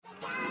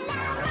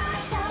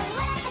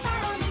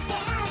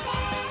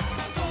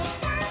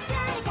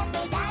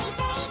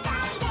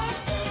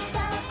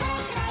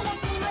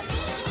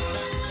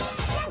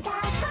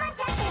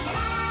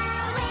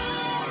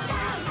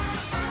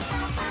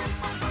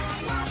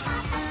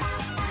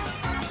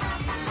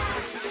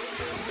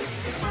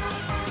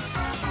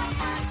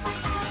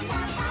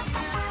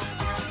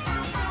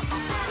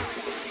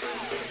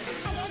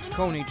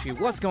Konichi,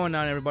 what's going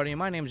on, everybody?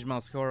 My name is Jamal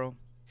Scoro,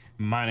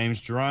 My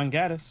name's Jerron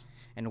Gaddis.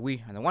 and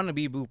we are the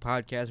Wannabe Boo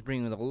podcast,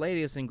 bringing you the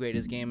latest and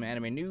greatest game and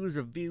anime news,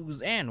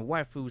 reviews, and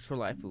waifus for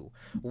lifu.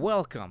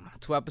 Welcome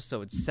to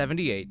episode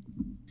 78.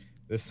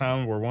 This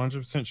time we're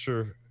 100%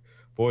 sure,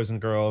 boys and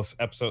girls,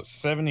 episode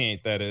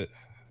 78,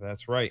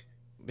 that's right.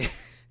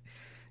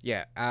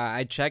 Yeah,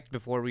 I checked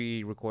before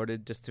we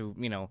recorded just to,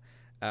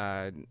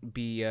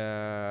 be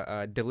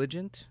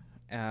diligent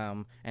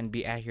and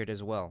be accurate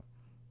as well.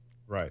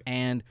 Right.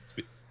 And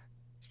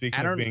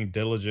Speaking of being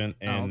diligent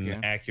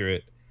and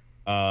accurate,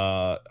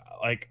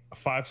 like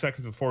 5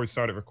 seconds before we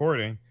started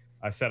recording,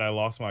 I said I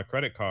lost my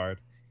credit card,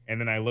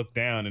 and then I looked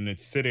down and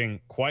it's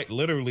sitting quite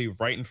literally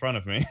right in front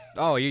of me.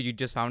 Oh, you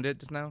just found it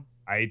just now?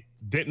 I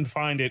didn't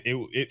find it.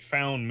 It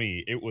found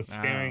me. It was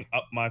staring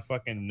up my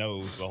fucking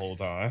nose the whole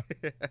time.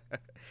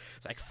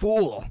 It's like,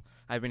 fool!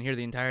 I've been here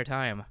the entire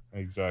time.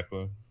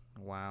 Exactly.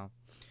 Wow.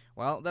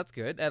 Well, that's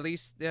good. At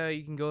least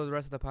you can go the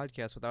rest of the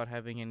podcast without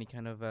having any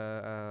kind of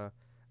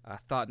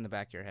thought in the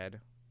back of your head.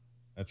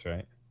 That's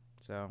right.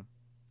 So,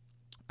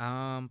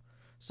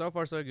 so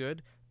far so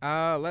good.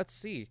 Let's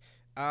see.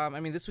 I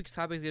mean, this week's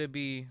topic is gonna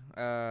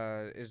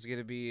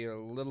be a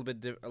little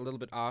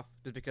bit off,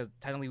 just because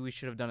technically we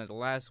should have done it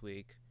last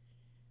week.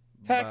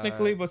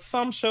 Technically, but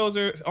some shows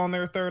are on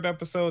their third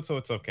episode, so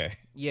it's okay.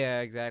 Yeah,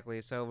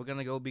 exactly. So we're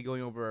gonna be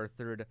going over our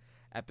third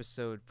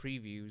episode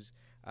previews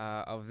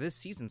of this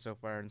season so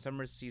far, in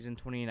summer season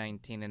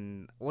 2019.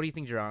 And what do you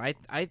think, Jerron?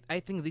 I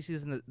think this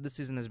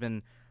season has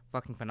been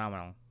fucking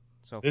phenomenal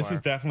so far. This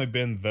has definitely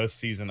been the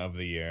season of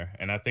the year,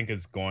 and I think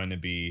it's going to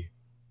be,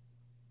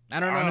 I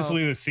don't know,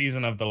 honestly, the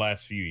season of the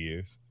last few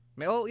years.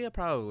 Oh yeah,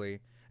 probably,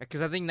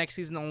 because I think next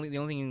season the only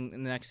thing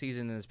in the next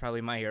season is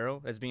probably My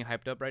Hero that's being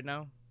hyped up right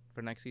now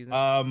for next season.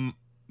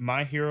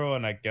 My Hero,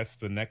 and I guess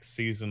the next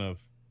season of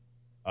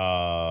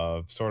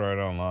Sword Art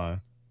Online.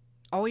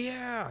 Oh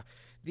yeah.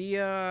 The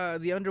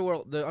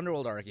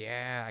underworld arc.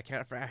 Yeah, I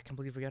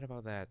completely forget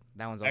about that.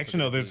 That one's also actually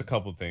no. There's a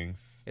couple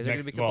things. Is there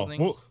gonna be a couple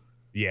things?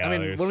 Yeah, I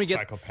mean, when we get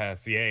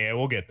Psycho-Pass. Yeah,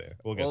 we'll get there.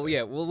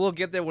 We'll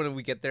get there when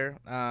we get there.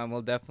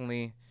 We'll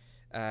definitely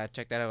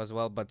check that out as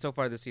well. But so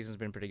far this season's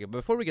been pretty good. But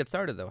before we get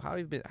started though,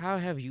 how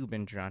have you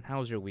been, John?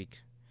 How's your week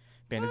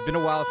been? It's been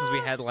a while since we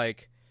had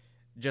like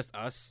just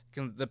us.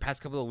 The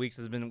past couple of weeks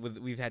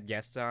we've had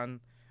guests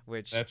on.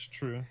 Which that's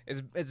true.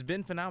 It's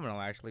been phenomenal,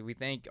 actually. We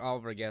thank all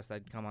of our guests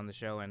that come on the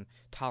show and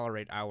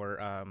tolerate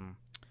our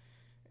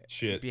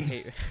shit.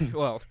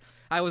 Well,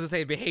 I was gonna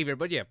say behavior,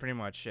 but yeah, pretty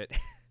much shit.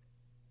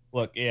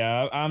 Look,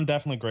 yeah, I'm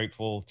definitely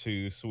grateful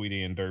to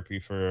Sweetie and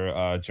Derpy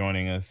for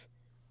joining us.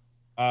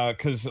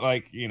 Because,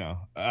 like,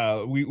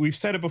 we've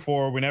said it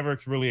before. We never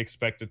really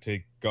expected to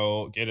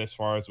get as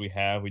far as we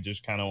have. We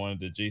just kind of wanted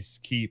to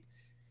just keep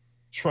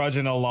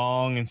trudging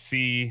along and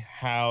see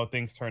how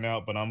things turn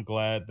out. But I'm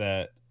glad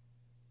that,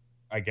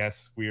 I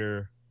guess,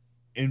 we're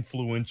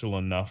influential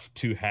enough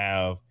to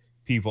have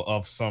people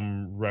of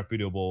some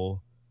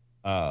reputable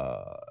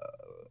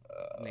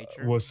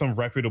nature, with some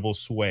reputable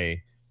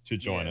sway to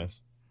join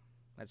us.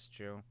 That's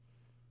true.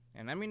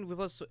 And I mean,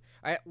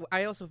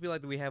 I also feel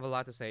like we have a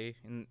lot to say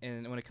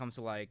in when it comes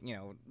to, like,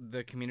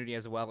 the community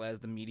as well as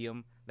the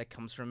medium that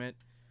comes from it.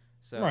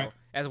 So right.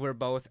 As we're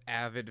both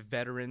avid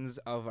veterans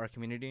of our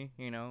community,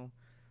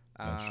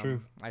 that's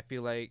true. I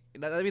feel like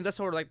that's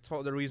sort of like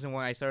the reason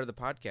why I started the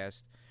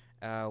podcast.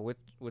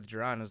 With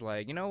Jerron is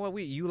like, you know what,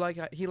 he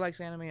likes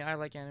anime, I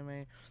like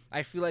anime.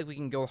 I feel like we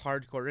can go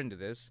hardcore into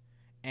this,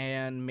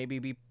 and maybe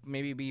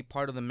be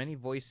part of the many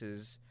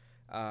voices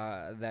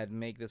that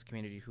make this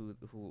community who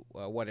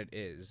what it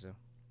is,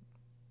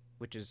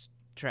 which is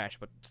trash,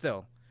 but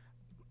still.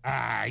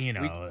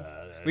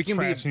 We can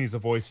trash needs a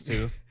voice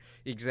too.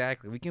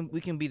 Exactly. We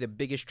can be the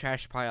biggest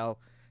trash pile.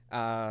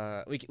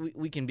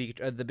 We can be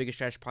the biggest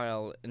trash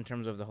pile in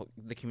terms of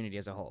the community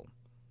as a whole.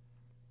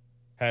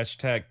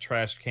 Hashtag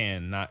trash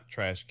can, not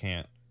trash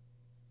can't.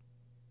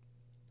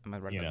 I'm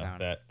gonna write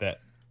that down.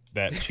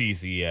 That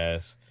cheesy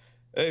ass.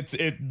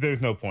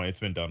 There's no point. It's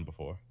been done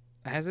before.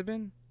 Has it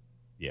been?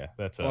 Yeah,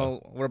 that's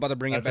well, we're about to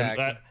bring it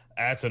back.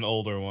 That's an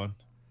older one.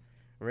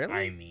 Really?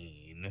 I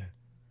mean,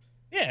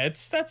 yeah,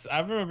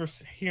 I remember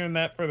hearing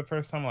that for the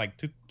first time like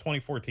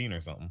 2014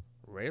 or something.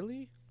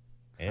 Really?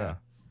 Yeah.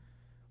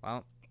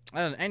 Well,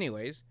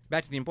 anyways,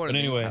 back to the important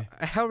things. Anyway,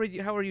 how are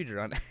you,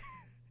 Jerron?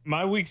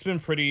 My week's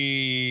been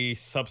pretty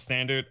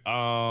substandard.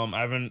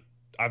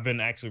 I've been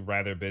actually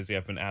rather busy.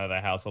 I've been out of the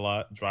house a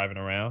lot, driving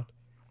around.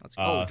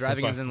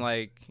 Driving as in,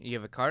 like, you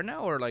have a car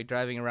now, or like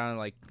driving around and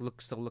like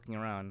still looking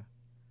around?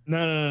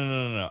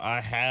 No.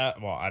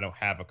 I don't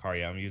have a car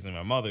yet. I'm using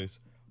my mother's,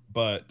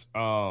 but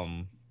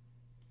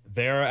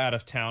they're out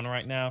of town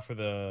right now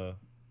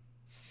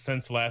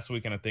since last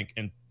week, and I think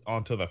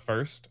onto the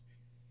 1st.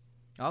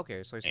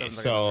 Okay, so it's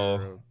like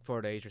another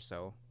 4 days or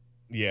so.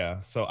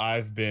 Yeah, so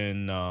I've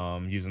been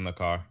using the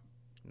car.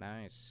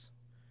 Nice.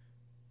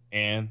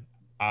 And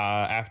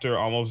after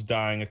almost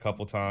dying a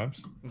couple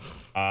times,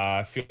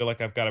 I feel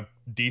like I've got a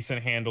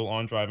decent handle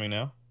on driving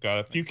now. Got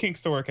a few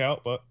kinks to work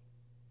out, but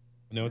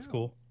it's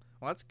cool.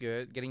 Well, that's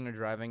good. Getting your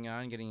driving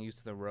on, getting used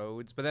to the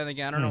roads. But then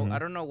again, I don't know. Mhm. I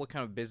don't know what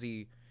kind of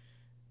busy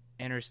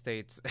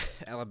interstates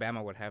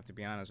Alabama would have, to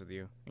be honest with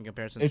you, in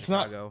comparison to It's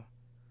not Chicago.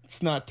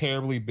 it's not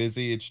terribly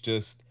busy. It's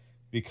just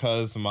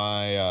because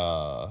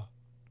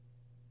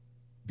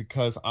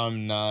because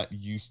I'm not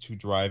used to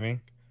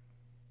driving.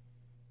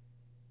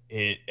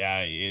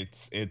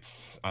 It's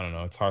I don't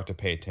know. It's hard to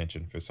pay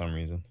attention for some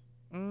reason.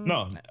 Mm,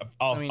 No, I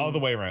all the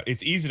mean, way around.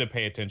 It's easy to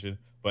pay attention,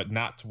 but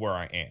not to where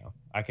I am.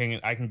 I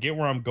can get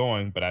where I'm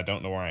going, but I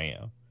don't know where I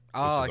am, which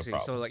oh, is I a see. So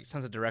problem. like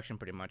sense of direction,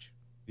 pretty much.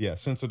 Yeah,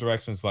 sense of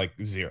direction is like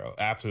zero,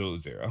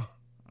 absolute zero.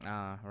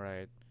 Ah,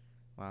 right.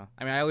 Wow.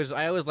 I mean, I always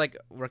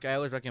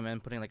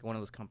recommend putting like one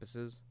of those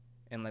compasses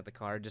in like the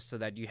car, just so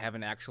that you have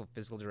an actual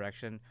physical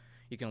direction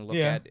you can look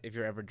Yeah, at if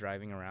you're ever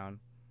driving around.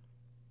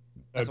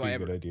 That's that'd why be I a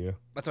good idea.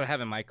 that's what I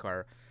have in my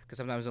car. Because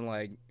sometimes I'm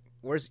like,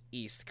 where's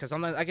east? Because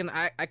sometimes I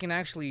can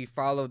actually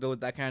follow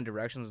that kind of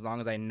directions as long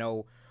as I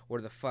know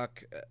where the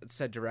fuck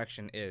said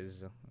direction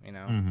is. You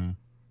know. Mm-hmm.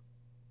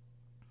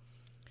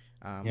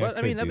 Yeah, I But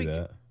I mean could do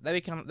that.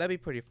 that'd be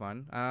pretty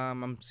fun.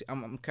 I'm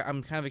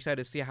kind of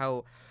excited to see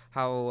how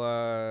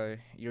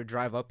your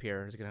drive up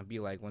here is gonna be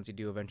like once you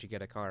do eventually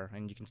get a car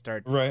and you can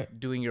start Right.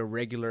 doing your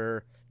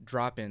regular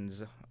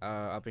drop-ins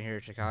up in here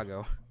in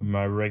Chicago.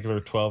 My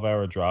regular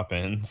 12-hour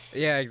drop-ins.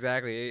 Yeah,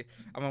 exactly.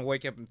 I'm gonna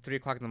wake up at 3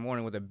 o'clock in the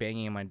morning with a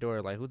banging in my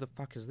door, like, who the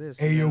fuck is this?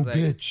 Hey And yo, it's like,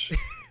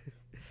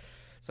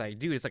 bitch!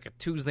 dude, it's like a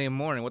Tuesday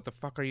morning. What the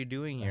fuck are you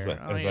doing here?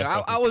 Oh, As you I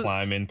know, fucking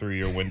climb in through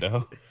your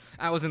window.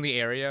 I was in the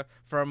area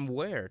from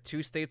where?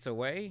 2 states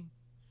away.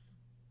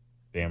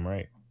 Damn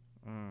right.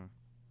 Mm.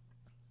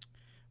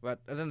 But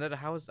other than that,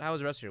 how was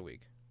the rest of your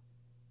week?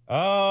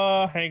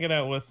 Hanging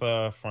out with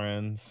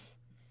friends.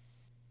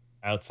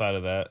 Outside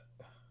of that,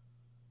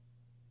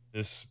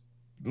 just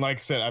like I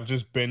said, I've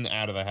just been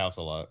out of the house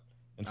a lot.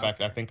 In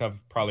fact, I Okay. think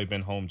I've probably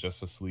been home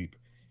just to sleep,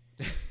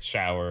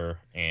 shower,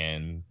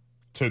 and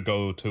to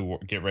go to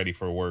get ready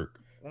for work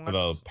Well, for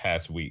the that's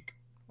past week.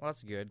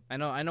 that's good. I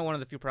know one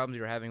of the few problems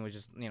you were having was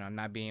just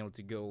not being able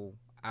to go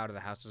out of the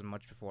house as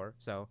much before.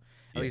 So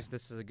at Yeah, least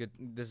this is a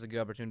good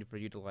opportunity for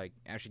you to like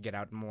actually get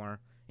out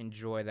more,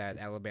 enjoy that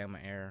Alabama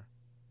air.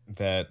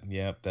 that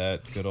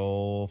good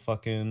old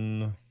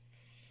fucking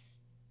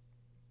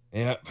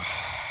yep.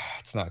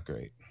 It's not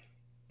great.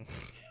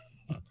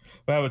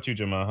 But how about you,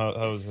 Jamal?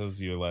 How's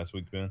your last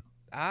week been?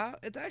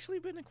 It's actually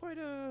been quite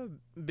a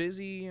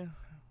busy,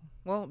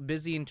 well,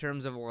 busy in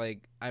terms of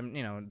like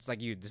it's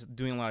like you just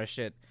doing a lot of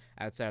shit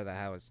outside of the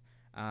house.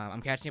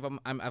 I'm catching up.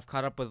 I've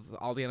caught up with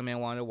all the anime I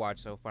wanted to watch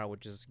so far,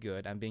 which is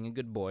good. I'm being a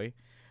good boy.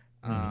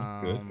 Good,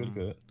 good, Um,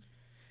 good.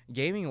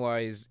 Gaming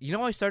wise,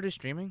 I started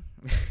streaming.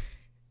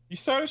 You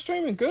started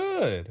streaming.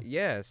 Good.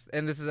 Yes,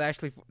 and this is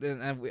actually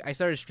I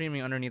started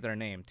streaming underneath our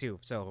name too.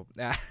 So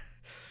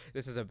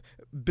this is a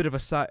bit of a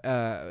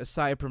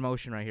side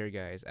promotion right here,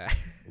 guys.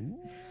 Ooh,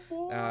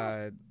 boy.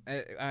 I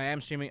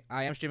am streaming.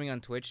 I am streaming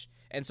on Twitch,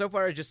 and so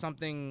far it's just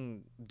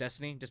something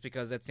Destiny, just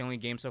because that's the only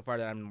game so far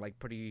that I'm like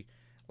pretty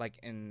like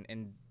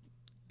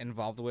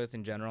involved with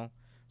in general.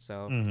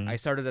 So Mm-hmm. I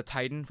started a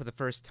Titan for the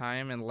first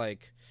time in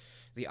like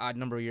the odd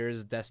number of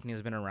years Destiny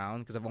has been around,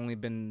 because I've only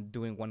been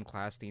doing one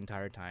class the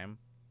entire time,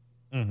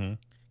 Mm-hmm.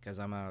 because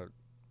I'm a.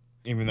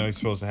 Even though you're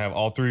supposed to have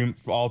all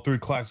three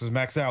classes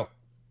max out.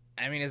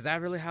 I mean, is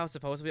that really how it's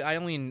supposed to be? I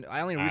only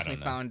I recently don't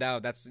know. found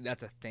out that's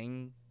a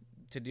thing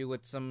to do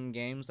with some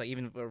games, like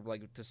even for,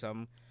 like to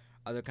some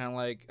other kind of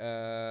like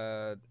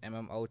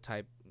MMO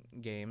type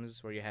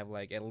games where you have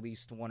like at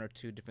least one or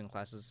two different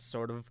classes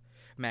sort of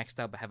maxed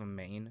out but have a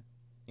main.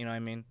 You know what I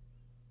mean?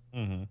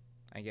 Mm-hmm.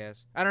 I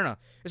guess I don't know.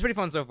 It's pretty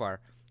fun so far.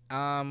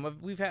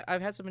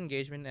 I've had some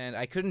engagement, and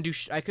I couldn't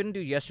do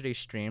yesterday's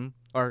stream,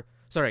 or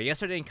sorry,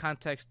 yesterday in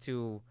context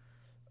to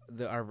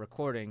our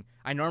recording.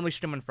 I normally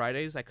stream on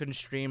Fridays. I couldn't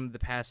stream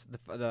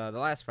the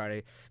last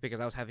Friday because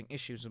I was having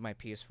issues with my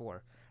PS4.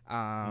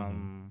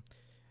 Um,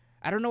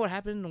 I don't know what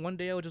happened. One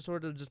day I was just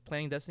sort of just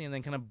playing Destiny, and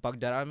then kind of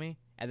bugged out on me,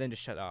 and then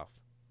just shut off.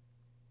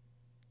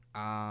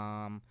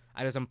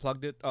 I just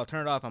unplugged it. Oh,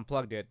 turned it off,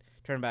 unplugged it,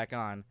 turned it back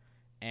on,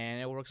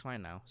 and it works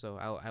fine now. So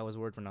I was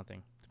word for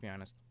nothing, to be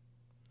honest.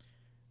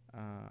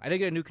 I did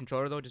get a new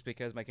controller though, just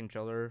because my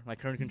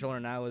current controller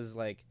now is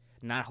like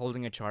not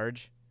holding a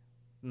charge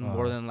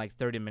more Uh-huh. than like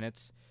 30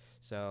 minutes.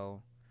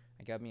 So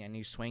I got me a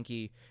new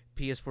swanky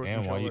PS4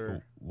 And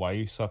controller. why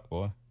you suck,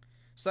 boy?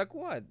 Suck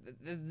what?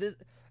 This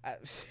I,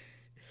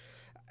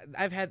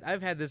 I've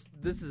had this.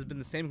 This has been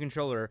the same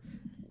controller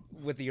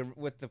with the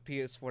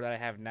PS4 that I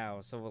have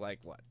now. So like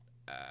what?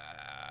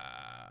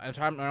 I'm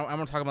talking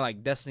about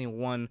like Destiny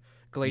 1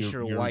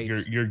 Glacier White.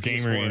 Your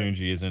gamer PS4.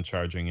 energy isn't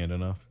charging it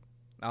enough.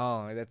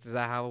 Oh, is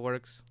that how it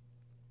works?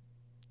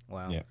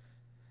 Wow. Yeah.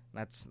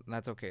 That's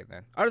okay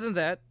then. Other than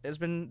that, it's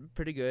been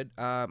pretty good.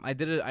 I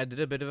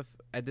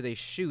did a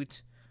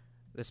shoot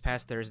this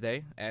past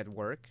Thursday at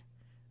work.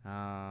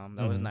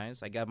 That was Mhm.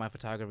 nice. I got my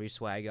photography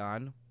swag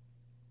on.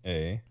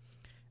 Hey.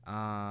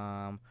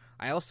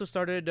 I also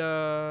started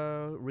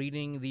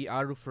reading the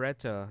Aru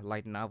Fureta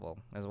light novel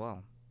as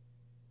well.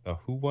 The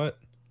who what?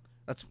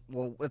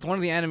 It's one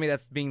of the anime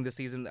that's being this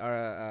season.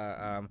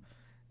 Uh,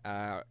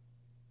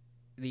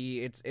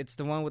 it's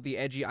the one with the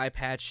edgy eye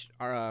patch,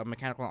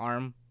 mechanical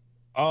arm.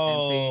 MC.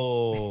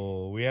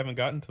 Oh, we haven't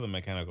gotten to the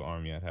mechanical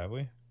arm yet, have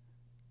we?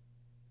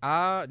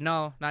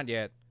 No, not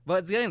yet, but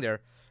it's getting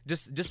there.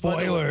 Just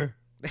Spoiler.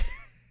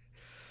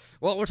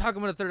 Well, we're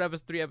talking about the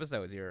 3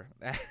 episodes here.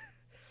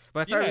 But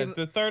I started.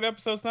 The 3rd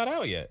episode's not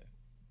out yet.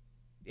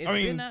 It's I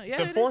mean, been out,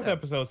 yeah, the 4th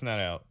episode's not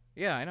out.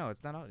 Yeah, I know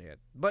it's not out yet.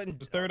 But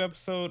The 3rd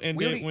episode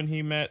ended when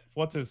he met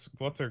what's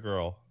her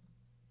girl,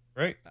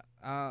 right?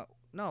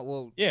 No,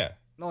 well, Yeah.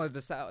 no,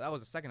 that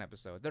was the 2nd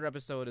episode. Third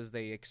episode is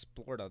they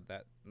explored of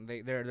that.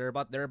 They're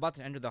about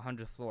to enter the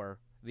 100th floor,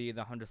 the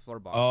 100th floor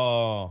boss.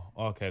 Oh,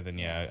 okay, then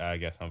yeah, I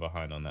guess I'm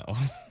behind on that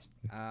one.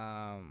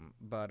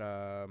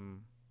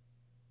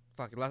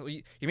 Fuck,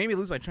 you made me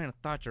lose my train of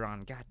thought,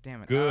 Jaron. God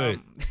damn it.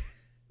 Good.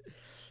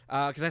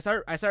 Because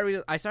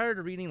I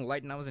started reading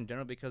light novels in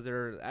general because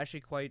they're actually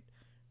quite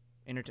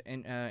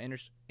interesting.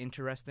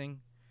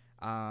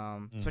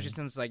 Especially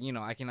since I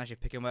can actually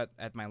pick them up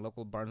at my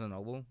local Barnes and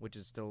Noble, which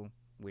is still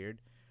weird,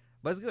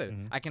 but it's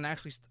good. I can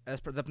actually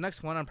the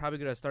next one I'm probably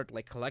gonna start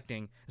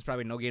collecting is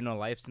probably No Game No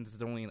Life, since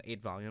it's only in 8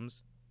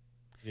 volumes.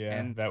 Yeah,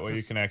 and that way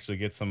you can actually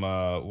get some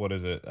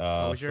closure.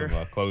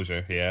 Some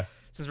closure. Yeah.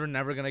 Since we're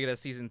never gonna get a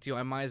season 2,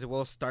 I might as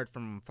well start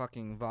from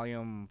fucking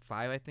volume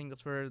 5. I think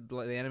that's where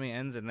the anime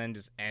ends, and then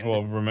just end.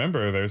 Well,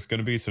 remember, there's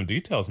gonna be some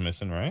details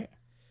missing, right?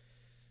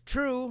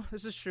 True,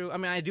 this is true. I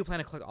mean, I do plan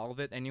to collect all of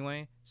it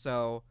anyway.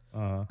 So,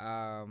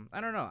 I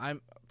don't know.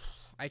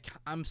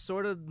 I'm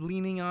sort of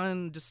leaning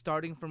on just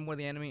starting from where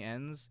the anime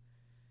ends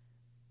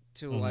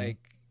to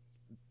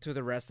to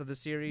the rest of the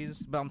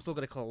series, but I'm still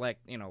gonna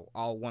collect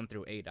all 1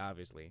 through 8,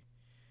 obviously.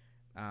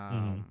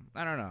 I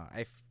don't know.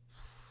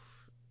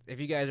 If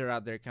you guys are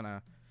out there,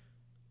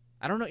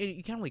 I don't know.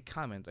 You can't really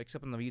comment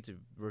except on the YouTube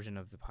version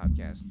of the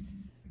podcast.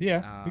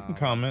 Yeah, you can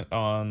comment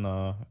on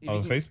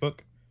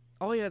Facebook.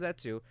 Oh yeah, that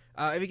too.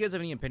 If you guys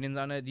have any opinions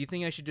on it, do you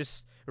think I should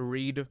just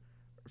read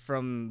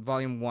from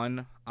volume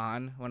 1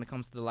 on when it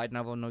comes to the light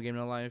novel No Game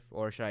No Life,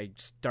 or should I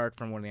start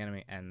from where the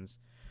anime ends?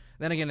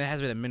 Then again, it has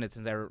been a minute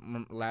since I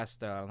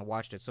last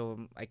watched it,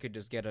 so I could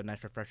just get a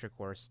nice refresher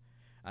course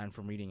and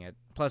from reading it.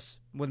 Plus,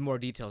 with more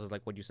details,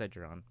 like what you said,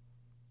 Jaron.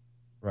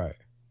 Right.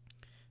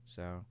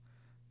 So,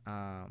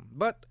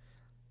 but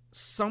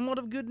somewhat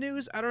of good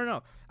news. I don't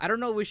know.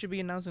 If we should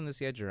be announcing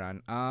this yet, Jaron.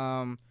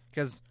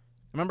 Because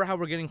remember how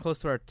we're getting close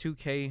to our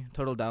 2K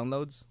total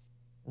downloads?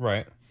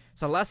 Right.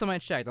 So last time I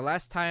checked, I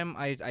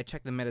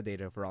checked the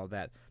metadata for all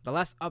that. The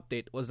last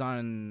update was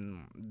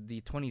on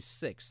the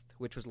 26th,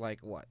 which was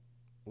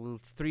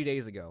 3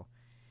 days ago,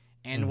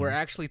 and we're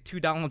actually 2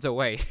 downloads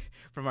away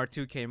from our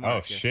 2K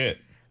mark. Oh shit!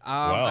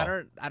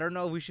 Wow. I don't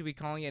know if we should be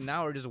calling it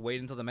now or just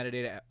wait until the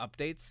metadata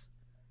updates,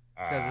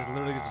 because there's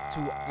literally just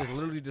two. There's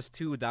literally just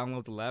 2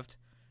 downloads left.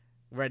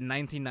 We're at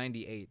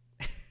 1998.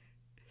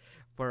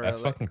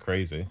 That's fucking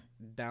crazy.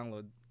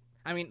 Download.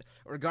 I mean,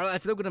 regardless, I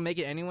feel we're gonna make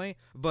it anyway,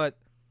 but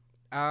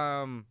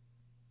I'll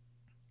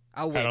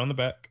wait. Pat on the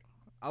back.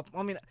 I'll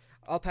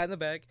pat on the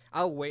back.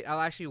 I'll wait. I'll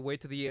actually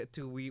wait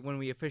when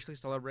we officially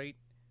celebrate.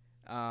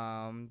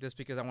 Just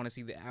because I want to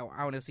see I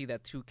want to see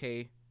that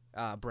 2K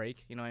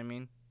break. You know what I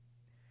mean?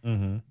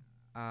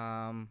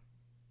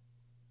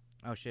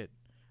 Oh shit.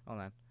 Hold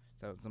on.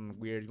 So some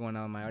weird going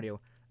on in my audio.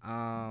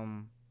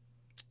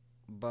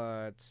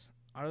 But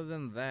other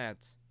than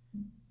that,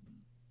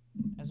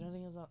 has there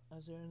anything else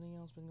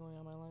been going on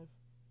in my life?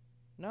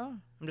 No,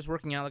 I'm just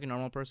working out like a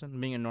normal person,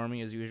 being a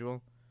normie as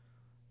usual.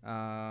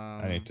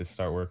 I need to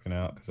start working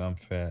out because I'm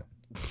fat.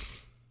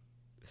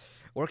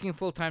 Working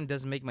full time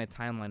does make my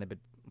timeline a bit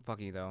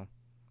fucky though.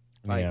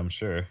 Yeah, I'm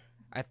sure.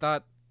 I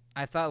thought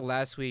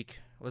last week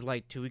was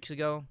 2 weeks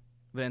ago,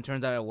 but it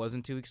turns out it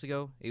wasn't 2 weeks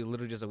ago. It was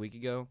literally just a week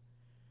ago,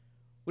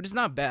 which is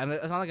not bad.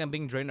 It's not like I'm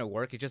being drained at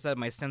work. It's just that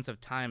my sense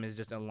of time is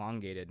just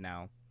elongated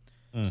now.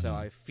 So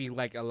I feel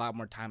like a lot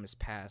more time has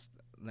passed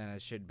than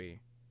it should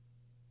be,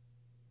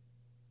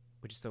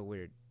 which is so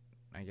weird,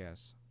 I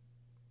guess.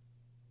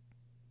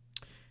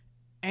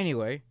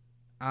 Anyway,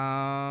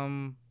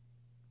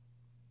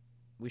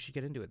 we should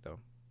get into it though,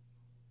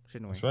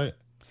 shouldn't we? That's right.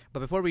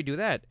 But before we do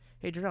that,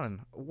 hey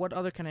Jerron, what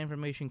other kind of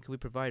information could we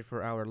provide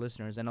for our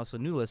listeners and also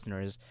new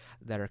listeners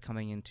that are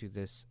coming into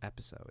this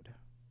episode?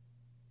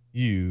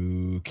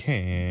 You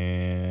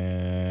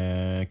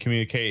can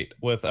communicate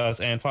with us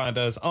and find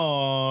us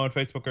on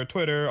Facebook or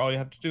Twitter. All you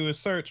have to do is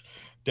search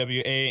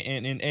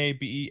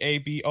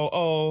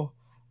WANNABEABOO.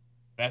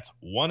 That's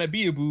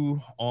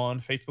Wannabeaboo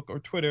on Facebook or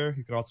Twitter.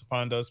 You can also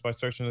find us by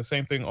searching the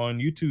same thing on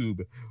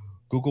YouTube,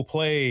 Google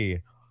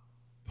Play,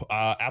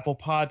 Apple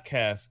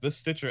Podcasts, the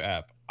Stitcher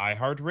app,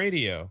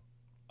 iHeartRadio.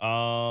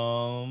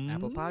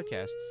 Apple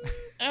Podcasts.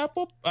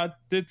 I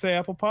did say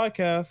Apple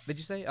Podcasts. Did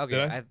you say? Okay.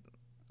 Did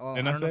I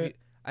don't know say if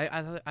I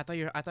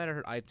thought I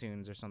heard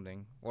iTunes or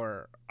something,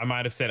 or I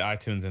might have said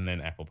iTunes and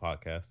then Apple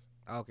Podcasts.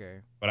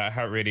 Okay. But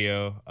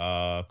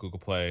iHeartRadio, Google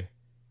Play,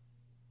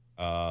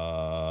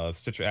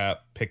 Stitcher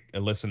app, pick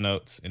Listen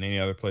Notes, and any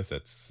other place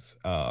that's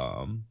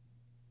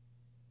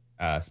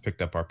has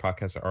picked up our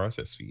podcast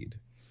RSS feed.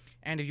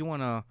 And if you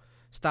want to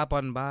stop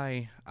on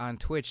by on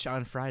Twitch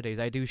on Fridays,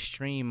 I do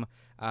stream.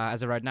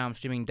 As of right now, I'm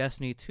streaming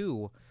Destiny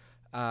 2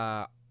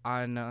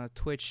 on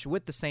Twitch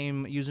with the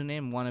same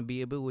username,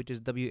 Wannabeaboo, which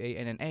is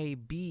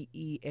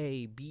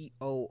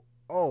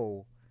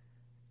WANNABEABOO,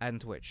 on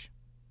Twitch.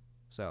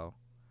 So,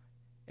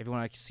 if you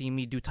want to see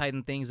me do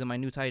Titan things in my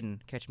new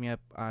Titan, catch me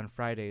up on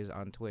Fridays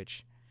on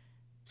Twitch.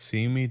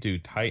 See me do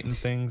Titan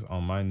things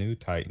on my new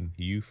Titan.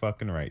 You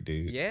fucking right,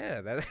 dude.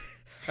 Yeah, that's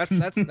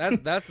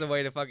the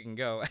way to fucking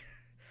go.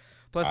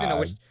 Plus,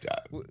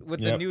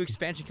 with the new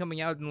expansion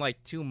coming out in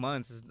like 2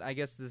 months, I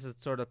guess this is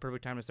sort of the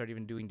perfect time to start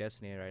even doing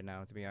Destiny right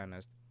now, to be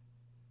honest.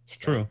 It's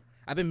true.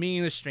 I've been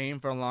meaning to stream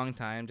for a long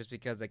time just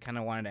because I kind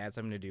of wanted to add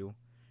something to do.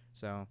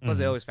 So, plus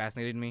it always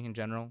fascinated me in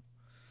general.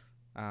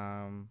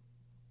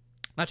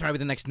 Not trying to be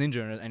the next ninja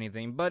or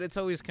anything, but it's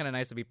always kind of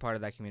nice to be part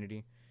of that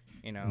community.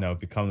 You know? No,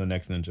 become the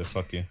next ninja.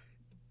 Fuck you.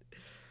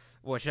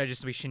 What, should I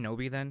just be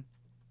Shinobi then?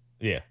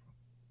 Yeah.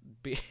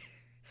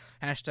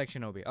 Hashtag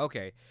Shinobi.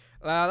 Okay.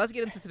 Let's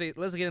get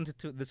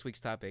into this week's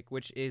topic,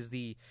 which is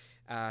the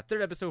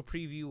third episode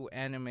preview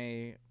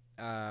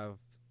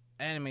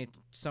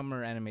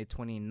Summer Anime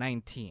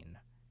 2019.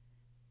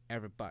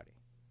 Everybody.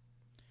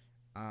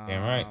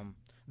 Damn right.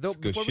 Though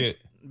good shit.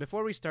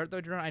 Before we start,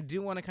 though, Jerome, I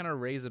do want to kind of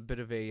raise a bit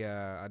of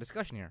a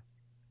discussion here.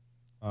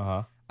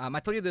 Uh-huh. I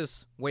told you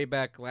this way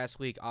back last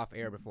week off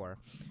air before.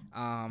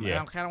 And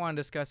I kind of want to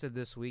discuss it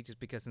this week just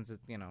because since it,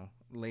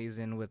 lays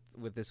in with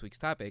this week's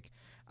topic.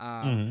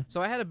 So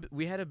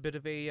we had a bit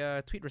of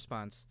a tweet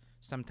response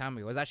some time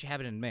ago. It was actually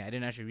happening in May. I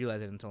didn't actually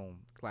realize it until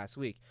last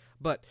week.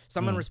 But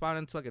someone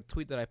responded to like a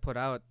tweet that I put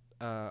out,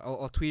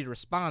 a tweeted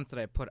response that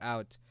I put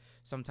out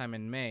sometime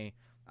in May.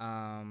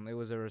 It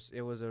was a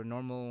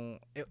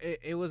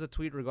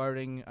tweet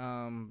regarding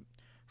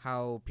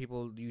how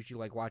people usually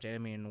like watch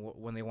anime and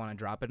when they want to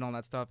drop it and all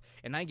that stuff.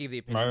 And I gave the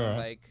opinion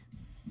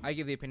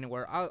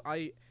where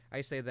I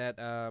say that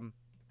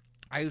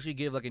I usually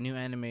give like a new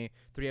anime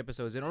 3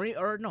 episodes in,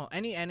 or no,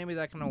 any anime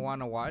that I kind of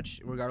want to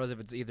watch, regardless if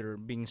it's either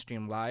being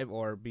streamed live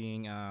or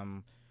being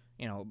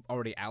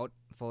already out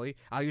fully.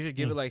 I'll usually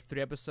give it like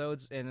 3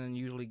 episodes, and then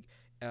usually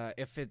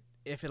if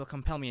it'll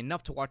compel me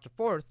enough to watch the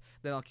 4th,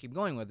 then I'll keep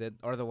going with it,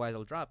 or otherwise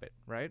I'll drop it.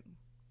 Right.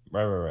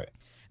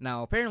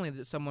 Now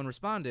apparently someone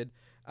responded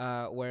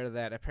where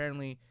that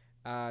apparently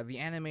the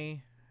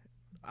anime.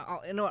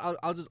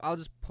 I'll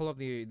just pull up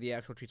the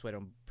actual tweet so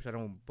I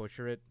don't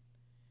butcher it.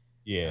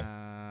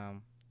 Yeah.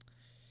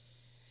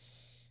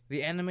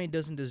 The anime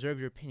doesn't deserve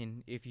your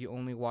opinion if you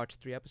only watch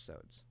 3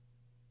 episodes.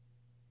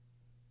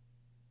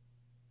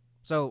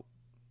 So,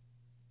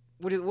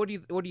 what do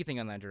you think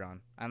on that, Jerron?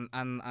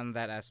 On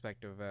that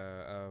aspect of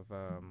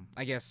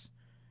I guess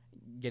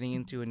getting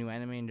into a new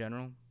anime in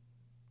general.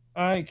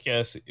 I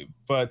guess,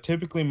 but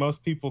typically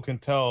most people can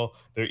tell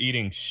they're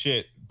eating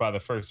shit by the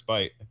first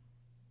bite.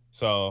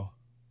 So,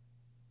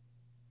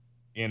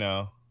 3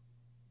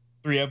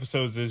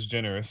 episodes is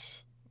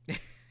generous.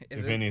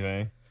 If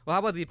anything. Well, how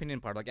about the opinion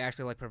part? Like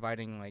actually like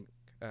providing like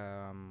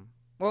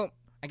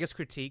I guess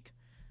critique.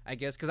 I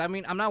guess cuz I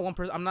mean, I'm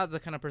not the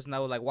kind of person that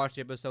would like watch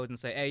the episodes and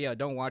say, "Hey,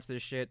 don't watch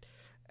this shit."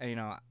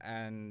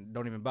 And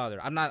don't even bother.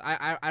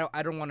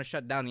 I don't want to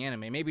shut down the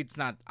anime. Maybe it's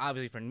not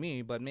obviously for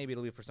me, but maybe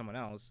it'll be for someone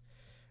else.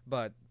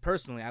 But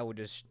personally, I would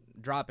just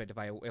drop it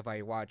if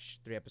I watch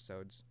 3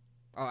 episodes.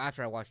 Oh,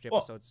 after I watch 3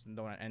 episodes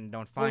and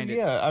don't find it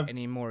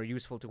any more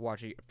useful to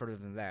watch it further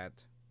than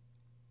that.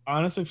 I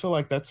honestly feel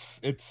like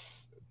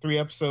it's 3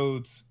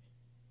 episodes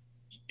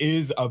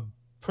is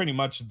pretty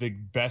much the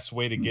best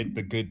way to get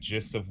the good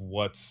gist of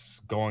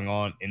what's going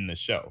on in the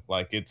show.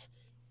 Like, it's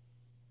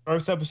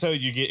first episode,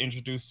 you get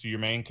introduced to your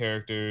main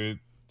character.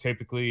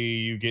 Typically,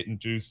 you get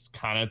introduced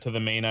kind of to the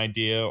main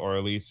idea, or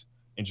at least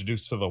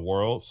introduced to the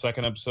world.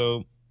 Second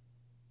episode,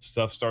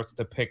 stuff starts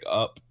to pick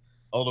up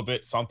a little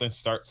bit. Something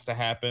starts to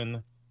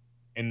happen,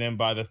 and then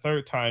by the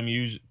third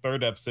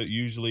episode,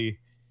 usually,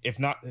 if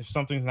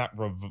something's not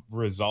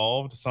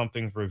resolved,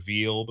 something's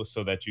revealed,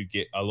 so that you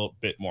get a little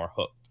bit more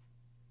hooked.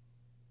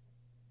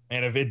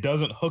 And if it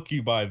doesn't hook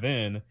you by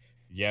then,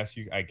 yes,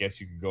 I guess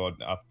you could go on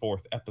a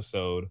 4th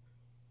episode,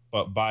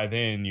 but by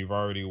then you've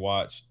already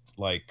watched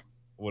like,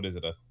 what is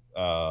it? Is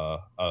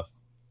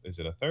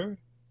it a 3rd?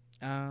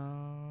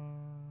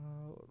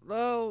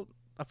 Well,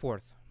 a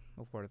 4th.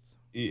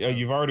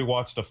 You've already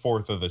watched a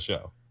 4th of the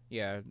show.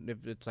 Yeah,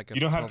 if it's like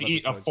you don't have to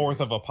eat a 4th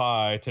of a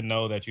pie to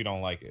know that you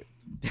don't like it.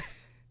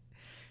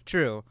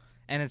 True,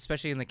 and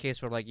especially in the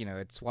case where like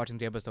it's watching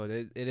the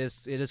episode, it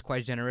is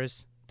quite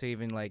generous to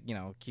even like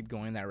keep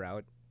going that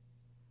route.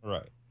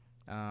 Right.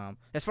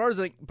 As far as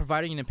like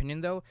providing an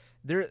opinion though,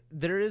 there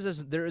is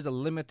a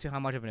limit to how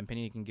much of an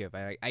opinion you can give.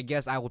 I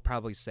guess I would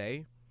probably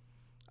say.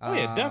 Oh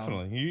yeah,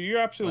 definitely. You're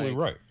absolutely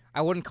right.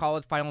 I wouldn't call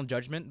it final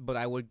judgment, but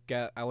I would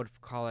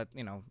call it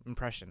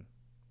impression,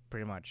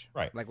 pretty much.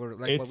 Right. Like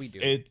what we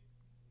do.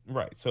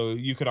 Right. So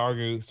you could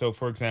argue. So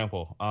for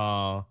example,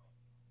 I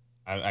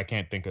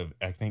can't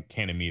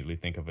immediately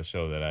think of a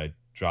show that I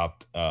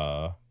dropped.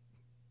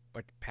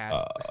 Like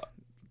past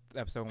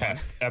episode 1.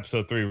 past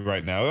episode 3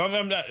 right now.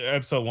 I'm not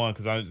episode 1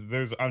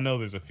 because I know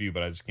there's a few,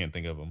 but I just can't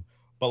think of them.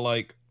 But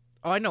like,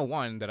 Oh, I know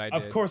one that I did.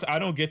 of course, I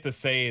don't get to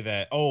say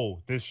that.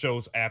 Oh, this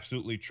show's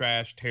absolutely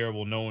trash,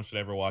 terrible. No one should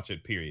ever watch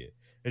it. Period.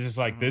 It's just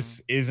like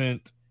this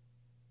isn't.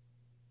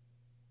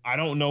 I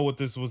don't know what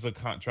this was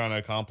trying to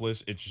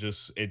accomplish. It's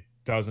just it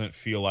doesn't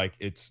feel like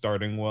it's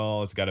starting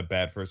well. It's got a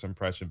bad first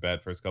impression,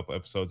 bad first couple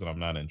episodes, and I'm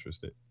not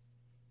interested.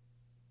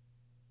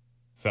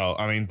 So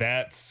I mean,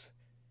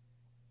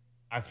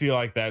 I feel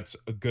like that's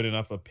a good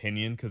enough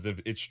opinion because if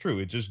it's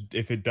true,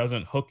 if it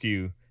doesn't hook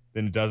you,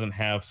 then it doesn't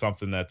have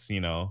something that's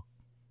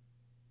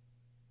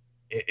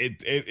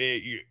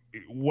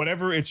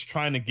whatever it's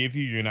trying to give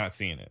you, you're not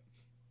seeing it.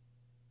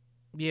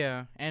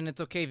 Yeah, and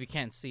it's okay if you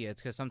can't see it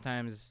because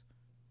sometimes,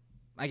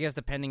 I guess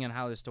depending on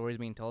how the story is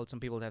being told, some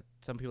people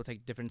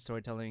take different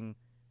storytelling,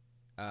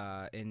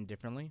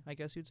 indifferently. I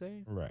guess you'd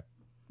say. Right.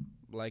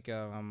 Like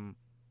I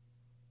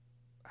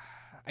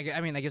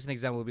mean, I guess an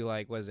example would be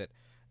like, what is it?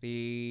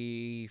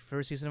 The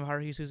first season of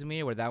Haruhi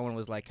Suzumiya, where that one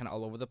was like kind of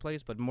all over the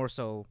place, but more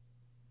so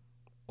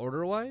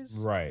order-wise.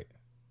 Right.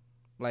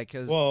 Like,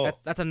 because Well,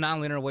 that's a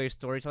non-linear way of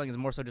storytelling. It's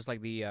more so just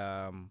like the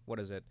what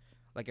is it?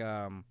 Like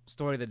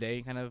story of the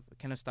day kind of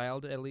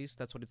styled. At least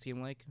that's what it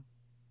seemed like.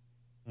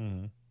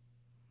 mm-hmm.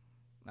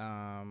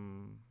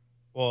 Um.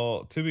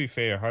 Well, to be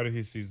fair,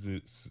 Haruhi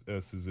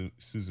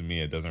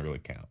Suzumiya doesn't really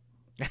count.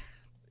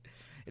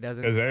 It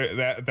doesn't.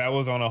 That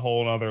was on a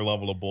whole other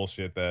level of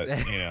bullshit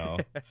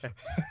that.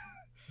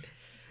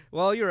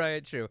 Well, you're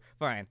right. True.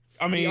 Fine.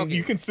 I mean, okay.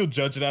 You can still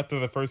judge it after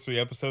the first 3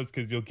 episodes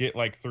because you'll get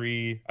like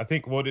 3. I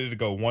think what did it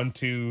go 1,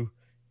 2,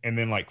 and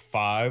then like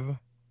 5.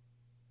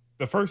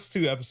 The first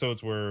 2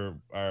 episodes were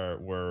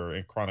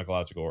in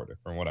chronological order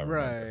from what I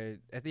remember.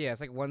 Right. Yeah,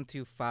 it's like 1,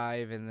 2,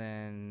 5, and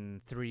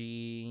then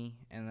 3,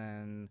 and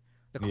then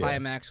the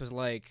climax was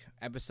like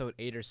episode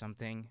 8 or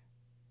something,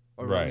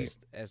 or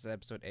released as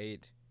episode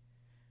 8.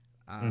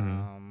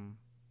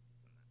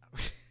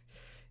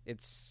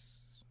 It's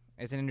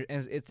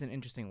an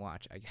interesting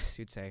watch, I guess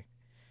you'd say.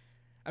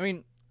 I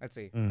mean, let's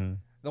see. Mm-hmm.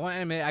 The one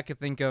anime I could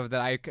think of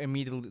that I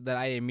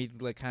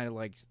immediately kind of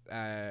like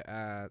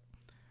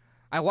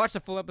I watched the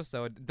full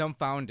episode,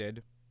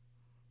 dumbfounded.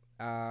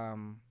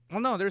 Well,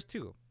 no, there's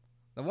 2.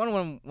 The one of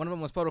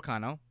them was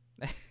Photokano,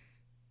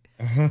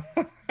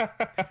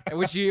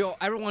 which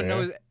everyone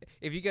knows.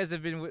 If you guys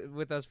have been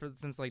with us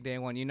since like day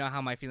 1, you know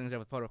how my feelings are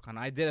with Photokano.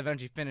 I did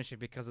eventually finish it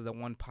because of the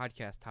one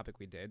podcast topic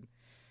we did.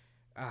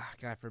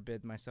 God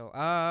forbid myself.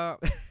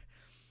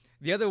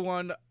 The other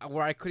one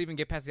where I couldn't even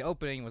get past the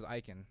opening was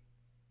Icon.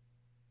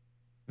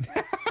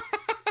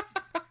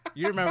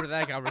 You remember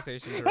that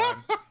conversation,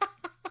 Jerome?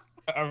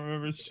 I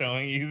remember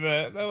showing you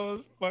that. That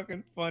was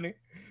fucking funny.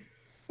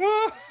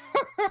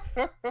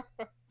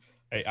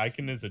 Hey,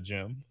 Icon is a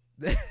gem.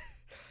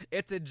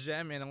 It's a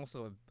gem and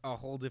also a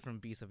whole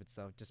different beast of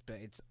itself. Just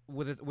it's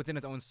within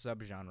its own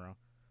subgenre.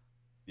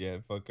 Yeah,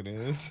 it fucking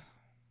is.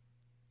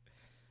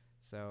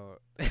 So,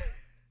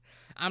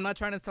 I'm not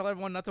trying to tell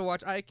everyone not to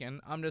watch Icon.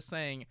 I'm just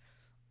saying,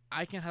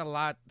 Icon had a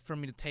lot for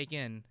me to take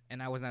in,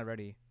 and I was not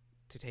ready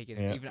to take it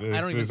in.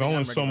 Yeah, there's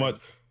only so much.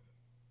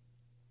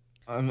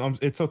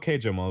 It's okay,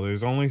 Jamal.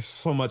 There's only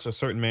so much a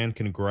certain man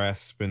can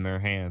grasp in their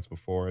hands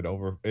before it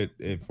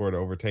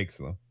overtakes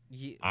them.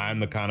 Yeah. I'm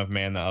the kind of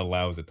man that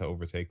allows it to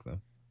overtake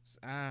them.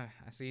 I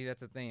see.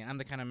 That's the thing. I'm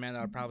the kind of man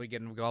that would probably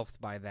get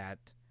engulfed by that.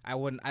 I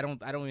wouldn't. I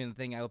don't even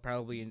think I would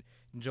probably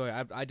enjoy.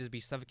 I'd just be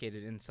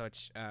suffocated in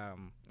such.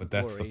 But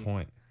that's glory. the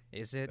point.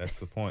 Is it? That's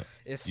the point.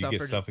 You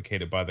get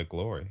suffocated by the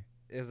glory.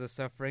 Is the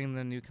suffering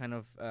the new kind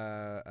of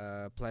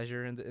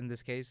pleasure in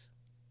this case?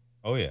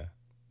 Oh yeah.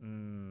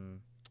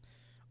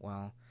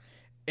 Well,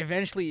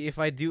 eventually, if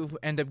I do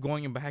end up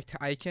going back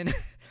to Icon,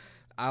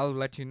 I'll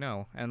let you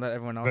know and let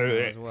everyone else know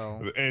as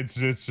well. It's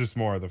just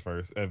more of the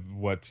first of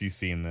what you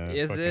see in the.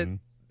 Is it?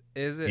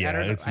 Yeah, I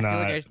don't know. it's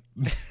not.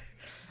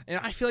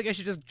 I feel like I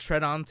should just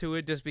tread onto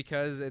it just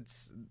because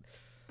it's.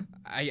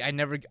 I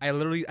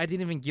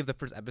didn't even give the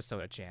first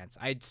episode a chance.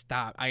 I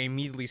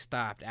immediately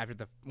stopped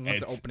after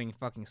once the opening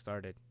fucking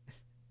started.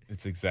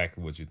 It's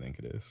exactly what you think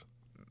it is.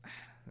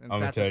 I'm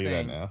gonna tell you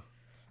that now.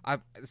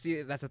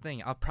 See, that's the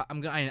thing.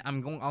 I'm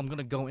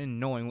gonna go in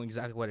knowing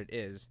exactly what it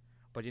is.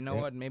 But you know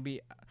what?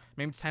 Maybe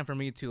it's time for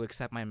me to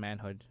accept my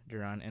manhood,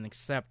 Duran, and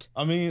accept.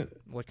 I mean,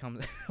 what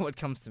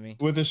comes to me.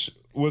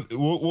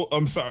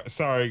 I'm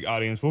sorry,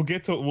 audience. We'll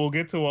get to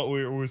what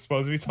we're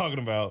supposed to be talking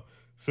about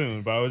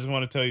soon. But I just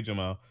want to tell you,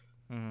 Jamal,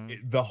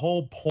 the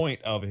whole point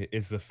of it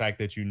is the fact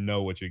that you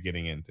know what you're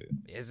getting into.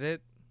 Is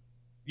it?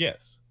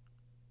 Yes.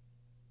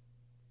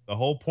 The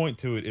whole point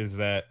to it is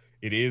that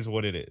it is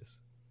what it is.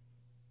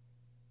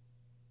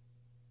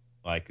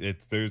 Like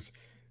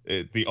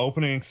the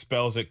opening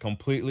spells it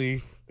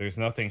completely. There's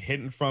nothing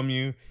hidden from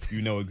you.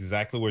 You know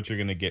exactly what you're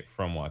gonna get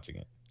from watching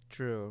it.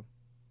 True.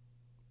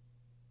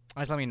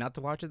 Are you telling me not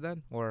to watch it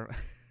then, or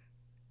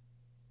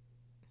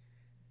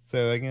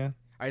say that again?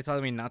 Are you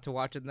telling me not to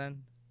watch it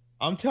then?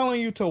 I'm telling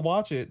you to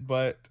watch it,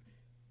 but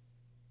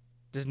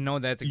just know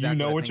that it's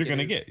exactly what you're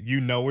gonna get.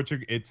 You know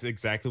it's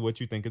exactly what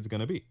you think it's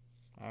gonna be.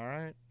 All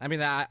right. I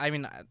mean,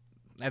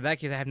 in that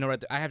case, I have no right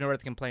to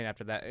complain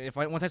after that.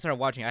 Once I start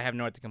watching, I have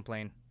no right to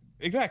complain.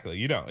 Exactly.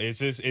 You don't. It's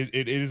just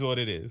it is what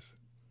it is.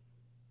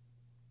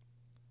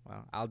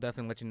 Well, I'll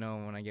definitely let you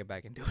know when I get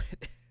back into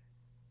it.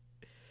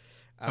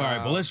 All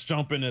right, but let's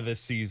jump into this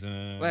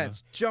season.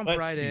 Let's jump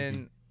right see.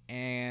 in.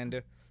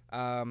 And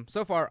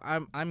so far,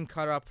 I'm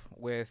caught up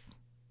with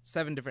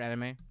 7 different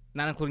anime,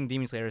 not including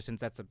Demon Slayer,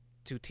 since that's a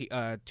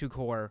two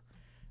core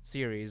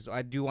series.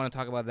 I do want to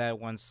talk about that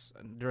once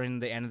during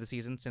the end of the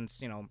season,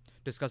 since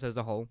discuss it as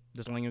a whole.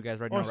 Just letting you guys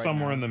Or right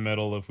somewhere now. in the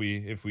middle if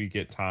we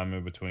get time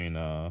in between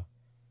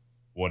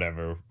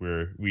whatever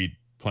we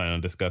plan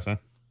on discussing.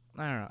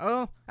 I don't know.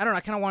 Oh, I don't know.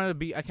 I kind of want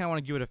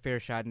to give it a fair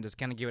shot and just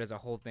kind of give it as a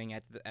whole thing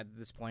at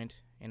this point.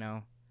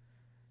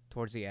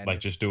 Towards the end. Like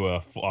just do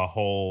a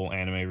whole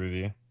anime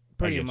review.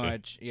 Pretty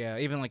much, yeah.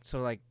 Even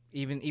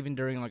even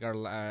during like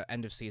our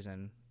end of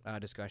season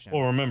discussion.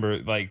 Well, remember,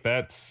 like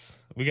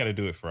we got to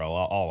do it for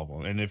all of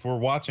them. And if we're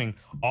watching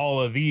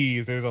all of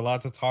these, there's a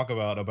lot to talk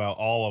about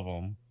all of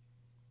them.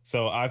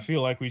 So I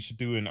feel like we should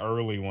do an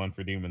early one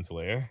for Demon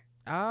Slayer.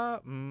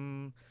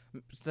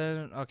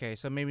 So okay,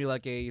 so maybe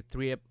like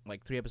three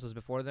episodes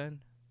before then.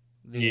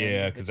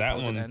 Yeah, because that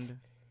one's.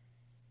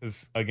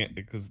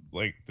 Because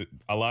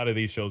a lot of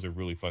these shows are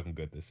really fucking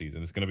good this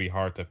season. It's gonna be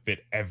hard to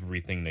fit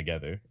everything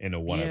together in a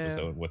one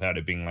episode without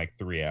it being like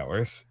 3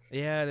 hours.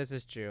 Yeah, this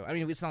is true. I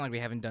mean, it's not like we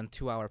haven't done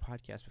 2-hour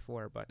podcasts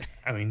before, but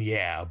I mean,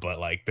 yeah, but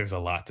like, there's a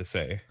lot to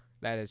say.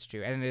 That is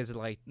true, and it is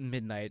like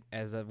midnight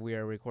as of we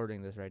are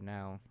recording this right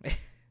now.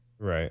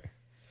 Right.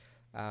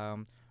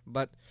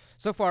 But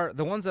so far,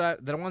 the ones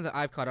that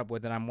I've caught up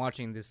with that I'm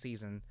watching this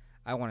season,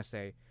 I want to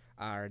say,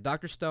 are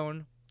Dr.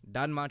 Stone,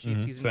 Danmachi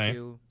season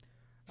 2.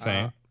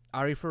 Same.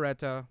 Ari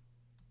Fureta,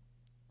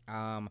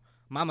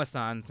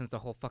 Mama-san, since the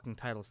whole fucking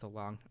title is so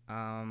long,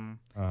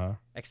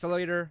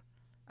 Accelerator,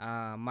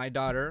 My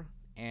Daughter,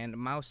 and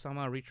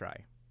Mao-sama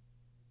Retry.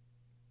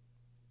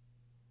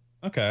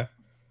 Okay.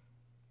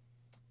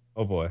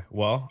 Oh boy.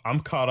 Well, I'm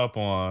caught up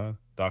on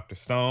Dr.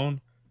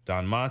 Stone,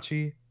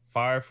 Danmachi,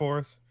 Fire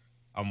Force.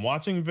 I'm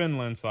watching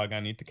Vinland Saga. I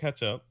need to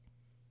catch up.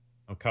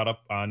 I'm caught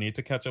up. I need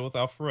to catch up with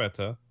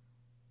Alpharetta.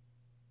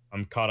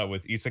 I'm caught up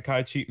with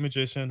Isekai Cheat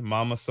Magician,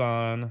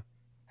 Mama-san.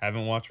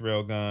 Haven't watched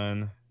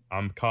Railgun.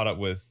 I'm caught up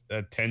with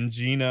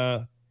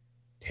Teijina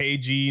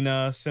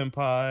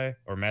Senpai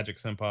or Magic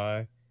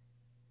Senpai.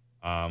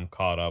 I'm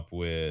caught up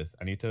with.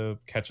 I need to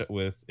catch up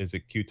with. Is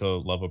it Kyoto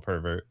Love a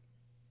Pervert?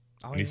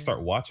 I need to start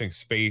watching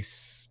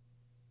Space,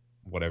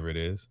 whatever it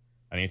is.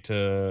 I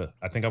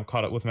think I'm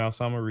caught up with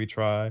Mao-sama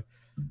Retry.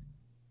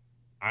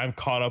 I'm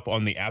caught up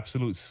on the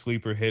absolute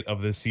sleeper hit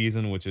of this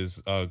season, which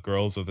is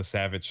Girls of the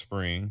Savage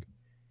Spring.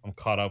 I'm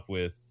caught up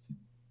with.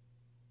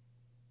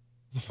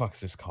 What the fuck's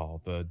this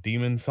called? The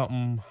Demon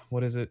something?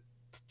 What is it?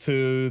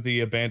 To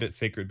the Abandoned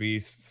Sacred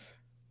Beasts.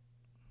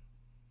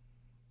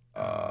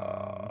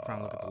 I'm trying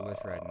to look at the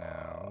list right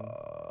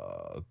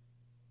now.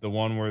 The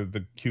one where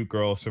the cute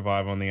girls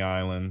survive on the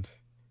island.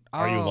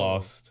 Are You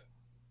Lost?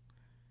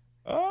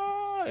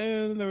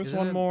 And there was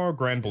one more,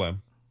 Grand Blim.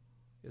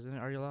 Isn't it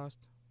Are You Lost?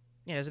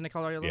 Yeah, isn't it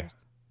called Are You Lost?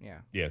 Yeah.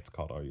 Yeah, it's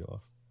called Are You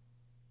Lost.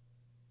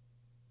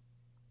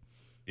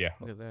 Yeah.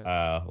 Look at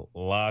that.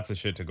 Lots of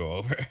shit to go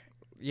over.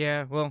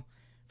 Yeah, well,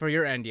 for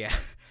your end, yeah.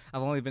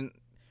 I've only been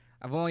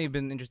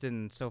interested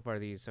in so far.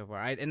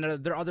 And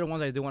there are other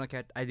ones I do want to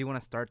catch. I do want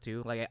to start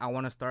too. Like I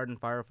want to start in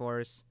Fire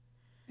Force.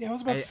 Yeah, I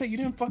was about to say, you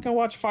didn't fucking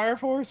watch Fire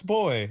Force,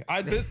 boy.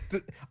 I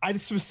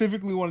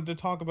specifically wanted to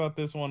talk about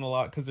this one a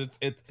lot because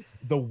it's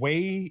the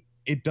way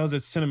it does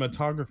its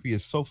cinematography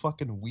is so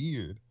fucking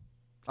weird.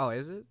 Oh,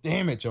 is it?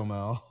 Damn it,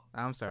 Jomel.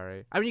 I'm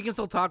sorry. I mean, you can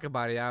still talk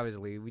about it.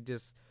 Obviously, we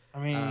just. I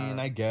mean,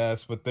 I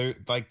guess, but they're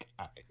like.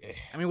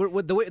 I mean,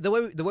 with the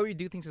way we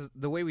do things is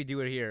the way we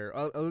do it here.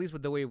 At least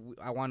with the way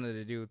I wanted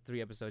to do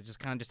 3 episodes, just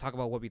kind of just talk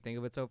about what we think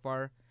of it so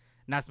far,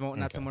 not so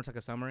much like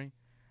a summary.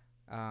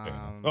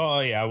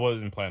 Oh yeah, I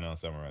wasn't planning on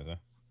summarizing.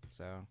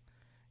 So,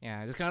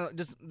 yeah,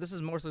 this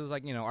is mostly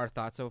like our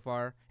thoughts so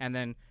far, and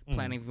then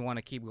planning if we want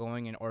to keep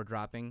going or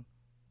dropping,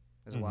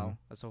 as well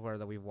so far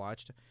that we've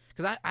watched.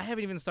 Because I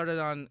haven't even started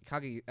on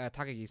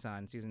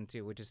Takagi-san season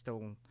 2, which is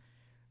still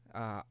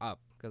up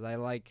because I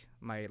like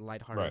my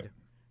lighthearted,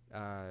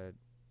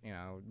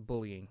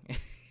 bullying.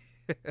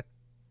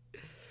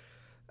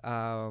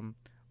 But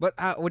what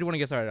do you want to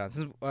get started on?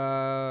 Since,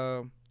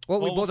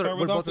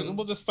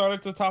 we'll just start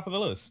at the top of the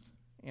list.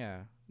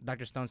 Yeah,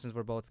 Dr. Stone, since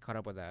we're both caught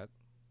up with that.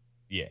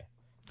 Yeah.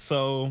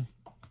 So,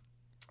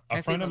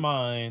 a friend of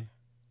mine.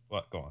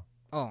 What? Go on.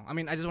 Oh, I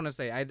mean, I just want to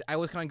say, I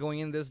was kind of going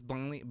in this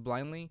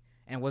blindly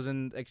and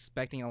wasn't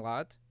expecting a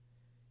lot.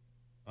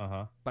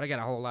 But I get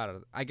a whole lot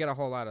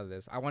of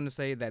this. I want to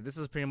say that this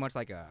is pretty much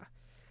like a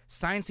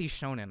sciencey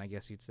shonen, I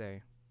guess you'd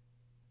say.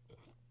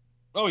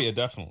 Oh yeah,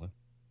 definitely.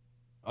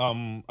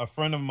 A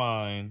friend of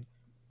mine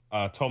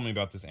told me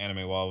about this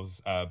anime while I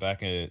was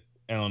back in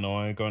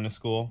Illinois going to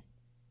school.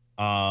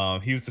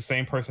 He was the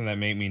same person that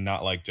made me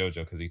not like JoJo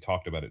because he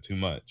talked about it too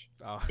much.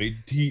 Oh.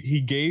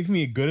 He gave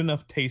me a good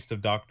enough taste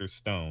of Dr.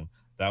 Stone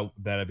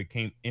that I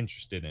became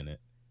interested in it.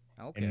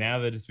 Okay. And now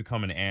that it's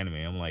become an anime,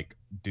 I'm like,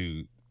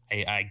 dude,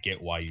 I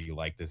get why you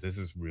like this. This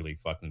is really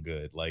fucking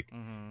good. Like,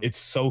 Mm-hmm. it's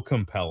so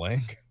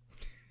compelling.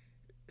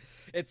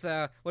 It's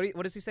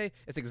what does he say?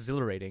 It's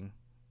exhilarating.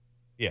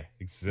 Yeah,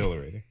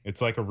 exhilarating.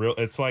 It's like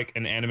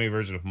an anime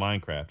version of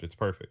Minecraft. It's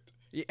perfect.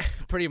 Yeah,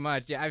 pretty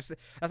much. Yeah, that's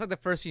like the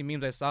first few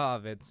memes I saw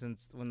of it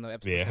since when the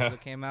Yeah.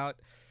 episode came out.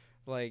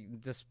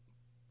 Like just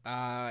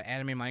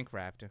anime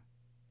Minecraft.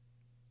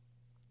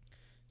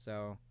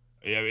 So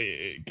Yeah,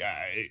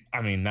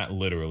 I mean, not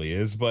literally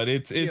is, but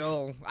it's I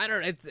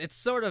don't. It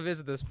sort of is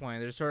at this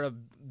point. They're sort of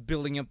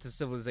building up to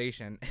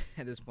civilization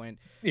at this point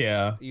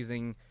yeah.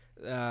 using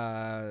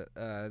the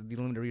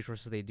limited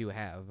resources they do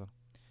have.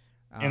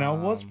 And I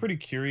was pretty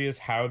curious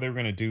how they were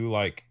gonna do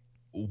like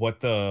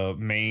what the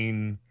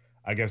main,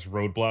 I guess,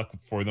 roadblock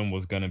for them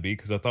was gonna be,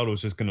 because I thought it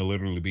was just gonna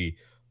literally be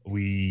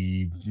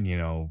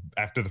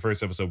after the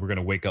first episode we're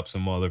gonna wake up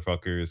some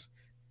motherfuckers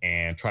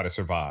and try to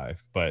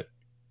survive, but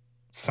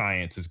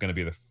science is gonna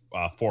be the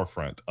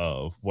forefront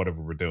of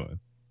whatever we're doing.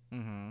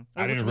 Mm-hmm.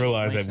 I didn't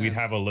realize that we'd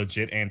have a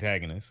legit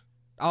antagonist.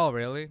 Oh,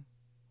 really?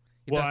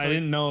 Well, I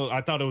didn't know.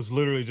 I thought it was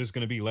literally just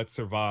going to be let's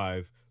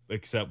survive,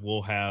 except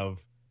we'll have,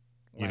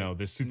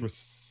 this super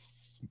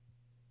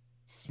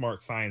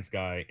smart science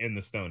guy in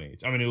the Stone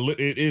Age. I mean,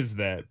 it is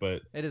that,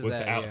 but it is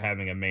without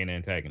having a main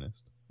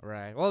antagonist.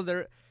 Right. Well,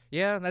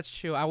 yeah, that's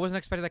true. I wasn't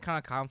expecting that kind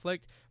of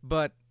conflict,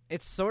 but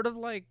it's sort of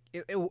like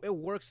it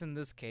works in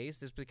this case,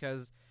 just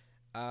because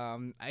I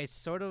can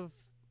empathize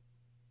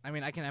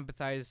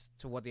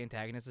to what the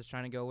antagonist is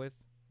trying to go with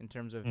in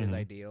terms of his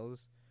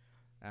ideals.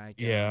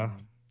 Yeah.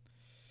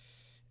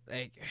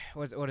 Like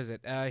what is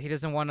it? He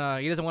doesn't want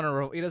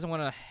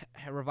to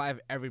revive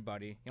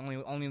everybody.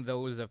 Only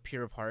those of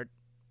pure of heart.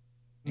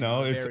 He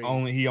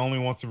only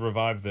wants to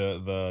revive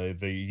the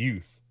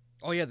youth.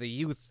 Oh yeah, the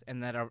youth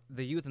and that are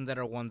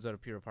ones that are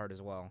pure of heart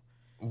as well.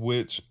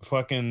 Which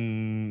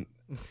fucking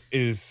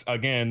is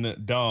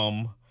again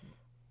dumb.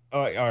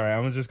 All right,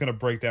 I'm just gonna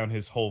break down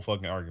his whole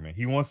fucking argument.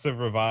 He wants to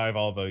revive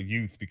all the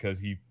youth because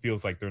he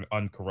feels like they're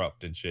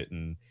uncorrupt and shit,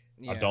 and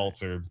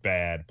adults are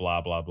bad,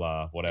 blah blah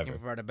blah, whatever. They can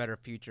provide a better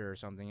future or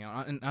something.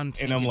 And I'm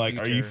like,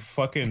 future. Are you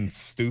fucking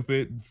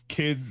stupid?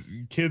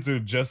 Kids are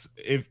just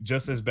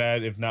as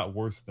bad, if not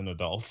worse, than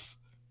adults.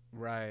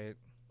 Right.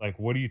 Like,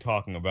 what are you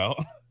talking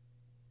about?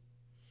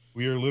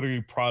 We are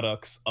literally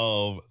products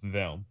of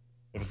them.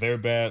 If they're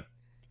bad,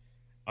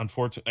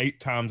 unfortunately,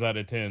 8 times out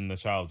of 10, the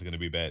child's gonna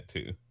be bad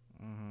too.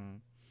 Mm-hmm.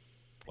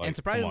 Like, and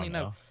surprisingly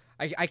enough,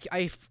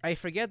 I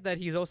forget that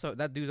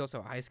that dude's also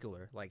a high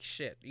schooler. Like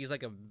shit, he's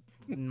like a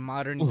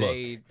modern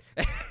day.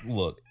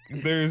 Look,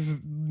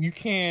 you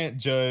can't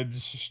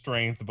judge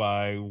strength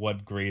by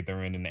what grade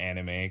they're in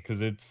anime, because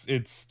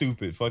it's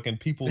stupid. Fucking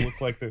people look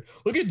like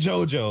look at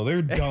JoJo.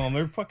 They're dumb.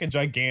 They're fucking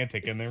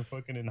gigantic, and they're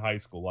fucking in high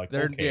school. Like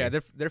they're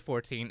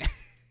 14.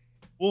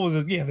 What was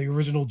it? Yeah, the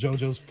original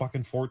JoJo's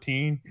fucking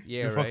 14.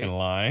 Yeah, you're fucking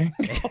lying.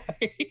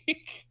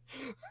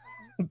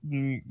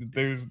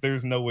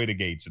 There's no way to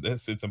gauge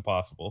this. It's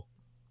impossible.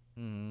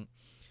 Mm-hmm.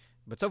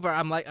 But so far,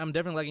 I'm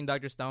definitely liking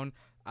Dr. Stone.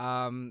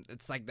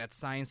 It's like that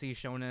sciencey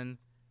shonen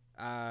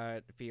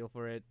feel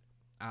for it.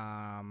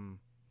 I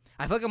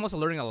feel like I'm also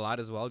learning a lot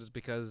as well, just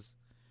because.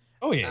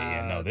 Oh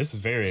yeah. No, this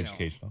is very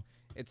educational.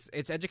 It's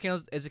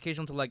educational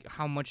to like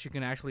how much you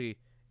can actually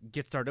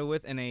get started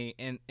with in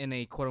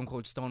a quote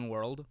unquote stone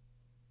world.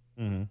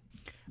 Mm-hmm.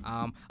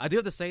 I do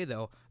have to say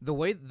though, the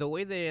way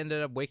they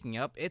ended up waking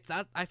up, it's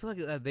not. I feel like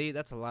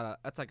that's a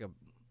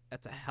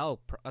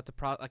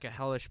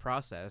hellish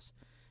process,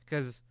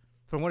 because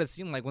from what it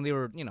seemed like when they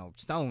were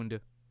stoned,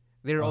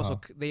 they were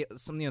also the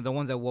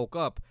ones that woke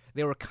up,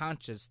 they were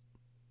conscious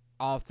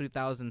all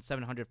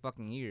 3,700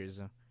 fucking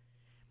years.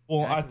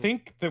 Well, I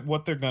think that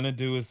what they're gonna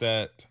do is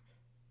that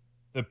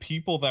the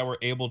people that were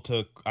able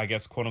to, I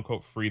guess, quote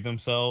unquote, free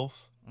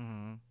themselves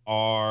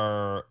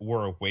were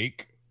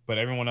awake, but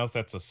everyone else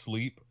that's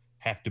asleep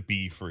have to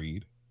be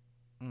freed.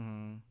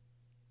 Mm-hmm.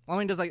 Well, I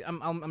mean, just like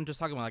I'm just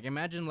talking about, like,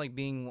 imagine like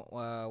being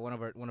one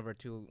of our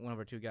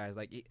two guys.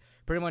 Like,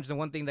 pretty much the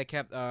one thing that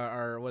kept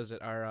our what's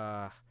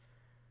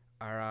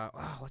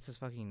his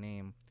fucking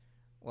name?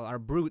 Well, our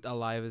brute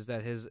alive is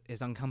that his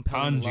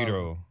uncompelling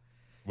Tanjiro. love.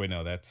 Wait,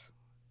 no, that's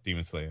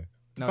Demon Slayer.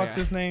 No, Fuck's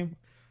his name?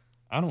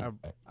 I don't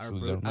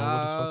actually don't know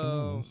what his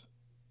fucking name is.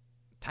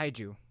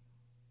 Taiju.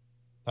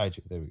 Taiju,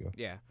 there we go.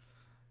 Yeah.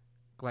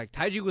 Like,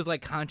 Taiju was,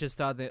 like, conscious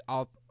throughout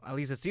at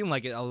least it seemed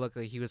like it, looked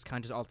like he was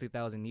conscious all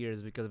 3,000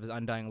 years because of his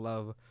undying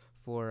love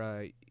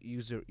for,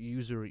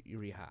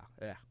 Yuzuriha.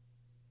 Yeah.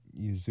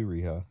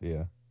 Yuzuriha,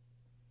 yeah.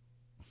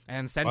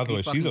 And Senku, by the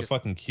way, she's a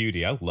fucking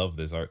cutie. I love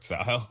this art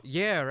style.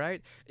 Yeah,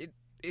 right? It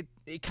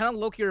kind of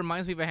low-key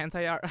reminds me of a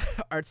hentai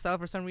art style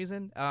for some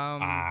reason.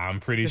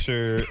 I'm pretty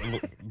sure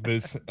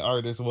this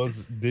artist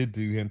did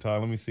do hentai.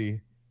 Let me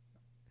see.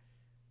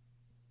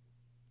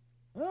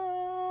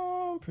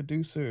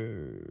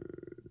 Producer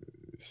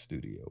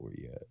studio, where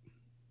you at?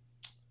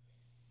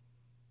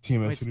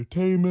 TMS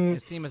Entertainment.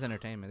 It's TMS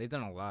Entertainment. They've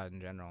done a lot in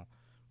general.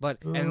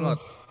 But and look,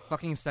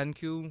 fucking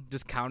Senku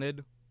just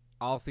counted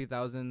all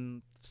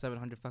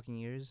 3,700 fucking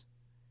years.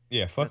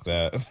 Yeah, fuck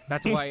that.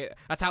 That's why.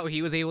 That's how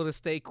he was able to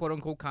stay quote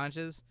unquote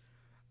conscious.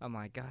 I'm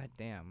like, God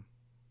damn.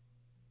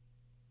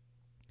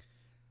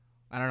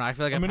 I don't know. I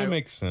feel like I mean, it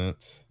makes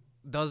sense.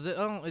 does it?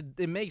 Oh,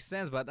 it makes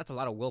sense, but that's a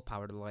lot of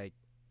willpower to like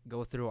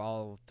go through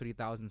all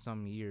 3,000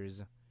 some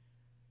years.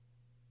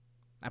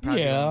 But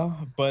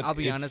I'll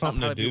be it's honest.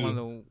 something I'll to probably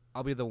do.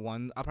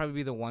 I'll probably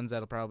be the ones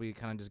that'll probably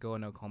kind of just go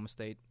into a coma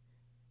state.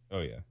 Oh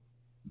yeah,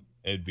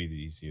 it'd be the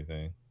easier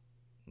thing.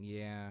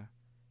 Yeah,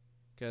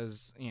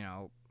 because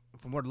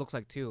from what it looks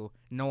like too,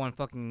 no one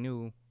fucking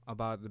knew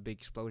about the big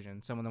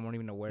explosion. Some of them weren't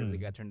even aware that they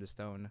got turned to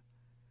stone.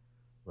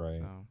 Right.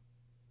 So,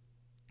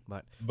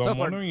 but I'm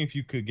wondering if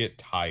you could get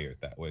tired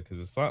that way, because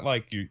it's not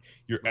like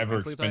you're ever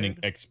expending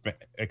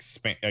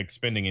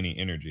any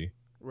energy.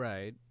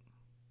 Right.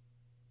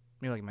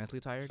 Maybe like mentally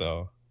tired.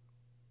 So,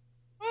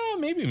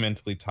 maybe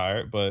mentally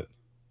tired, but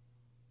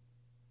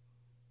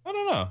I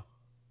don't know.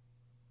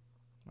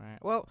 Right.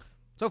 Well,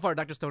 so far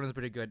Dr. Stone is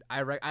pretty good.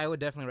 I would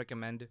definitely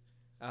recommend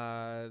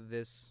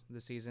this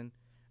season.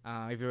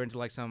 If you're into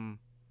like some,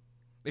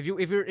 if you're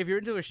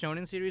into a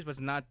shonen series, but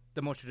it's not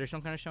the most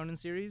traditional kind of shonen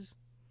series.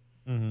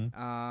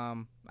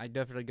 I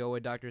definitely go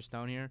with Dr.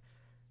 Stone here.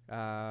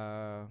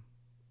 And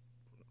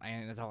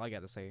that's all I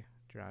got to say,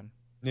 John.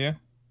 Yeah.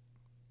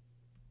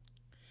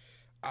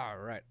 All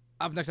right.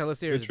 Up next on the list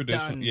here is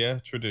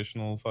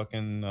traditional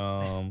fucking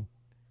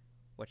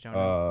what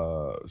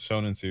shonen?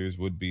 Shonen series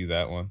would be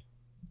that one.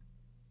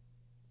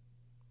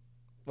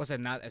 What's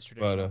that? Not as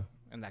traditional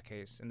in that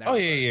case. Yeah.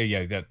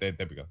 There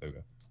we go.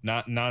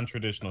 Not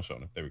non-traditional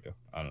shonen. There we go.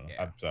 I don't know.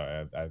 Yeah. I'm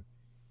sorry. I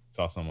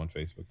saw some on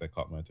Facebook that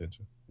caught my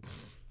attention.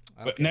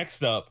 Okay. But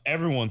next up,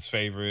 everyone's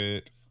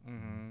favorite.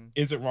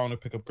 Is It Wrong to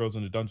Pick Up Girls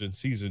in the Dungeon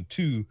season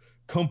 2,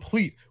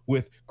 complete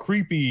with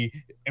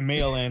creepy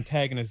male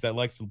antagonist that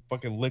likes to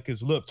fucking lick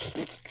his lips.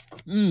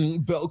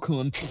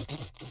 Belcon.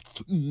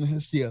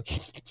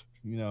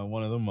 Yeah.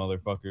 One of them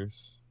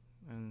motherfuckers.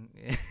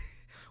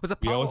 Was Apollo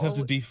we always have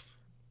to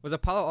Was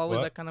Apollo always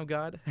What? that kind of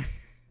god?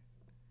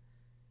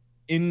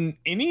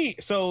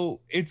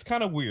 So it's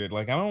kind of weird.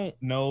 Like, I don't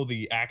know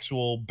the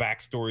actual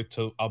backstory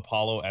to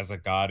Apollo as a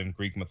god in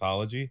Greek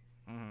mythology,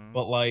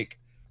 but like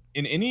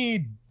in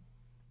any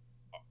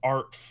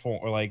art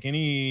form or like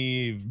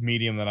any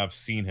medium that I've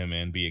seen him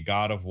in, be it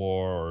God of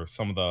War or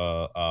some of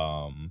the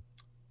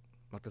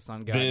like the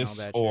sun god this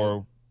and all that or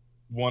shit.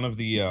 one of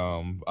the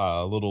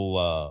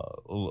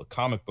little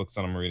comic books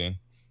that I'm reading,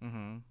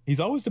 he's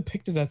always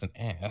depicted as an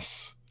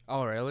ass.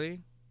 Oh,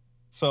 really?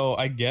 So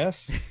I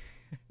guess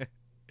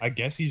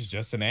he's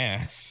just an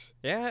ass.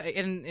 Yeah,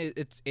 and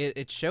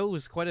it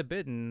shows quite a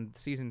bit in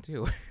season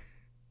 2.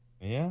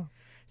 Yeah.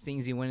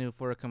 Seeing he went in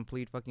for a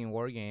complete fucking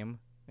war game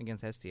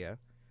against Hestia.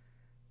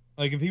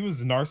 Like, if he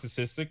was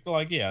narcissistic,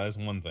 like, yeah, that's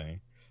one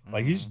thing.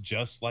 Like, he's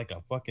just like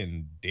a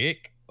fucking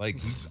dick. Like,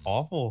 he's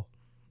awful.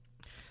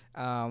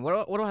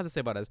 What do I have to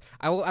say about this?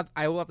 I will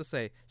have to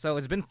say. So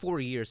it's been 4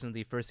 years since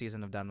the first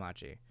season of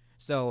Danmachi.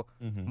 So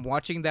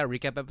watching that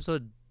recap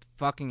episode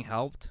fucking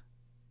helped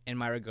in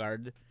my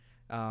regard.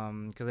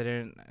 Because I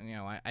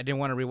didn't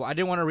want to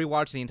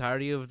rewatch the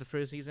entirety of the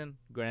first season.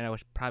 Granted, I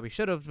probably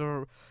should have,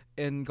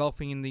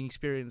 engulfing in the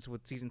experience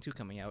with season 2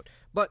 coming out.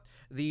 But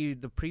the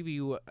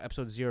preview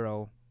episode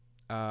 0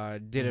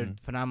 did a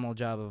phenomenal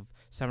job of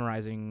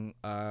summarizing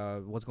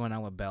what's going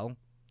on with Belle.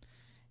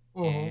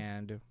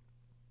 And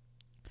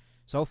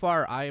so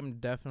far, I am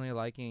definitely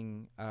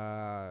liking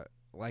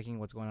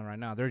what's going on right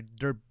now.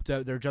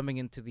 They're jumping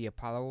into the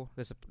Apollo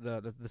this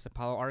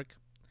Apollo arc.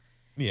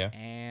 Yeah,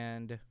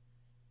 and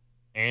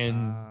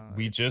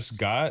we just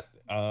got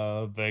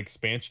the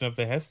expansion of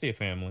the Hestia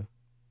family.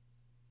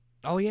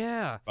 Oh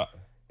yeah,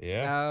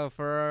 yeah.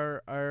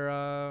 For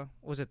our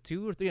was it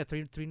 2 or 3? Yeah,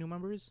 three new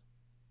members.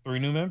 3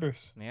 new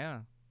members.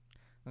 Yeah,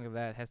 look at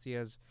that.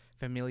 Hestia's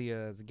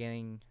familia is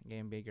getting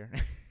bigger.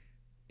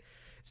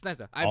 It's nice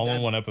though. All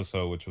in one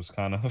episode, which was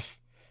kind of.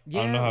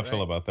 Yeah, I don't know how I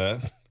feel about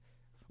that.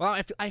 Well,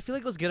 I feel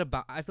like it was good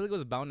about. I feel like it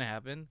was bound to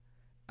happen.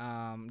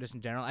 Just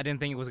in general, I didn't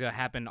think it was gonna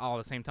happen all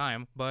at the same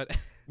time, but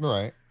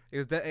right. It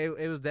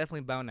was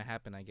definitely bound to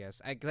happen, I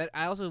guess.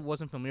 I also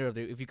wasn't familiar with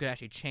if you could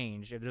actually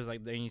change, if there's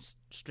like any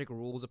strict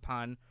rules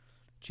upon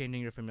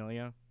changing your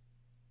familia.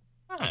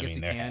 I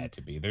mean, there had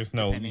to be. There's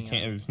no, you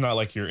can't. It's not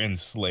like you're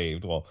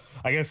enslaved. Well,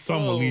 I guess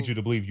some will lead you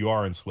to believe you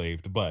are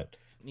enslaved, but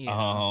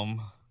yeah.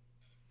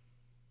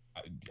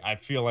 I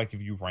feel like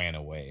if you ran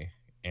away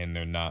and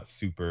they're not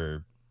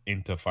super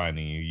into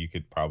finding you, you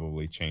could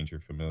probably change your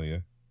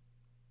familia.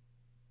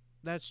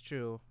 That's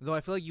true. Though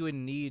I feel like you would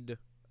need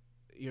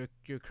your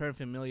current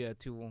familia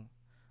to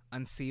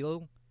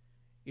unseal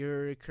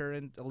your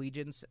current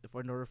allegiance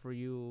in order for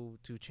you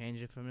to change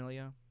your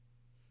familia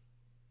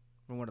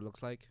from what it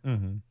looks like.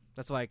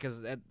 That's why,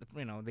 because they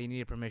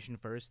needed permission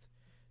first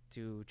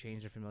to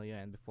change their familia,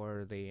 and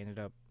before they ended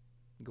up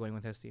going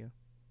with Hestia.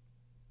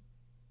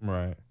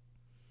 Right.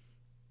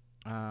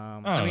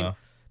 I mean,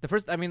 the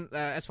first. I mean,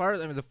 as far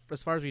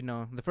as we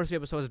know, the first 2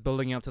 episodes is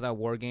building up to that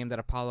war game that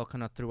Apollo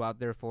kind of threw out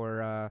there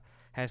for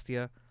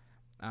Hestia.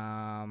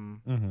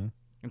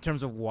 In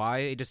terms of why,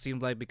 it just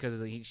seemed like because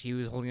he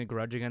was holding a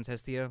grudge against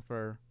Hestia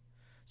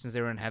since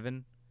they were in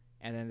heaven,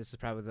 and then this is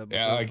probably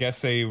Yeah, I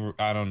guess I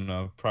don't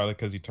know, probably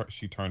because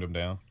she turned him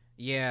down,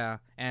 yeah,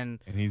 and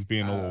and he's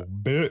being a little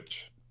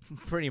bitch.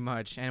 pretty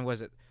much. And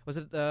was it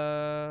it's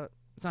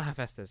not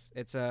Hephaestus,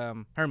 it's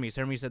Hermes.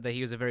 Hermes said that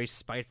he was a very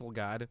spiteful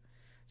god,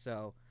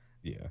 so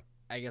Yeah.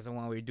 I guess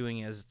what we're doing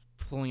is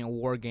pulling a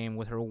war game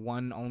with her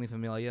one only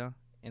familia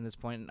in this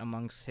point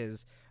amongst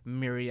his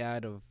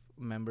myriad of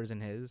members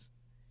in his.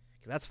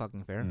 Because that's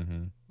fucking fair.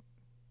 Mm-hmm.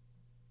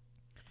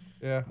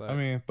 Yeah, But, I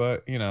mean,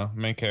 but you know,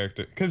 main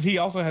character, because he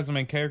also has a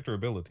main character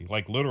ability,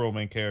 like literal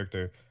main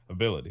character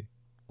ability,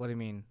 what do you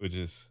mean? which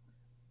is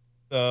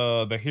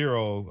the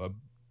hero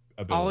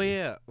ability. Oh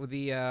yeah, with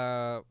the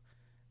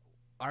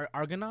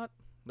Argonaut.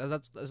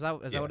 Is that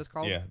Yeah, what it's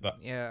called? yeah,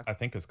 Yeah, I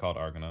think it's called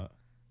Argonaut.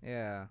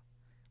 yeah.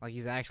 Like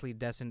he's actually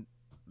destined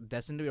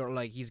to be, or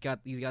like he's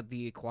got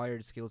the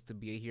acquired skills to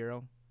be a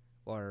hero,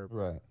 or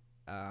Right.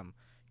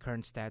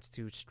 current stats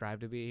to strive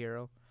to be a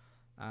hero.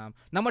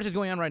 Not much is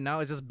going on right now.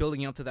 It's just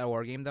building up to that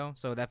war game though.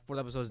 So that fourth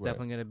episode is Right.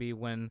 definitely gonna be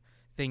when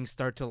things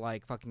start to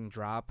like fucking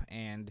drop,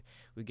 and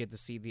we get to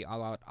see the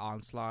all-out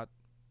onslaught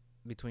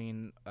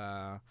between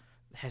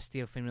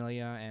Hestia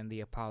Familia and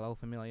the Apollo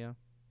Familia.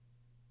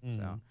 Mhm.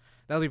 So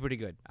that'll be pretty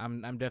good.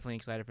 I'm definitely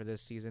excited for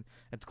this season.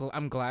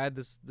 I'm glad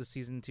this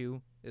season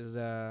 2 is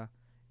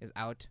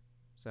out.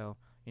 So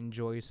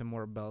enjoy some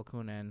more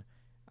Belkun and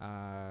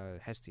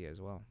Hestia as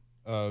well.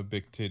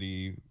 Big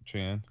titty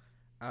Chan,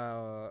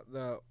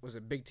 Was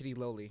it Big Titty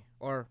Loli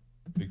or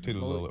big titty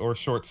Loli- Lily, or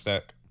short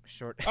stack.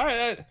 short?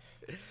 I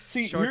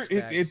see. Short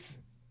stack.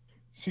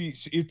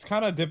 It's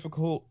kind of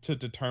difficult to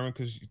determine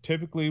because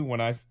typically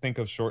when I think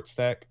of short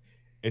stack,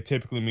 it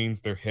typically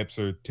means their hips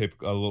are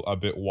a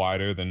bit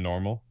wider than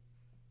normal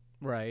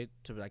Right,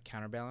 to like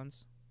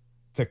counterbalance.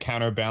 to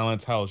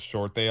counterbalance how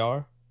short they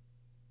are.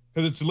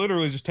 Because it's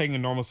literally just taking a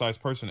normal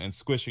sized person and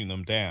squishing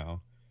them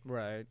down.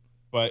 Right.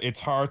 But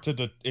it's hard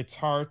to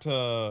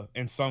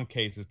in some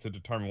cases to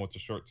determine what's a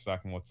short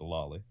stack and what's a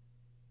lolly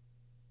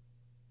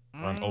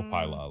or an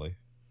opie lolly.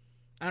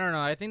 I don't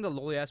know. I think the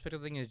loli aspect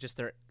of the thing is just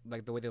their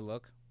like the way they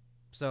look.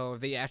 So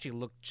if they actually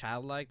look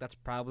childlike, that's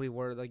probably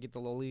where they get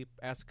the loli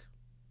esque.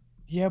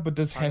 Yeah, but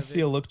does Part of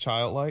Hestia it. look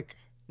childlike?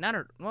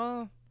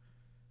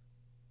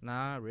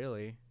 Not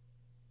really.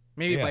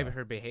 Maybe Yeah. by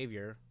her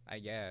behavior, I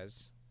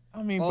guess.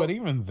 I mean, Well- but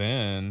even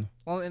then,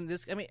 Well, in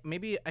this, I mean,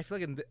 maybe I feel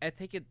like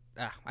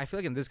I feel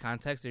like in this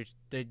context,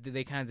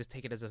 they kind of just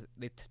take it as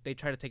they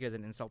try to take it as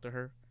an insult to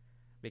her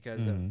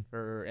because of Mhm.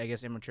 her, I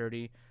guess,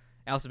 immaturity.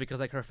 Also because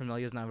like her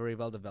familia is not very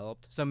well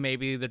developed, so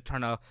maybe they're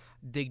trying to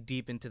dig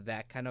deep into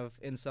that kind of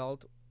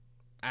insult.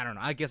 I don't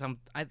know. I guess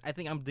I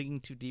think I'm digging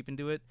too deep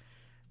into it.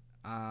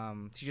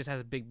 She just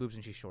has big boobs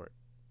and she's short.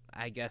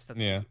 I guess that's.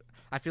 yeah.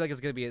 I feel like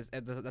it's gonna be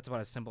that's about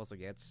as simple as it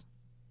gets.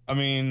 I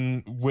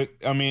mean,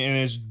 and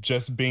it's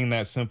just being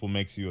that simple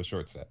makes you a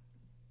short set.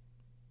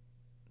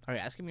 Are you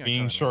asking me? Or Being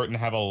telling me? short and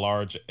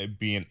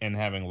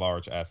having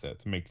large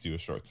assets makes you a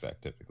short stack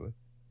typically.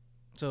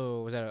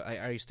 So was that?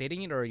 Are you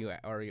stating it or are you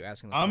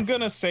asking? The I'm question?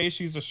 gonna say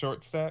she's a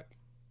short stack.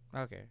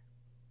 Okay.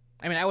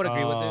 I mean, I would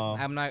agree with it. Uh,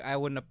 I'm not. I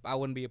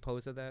wouldn't be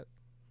opposed to that.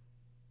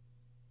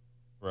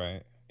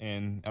 Right.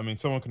 And I mean,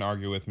 someone can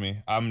argue with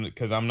me.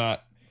 Because I'm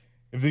not.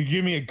 If they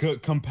give me a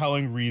good,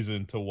 compelling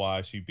reason to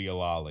why she'd be a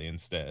lolly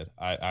instead,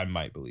 I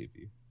might believe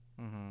you.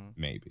 Mm-hmm.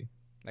 Maybe.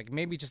 Like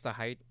maybe just the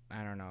height.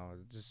 I don't know.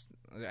 Just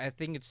I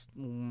think it's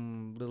a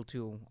little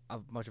too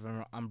much of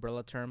an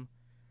umbrella term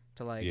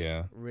to like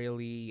Yeah.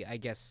 really, I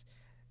guess,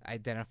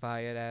 identify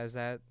it as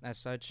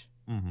such.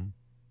 Mm-hmm.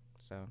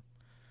 So,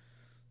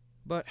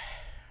 but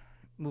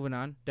moving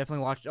on.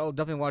 Definitely watch.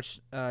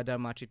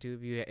 Danmachi too.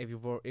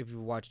 If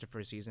you watched the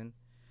first season,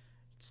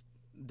 it's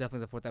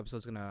definitely the fourth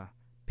episode's gonna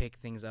pick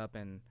things up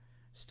and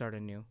start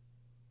anew.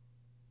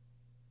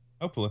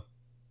 Hopefully.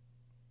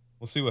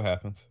 We'll see what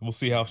happens. We'll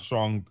see how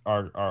strong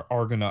our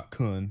Argonaut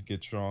Kun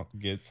gets.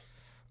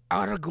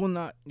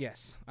 Argonaut,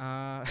 yes. So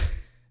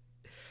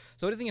what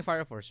do you think of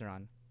Fire Force,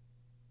 Ron?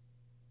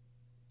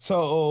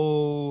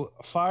 So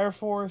Fire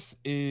Force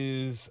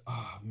is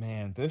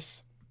man,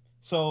 this.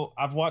 So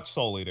I've watched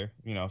Soul Eater.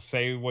 You know,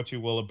 say what you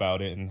will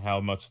about it and how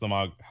much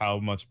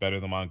better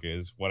the manga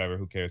is. Whatever,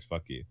 who cares?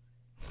 Fuck you.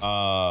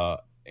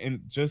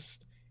 And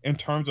just in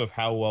terms of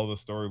how well the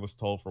story was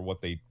told for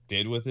what they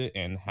did with it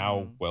and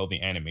how well the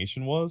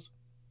animation was,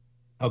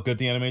 how good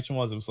the animation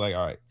was, it was like,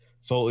 all right,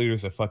 Soul Eater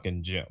is a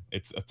fucking gem.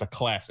 It's a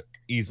classic,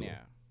 easily.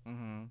 Yeah.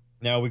 Mm-hmm.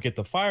 Now we get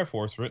the Fire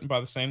Force, written by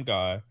the same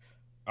guy,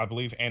 I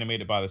believe,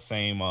 animated by the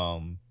same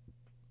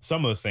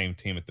some of the same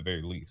team at the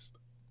very least.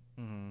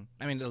 Mm-hmm.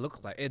 I mean,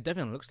 it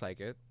definitely looks like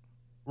it.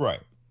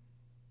 Right.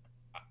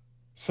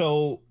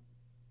 So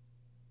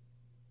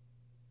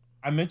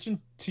I mentioned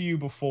to you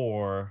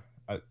before.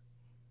 I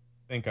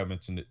think I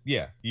mentioned it.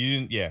 Yeah, you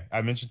didn't. Yeah,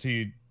 I mentioned to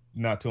you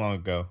not too long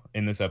ago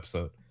in this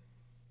episode.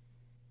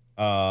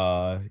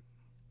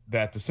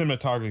 That the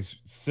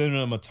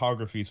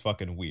cinematography is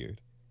fucking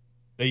weird.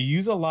 They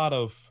use a lot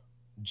of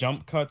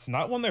jump cuts,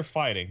 not when they're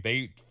fighting.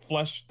 They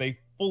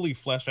fully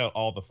flesh out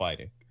all the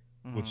fighting.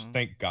 which Mm-hmm.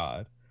 thank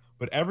God.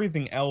 But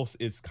everything else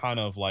is kind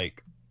of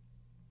like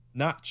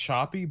not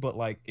choppy, but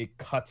like it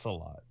cuts a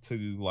lot to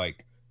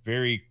like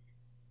very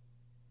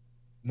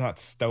not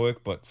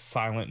stoic, but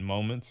silent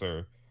moments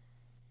or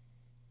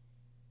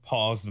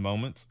paused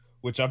moments,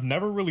 which I've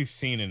never really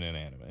seen in an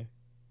anime.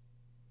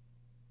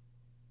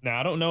 Now,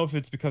 I don't know if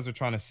it's because they're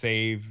trying to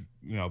save,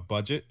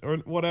 budget or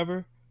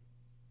whatever,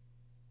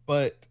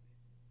 but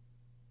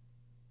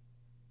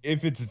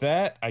if it's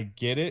that, I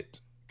get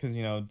it because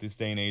this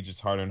day and age it's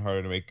harder and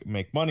harder to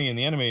make money in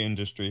the anime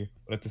industry.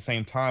 But at the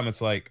same time,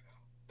 it's like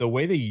the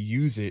way they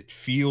use it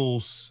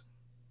feels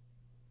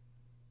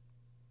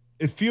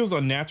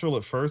unnatural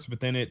at first, but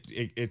then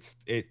it's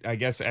I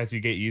guess as you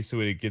get used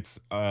to it, it gets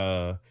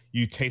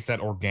you taste that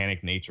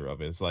organic nature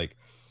of it. It's like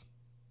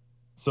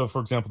so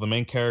for example, the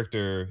main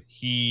character,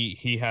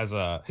 he has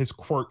his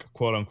quirk,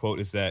 quote unquote,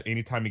 is that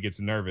anytime he gets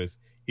nervous,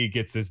 he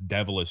gets this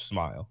devilish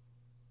smile.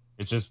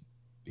 It's just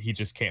he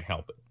just can't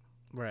help it.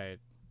 Right.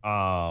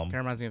 Um, Kind of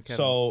reminds me of Kevin.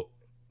 so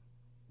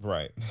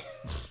right.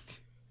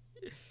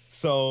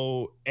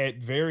 So at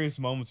various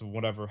moments of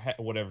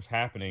whatever's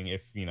happening,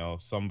 if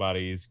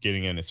somebody's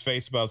getting in his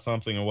face about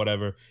something or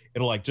whatever,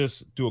 it'll like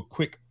just do a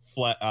quick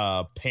flat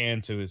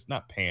pan to his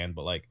not pan,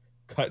 but like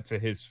cut to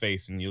his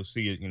face, and you'll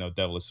see it,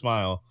 devilish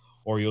smile,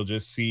 or you'll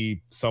just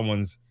see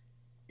someone's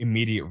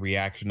immediate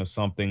reaction to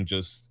something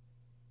just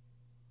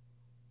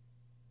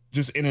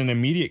in an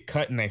immediate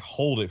cut, and they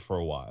hold it for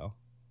a while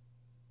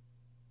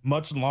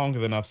much longer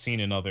than I've seen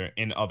in other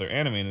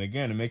anime. And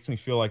again, it makes me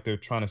feel like they're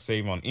trying to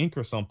save on ink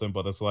or something,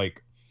 but it's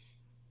like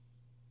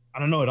I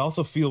don't know. It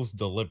also feels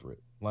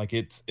deliberate. Like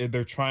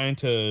they're trying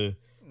to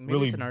Maybe it's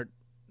really an art.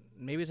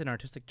 Maybe it's an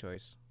artistic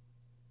choice.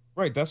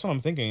 right. That's what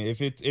I'm thinking.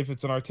 If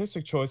it's an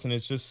artistic choice and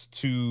it's just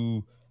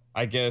to,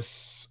 I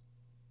guess,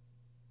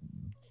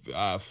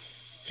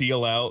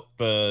 feel out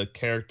the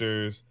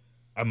character's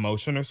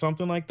emotion or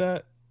something like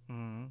that.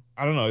 Mm-hmm.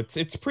 I don't know.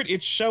 It's pretty.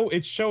 It's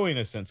showing in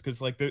a sense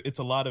because like it's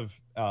a lot of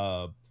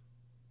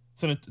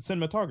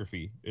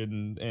cinematography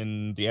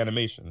in the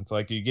animation. It's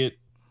like you get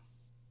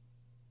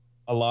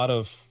a lot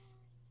of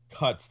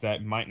cuts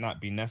that might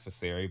not be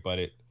necessary, but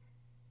it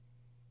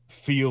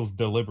feels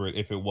deliberate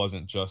if it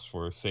wasn't just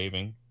for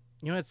saving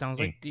You know what it sounds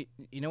like? ink.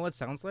 You know what it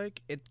sounds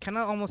like? It kind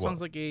of almost sounds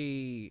What? like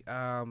a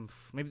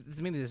maybe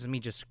this is me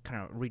just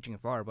kind of reaching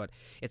far, but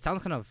it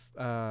sounds kind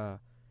of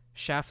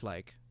shaft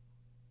like.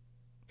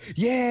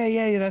 Yeah,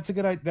 yeah, yeah. That's a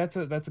good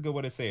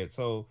way to say it.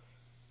 So,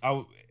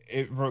 I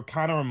it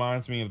kind of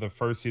reminds me of the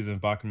first season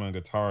of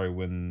Bakemonogatari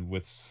when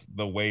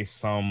the way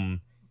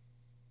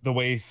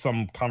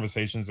some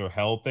conversations are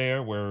held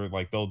there, where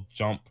like they'll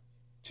jump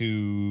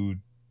to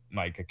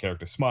like a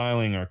character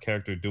smiling or a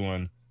character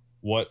doing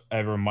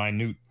whatever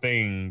minute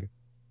thing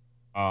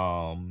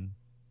um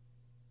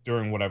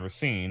during whatever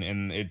scene,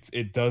 and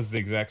it does the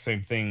exact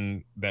same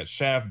thing that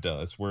Shaft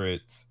does, where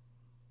it's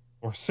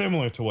or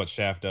similar to what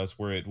Shaft does,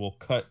 where it will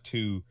cut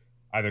to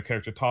either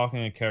character talking,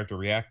 a character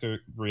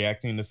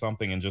reacting to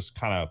something, and just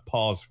kind of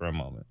pause for a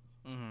moment,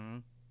 Mm-hmm.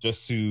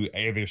 just to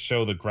either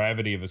show the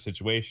gravity of a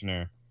situation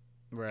or,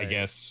 I Right.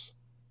 guess,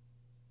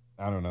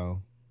 I don't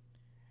know,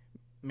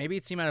 Maybe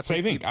it seemed out of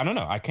place to you. saving. I don't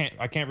know. I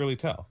can't really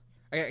tell.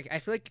 I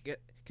feel like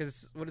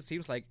because what it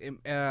seems like.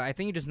 I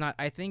think you're just not.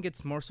 I think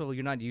it's more so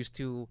you're not used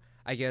to.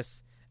 I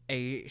guess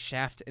a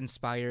Shaft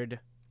inspired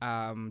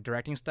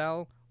directing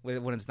style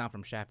when it's not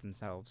from Shaft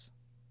themselves.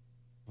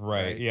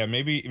 Right? Right. Yeah.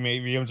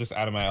 Maybe I'm just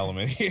out of my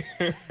element here.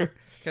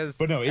 Because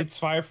But no, it's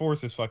Fire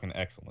Force is fucking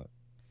excellent.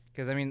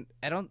 I mean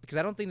I don't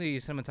think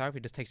the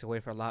cinematography just takes away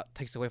from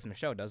the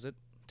show, does it?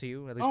 To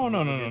you, at least Oh no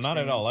with no your no not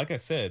at all. experience. Like I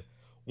said,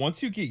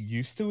 once you get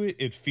used to it,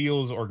 it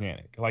feels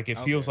organic. Like it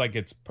feels Okay.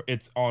 like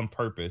it's on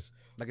purpose,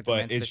 Like it's but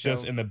meant for the it's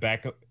just show. in the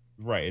back of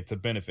right. It's a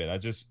benefit. I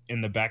just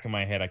in the back of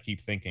my head, I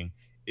keep thinking,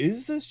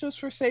 is this just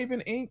for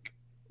saving ink?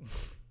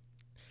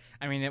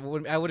 I mean,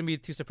 I wouldn't be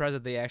too surprised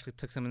if they actually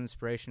took some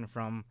inspiration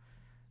from,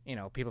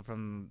 people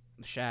from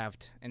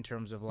Shaft in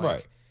terms of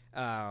Right.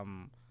 like,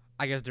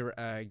 I guess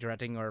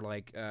directing or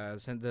like the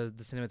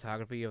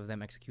cinematography of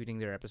them executing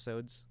their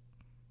episodes.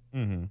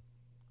 Mm-hmm.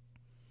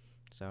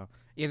 So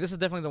yeah, this is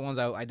definitely the ones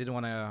I didn't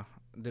want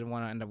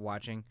to end up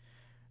watching.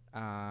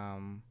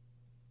 Um,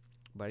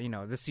 but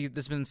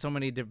there's been so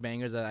many different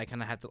bangers that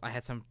I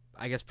had some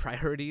I guess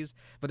priorities,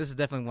 but this is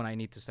definitely one I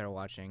need to start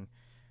watching.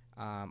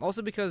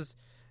 Also because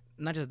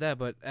not just that,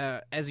 but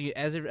as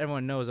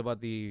everyone knows about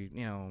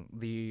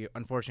the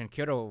unfortunate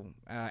Kyoto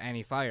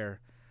Annie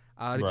fire.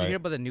 Did you hear Right.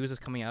 about the news that's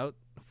coming out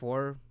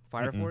for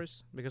Fire Mm-mm.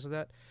 Force because of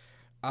that?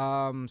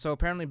 So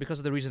apparently because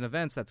of the recent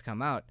events that's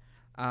come out,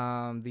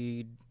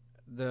 the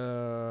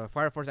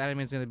Fire Force anime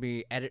is going to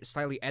be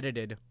slightly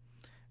edited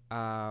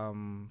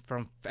from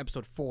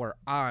episode 4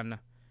 on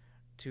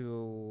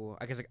to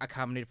I guess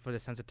accommodate for the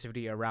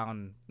sensitivity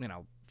around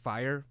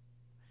fire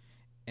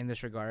in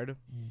this regard.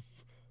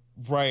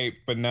 Right.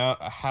 But now,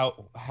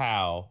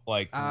 how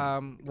like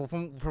Well,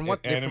 from an from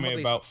anime what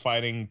they about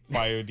fighting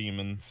fire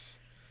demons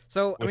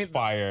so I with mean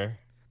fire?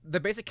 the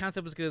basic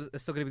concept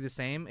is still gonna be the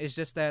same. It's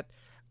just that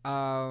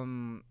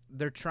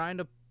they're trying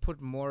to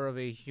put more of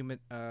a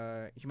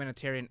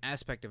humanitarian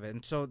aspect of it.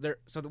 And so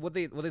what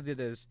they did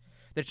is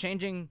they're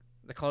changing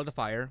the color of the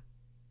fire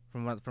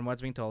from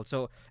what's being told.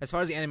 So as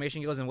far as the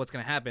animation goes and what's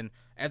going to happen,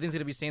 everything's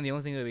going to be same. The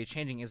only thing that will be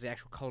changing is the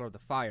actual color of the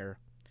fire.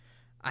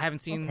 I haven't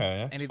seen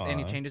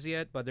any changes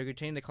yet, but they're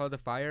changing the color of the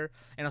fire,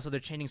 and also they're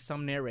changing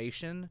some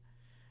narration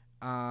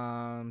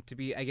to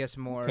be, I guess,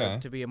 more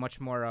to be a much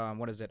more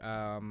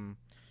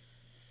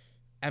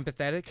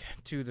empathetic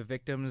to the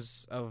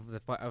victims of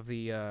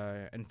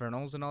the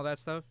infernals and all that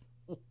stuff.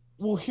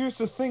 Well, here's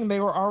the thing: they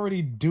were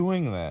already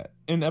doing that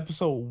in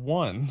episode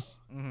 1.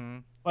 Mm-hmm.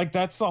 Like,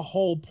 that's the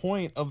whole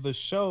point of the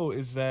show,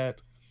 is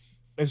that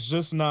it's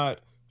just not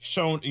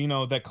shown,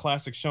 that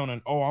classic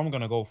shonen, oh, I'm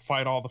gonna go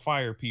fight all the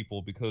fire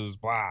people because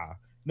blah.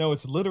 No,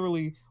 it's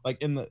literally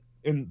like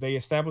they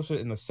establish it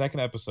in the second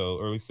episode,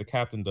 or at least the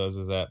captain does,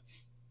 is that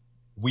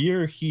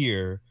we're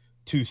here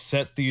to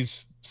set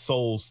these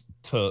souls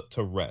to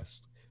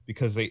rest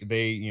because they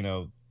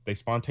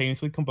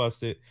spontaneously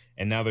combusted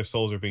and now their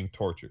souls are being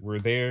tortured. We're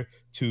there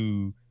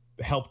to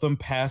help them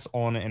pass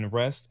on and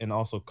rest, and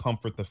also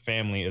comfort the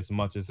family as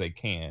much as they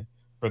can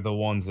for the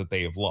ones that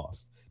they have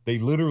lost. They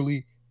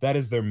literally, that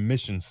is their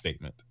mission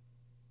statement.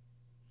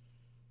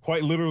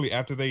 Quite literally,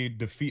 after they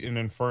defeat an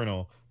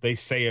infernal, they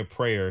say a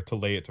prayer to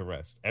lay it to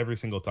rest every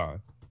single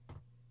time.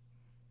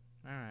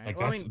 All right. Like,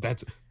 well,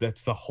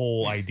 that's the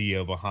whole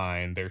idea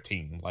behind their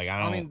team. Like,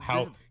 how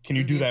can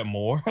you this do that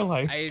more?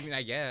 Like,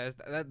 I guess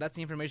that's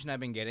the information I've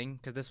been getting,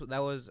 because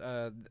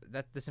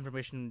this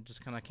information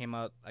just kind of came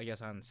out, I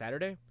guess, on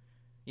Saturday.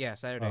 Yeah,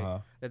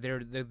 Saturday. That they're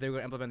going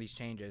to implement these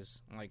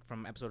changes, like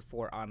from episode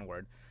 4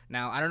 onward.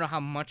 Now, I don't know how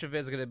much of it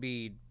is going to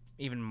be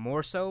even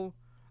more so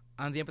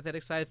on the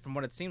empathetic side. From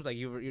what it seems like,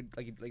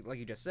 like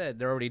you just said,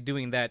 they're already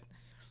doing that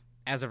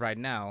as of right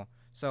now.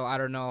 So I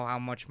don't know how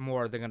much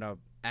more they're going to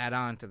add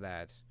on to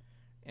that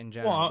in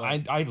general.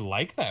 Well, I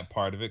like that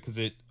part of it, because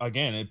it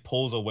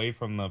pulls away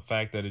from the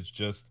fact that it's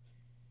just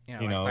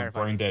like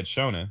brain dead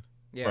shonen.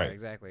 Yeah, right.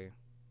 Exactly.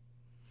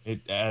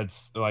 It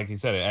adds, like you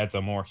said, it adds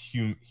a more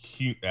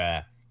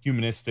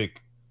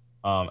humanistic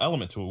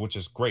element to it, which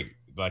is great.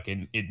 Like,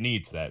 it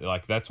needs that.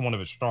 Like, that's one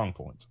of its strong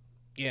points.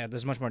 Yeah,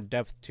 there's much more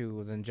depth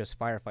to than just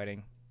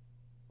firefighting.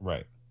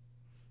 Right.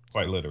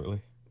 Quite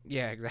literally.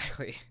 Yeah,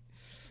 exactly.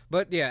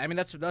 But yeah, I mean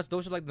that's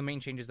those are like the main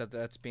changes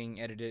that's being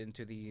edited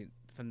into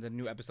from the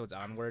new episodes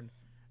onward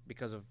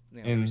because of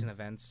recent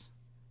events.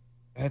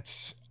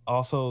 That's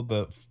also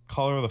the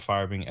color of the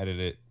fire being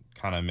edited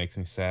kind of makes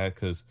me sad,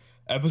 because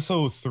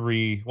episode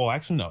 3, well,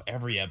 actually no,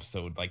 every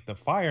episode, like, the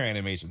fire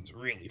animation's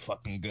really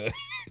fucking good.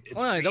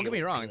 Well, no, don't get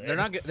me wrong, they're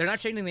not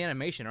changing the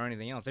animation or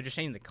anything else. They're just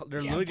changing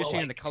they're literally just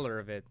changing the color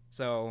of it.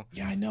 So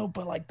yeah, I know,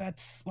 but like,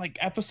 that's like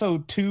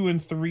episode 2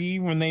 and 3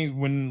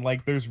 when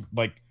like there's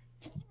like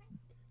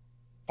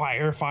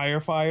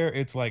fire,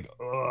 it's like,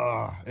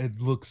 ugh,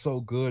 it looks so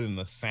good, and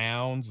the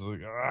sounds,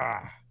 like,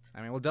 ugh.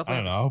 I mean, we'll definitely. I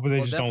don't know. I hope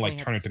they just don't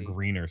like turn it to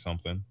green or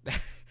something.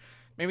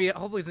 Maybe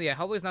hopefully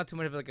it's not too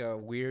much of like a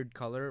weird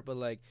color, but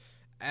like,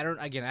 I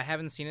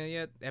haven't seen it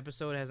yet.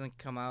 Episode hasn't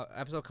come out.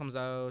 Episode comes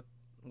out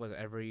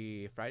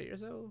every Friday or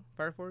so.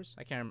 Fire Force.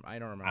 I don't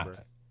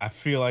remember. I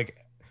feel like,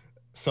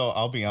 so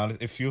I'll be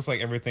honest, it feels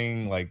like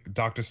everything, like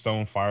Dr.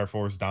 Stone, Fire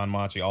Force, Don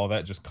Machi, all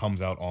that just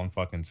comes out on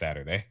fucking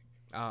Saturday.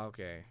 Oh,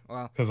 okay.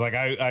 Well, because like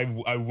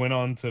I went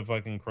on to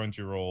fucking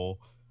Crunchyroll,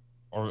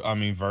 or I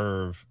mean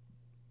Verve,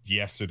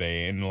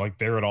 yesterday, and like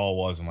there it all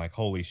was. I'm like,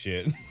 holy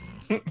shit.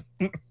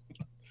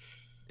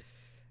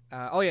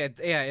 It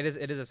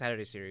is a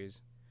Saturday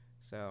series,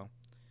 so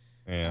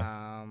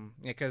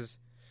because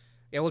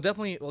we'll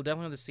definitely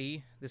have to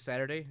see this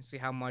Saturday, see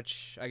how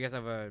much, I guess,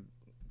 of a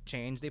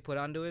change they put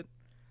onto it.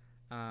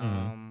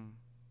 I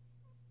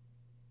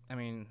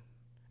mean,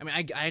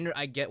 I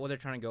get what they're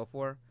trying to go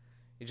for.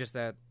 It's just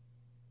that,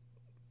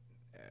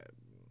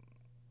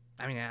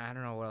 I mean, I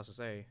don't know what else to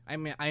say. I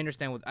mean, I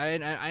understand what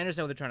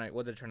they're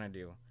trying to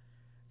do.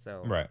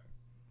 So right,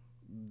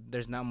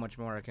 there's not much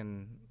more I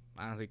can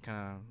honestly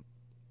kind of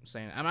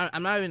say.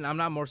 I'm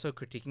not more so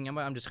critiquing them.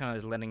 I'm just kind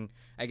of letting,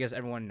 I guess,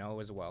 everyone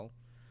know as well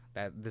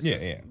that this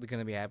is going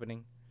to be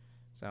happening.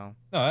 So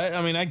no,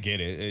 I mean, I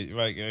get it.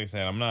 Like I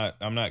said, I'm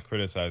not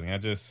criticizing.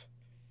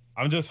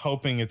 I'm just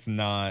hoping it's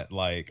not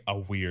like a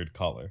weird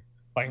color.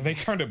 Like, if they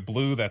turned it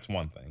blue, that's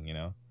one thing, you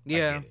know.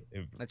 Yeah,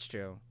 that's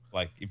true.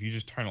 Like, if you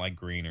just turn it like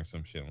green or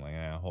some shit, I'm like,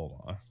 hold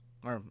on.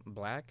 Or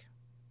black,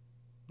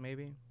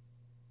 maybe.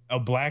 A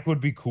black would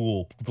be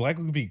cool. Black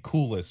would be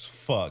cool as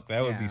fuck.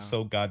 That would be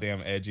so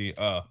goddamn edgy.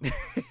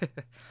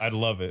 I'd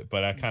love it,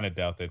 but I kind of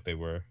doubt that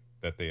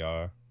they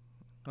are.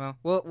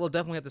 Well, we'll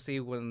definitely have to see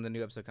when the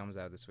new episode comes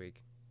out this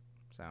week.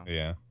 So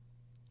yeah.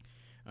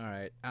 All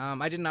right.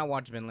 I did not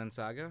watch Vinland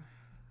Saga.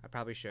 I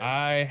probably should.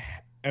 I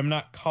am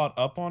not caught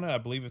up on it. I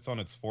believe it's on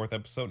its 4th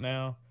episode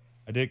now.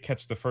 I did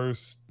catch the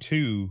first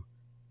 2,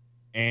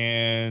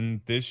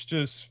 and this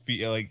just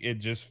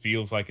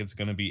feels like it's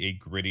gonna be a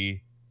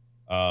gritty,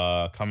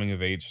 coming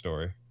of age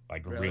story.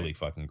 Like, really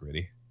fucking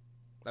gritty.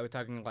 Are we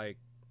talking like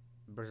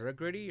Berserk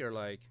gritty, or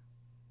like?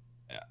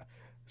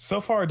 So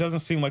far, it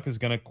doesn't seem like it's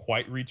gonna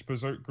quite reach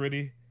Berserk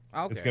gritty.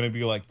 It's Okay, gonna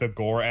be like the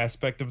gore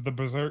aspect of the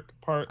Berserk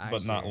part, I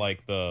but not see.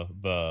 like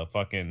the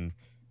fucking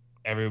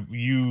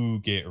you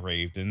get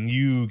raped and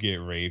you get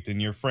raped and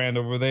your friend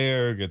over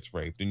there gets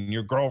raped and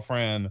your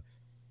girlfriend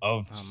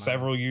of Oh man.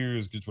 several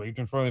years gets raped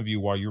in front of you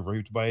while you're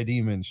raped by a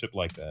demon, shit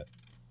like that.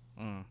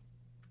 Mm.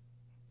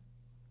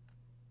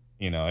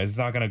 It's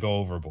not gonna go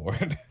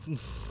overboard.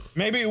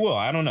 Maybe it will.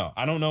 I don't know.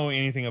 I don't know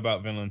anything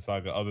about Vinland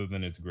Saga other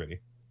than it's gritty.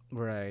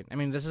 Right. I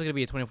mean, this is gonna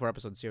be a 24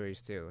 episode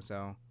series too,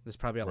 so there's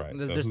probably Right.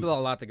 there's still a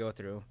lot to go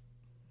through.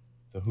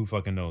 So who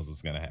fucking knows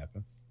what's gonna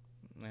happen?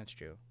 That's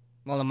true.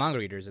 Well, the manga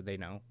readers, they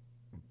know.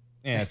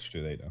 Yeah, that's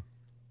true. They do.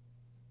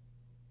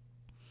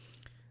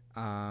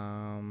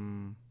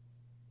 Um,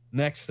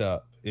 Next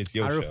up is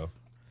Yosho.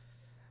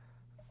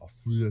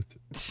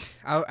 Yes,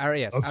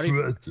 Ari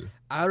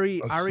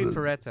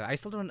Ferretta. I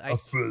still don't.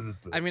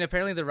 I mean,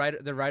 apparently the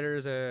writer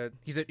is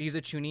he's a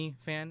Chuny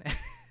fan,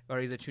 or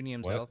he's a Chuny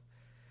himself.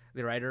 What?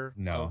 The writer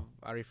No. of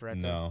Ari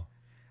Ferretta. No.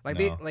 Like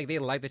No. they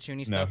like the Chuny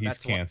No, stuff. he's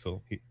That's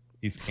canceled.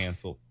 He's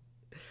canceled.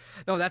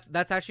 No,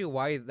 that's actually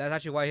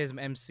why his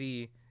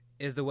MC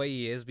is the way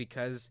he is,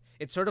 because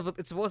it's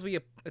supposed to be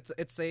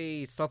it's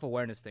a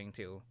self-awareness thing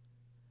too.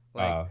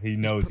 He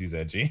knows he's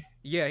edgy.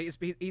 Yeah,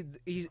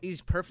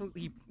 he's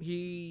perfectly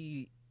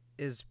he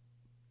is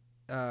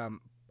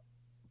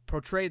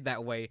portrayed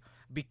that way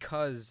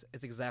because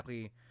it's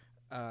exactly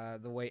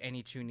the way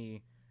any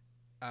Chuny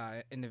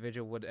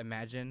individual would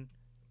imagine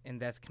in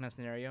that kind of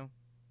scenario.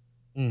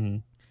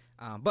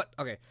 Mm-hmm. But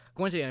okay,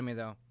 going to the anime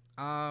though.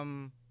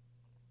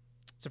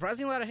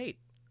 Surprisingly a lot of hate.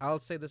 I'll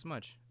say this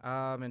much.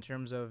 In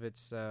terms of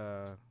its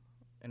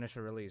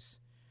initial release.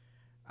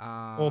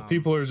 Well,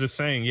 people are just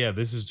saying, yeah,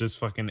 this is just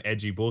fucking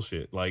edgy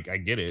bullshit. Like, I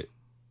get it.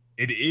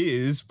 It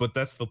is, but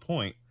that's the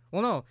point.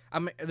 Well, no. I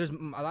mean, there's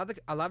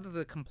a lot of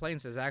the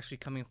complaints is actually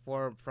coming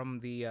from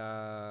the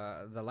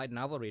light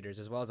novel readers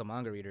as well as the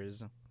manga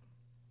readers.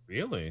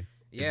 Really?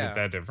 Yeah. Is it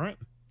that different?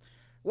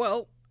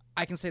 Well,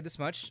 I can say this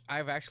much.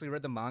 I've actually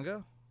read the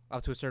manga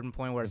up to a certain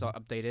point where it's all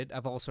updated.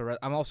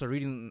 I'm also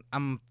reading.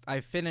 I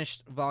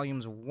finished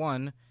volumes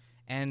 1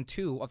 and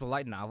 2 of the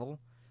light novel.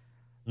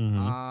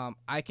 Mm-hmm.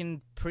 I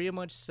can pretty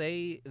much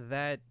say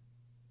that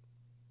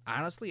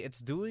honestly, it's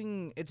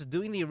doing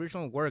the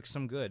original work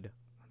some good.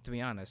 To be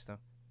honest,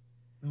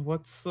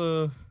 What's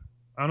I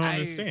don't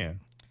understand.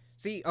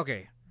 See,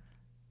 okay,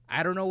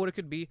 I don't know what it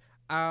could be.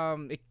 I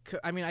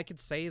mean, I could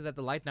say that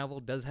the light novel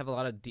does have a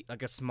lot of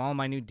like a small,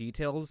 minute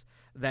details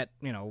that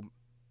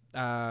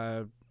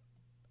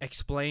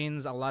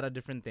explains a lot of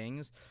different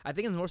things. I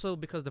think it's more so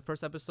because the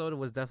first episode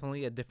was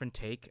definitely a different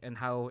take and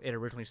how it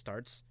originally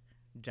starts.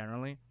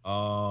 Generally,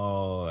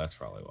 Oh, that's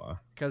probably why.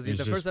 because It's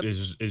the just,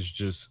 first it's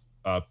just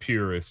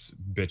purists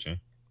bitching.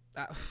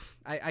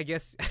 I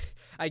guess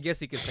I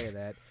guess you could say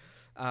that,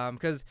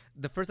 because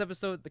the first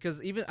episode, because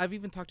I've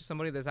even talked to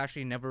somebody that's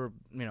actually never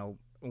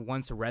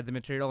once read the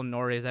material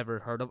nor has ever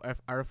heard of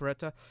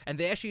Arifureta, and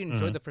they actually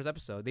enjoyed the first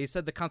episode. They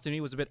said the continuity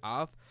was a bit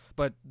off,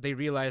 but they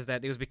realized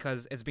that it was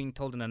because it's being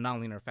told in a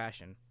non-linear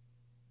fashion.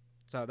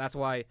 So that's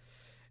why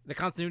the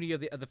continuity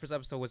of the first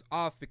episode was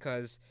off,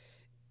 because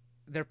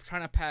they're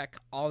trying to pack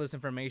all this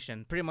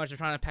information. Pretty much, they're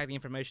trying to pack the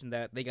information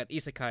that they got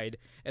isekai'd,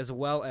 as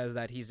well as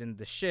that he's in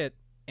the shit,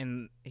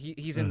 and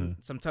he's in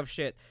some tough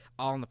shit,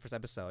 all in the first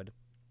episode.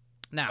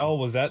 Now, Oh,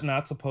 was that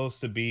not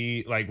supposed to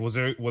be like? Was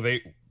it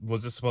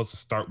supposed to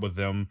start with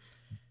them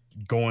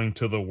going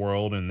to the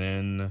world and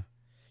then?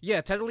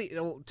 yeah, technically,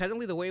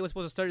 the way it was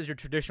supposed to start is your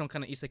traditional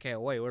kind of isekai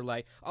way. We're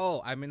like,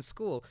 oh, I'm in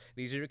school.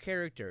 These are your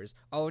characters.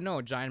 Oh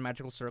no, giant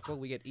magical circle.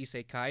 We get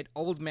isekai'd.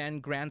 Old man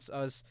grants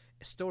us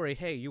a story.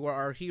 Hey, you are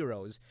our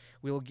heroes.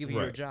 We'll give you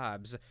your Right.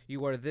 jobs.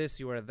 You are this.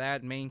 You are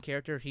that. Main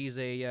character. He's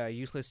a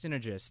useless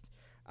synergist.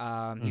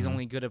 He's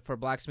only good for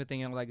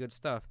blacksmithing and all that good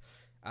stuff.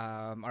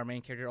 Our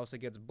main character also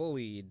gets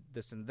bullied.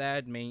 This and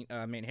that.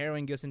 Main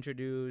heroine gets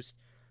introduced.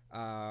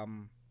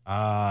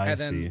 I and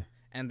then see.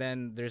 and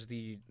then there's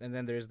the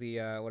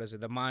what is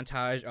it, the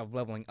montage of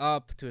leveling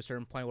up to a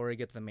certain point where we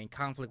get to the main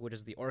conflict, which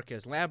is the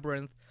Orcus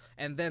Labyrinth,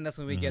 and then that's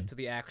when we get to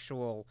the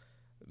actual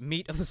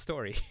meat of the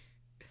story.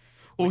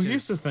 Well, which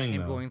here's is the thing,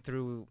 him though. going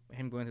through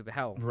the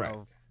hell Right.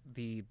 of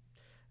the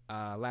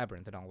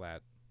labyrinth and all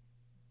that.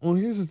 Well,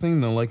 here's the thing,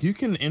 though. Like, you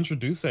can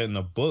introduce that in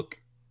the book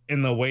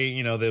in the way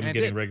them And it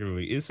getting did.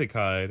 regularly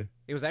isekai'd.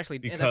 It was actually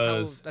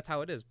Because- that's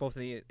how it is, both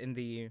in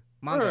the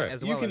manga Right,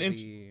 as you well can as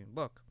the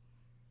book.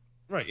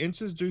 Right,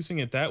 introducing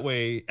it that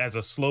way as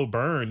a slow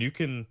burn, you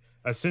can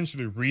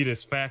essentially read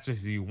as fast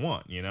as you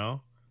want.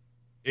 You'll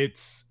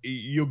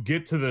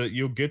get to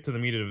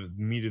the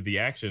meat of the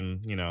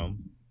action.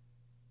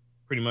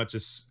 Pretty much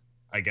as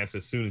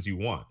soon as you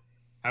want.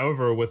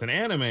 However, with an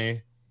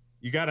anime,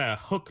 you gotta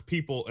hook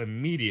people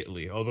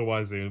immediately,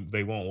 otherwise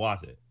they won't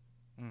watch it.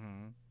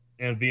 Mm-hmm.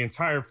 And the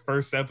entire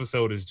first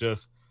episode is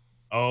just,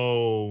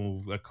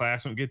 oh, a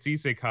classroom gets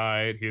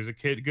isekai'd. Here's a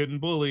kid getting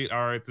bullied.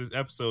 All right, this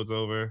episode's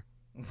over.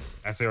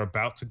 As they're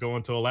about to go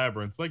into a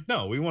labyrinth. Like,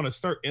 no, we want to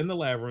start in the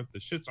labyrinth. The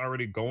shit's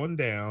already going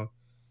down,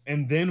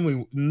 and then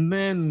Get some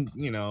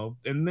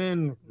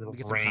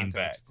rain back.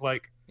 context.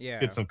 Like, Yeah.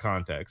 get some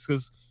context,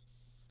 because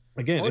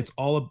Again, Oh, it's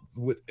all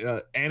with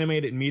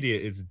animated media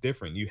is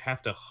different. You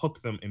have to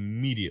hook them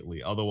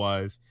immediately,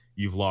 otherwise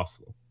you've lost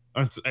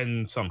them.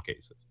 In some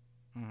cases,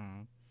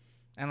 mhm.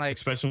 And like,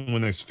 especially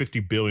when there's 50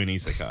 billion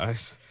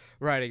isekais.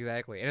 right,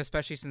 exactly, and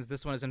especially since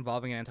this one is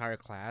involving an entire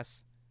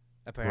class,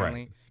 Right.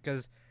 apparently,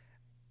 because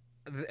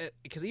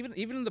even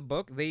in the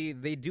book they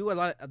do a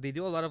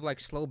lot of like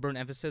slow burn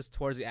emphasis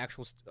towards the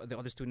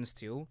other students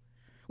too,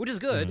 which is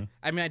good. Hmm.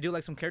 I mean, I do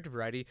like some character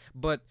variety,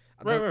 but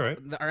Right, right,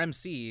 right. our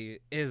MC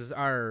is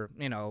our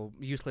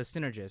useless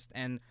synergist,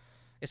 and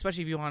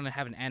especially if you want to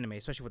have an anime,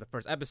 especially for the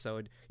first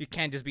episode, you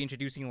can't just be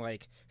introducing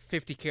like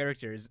 50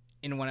 characters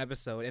in one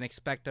episode and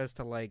expect us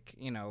to like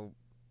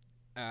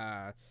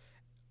uh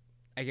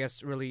I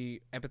guess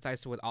really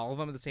empathize with all of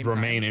them at the same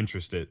Remain time.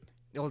 interested.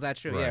 Oh, that's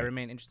true. Yeah, Right.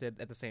 remain interested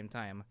at the same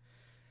time.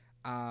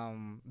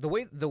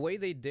 The way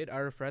they did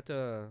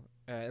Arifureta,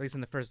 at least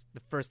in the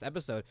first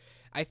episode,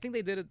 I think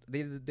they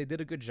did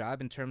a good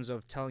job in terms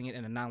of telling it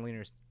in a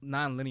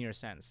non-linear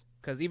sense.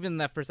 Because even in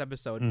that first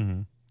episode,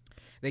 Hmm.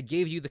 they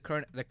gave you the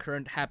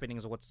current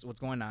happenings of what's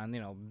going on.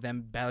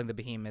 Them battling the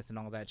behemoth and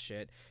all that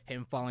shit,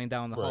 him falling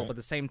down the hole. Right. But at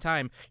the same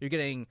time, you're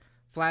getting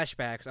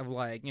flashbacks of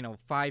like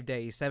 5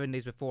 days, 7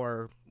 days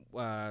before.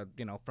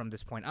 From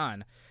this point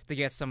on, to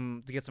get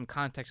some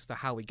context as to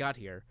how we got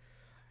here.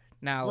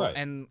 Now, Right.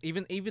 and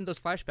even those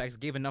flashbacks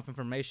gave enough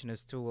information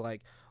as to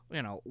like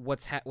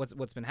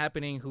what's been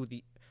happening,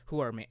 who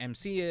our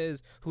MC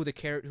is,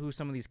 who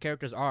some of these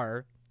characters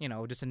are.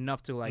 Just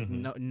enough to like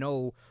Hmm.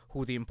 know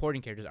who the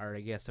important characters are, I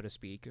guess, so to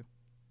speak.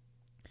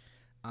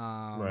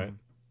 Right. Um,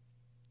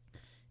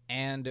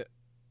 and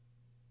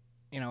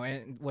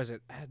and was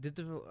it did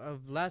the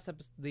last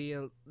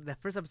episode the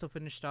first episode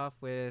finished off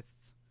with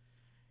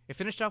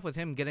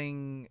him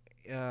getting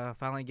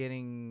finally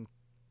getting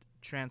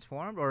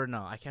transformed, or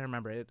no, I can't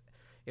remember it.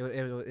 It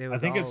I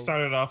was think it all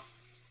started off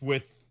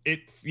with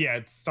it's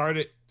yeah.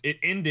 It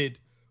ended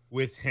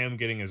with him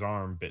getting his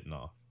arm bitten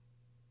off,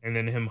 and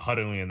then him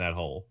huddling in that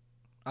hole.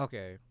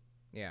 okay.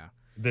 Yeah.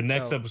 The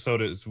next So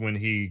episode is when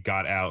he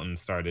got out and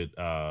started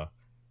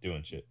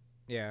doing shit.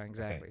 yeah, I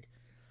exactly. think.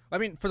 I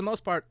mean, for the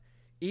most part,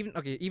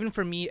 even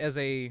for me as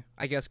a,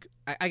 I guess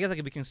I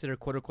could be considered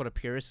quote unquote a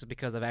purist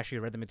because I've actually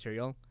read the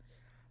material.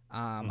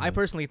 I Hmm.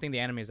 personally think the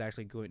anime is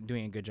actually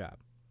doing a good job.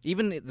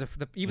 Even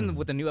even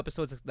with the new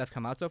episodes that've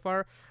come out so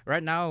far,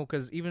 right now,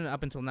 because even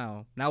up until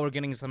now we're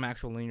getting some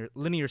actual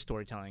linear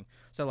storytelling.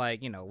 So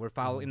like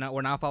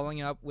we're now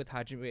following up with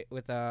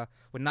with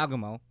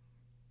Nagumo,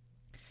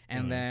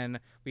 and Hmm. then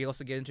we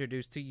also get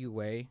introduced to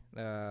Yue,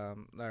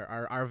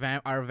 our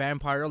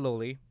vampire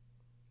Loli.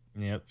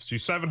 Yep.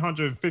 She's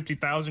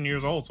 750,000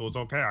 years old, so it's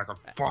okay. I can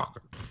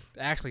fuck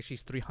Actually,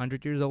 she's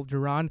 300 years old,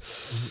 Duran.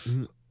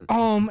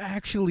 her.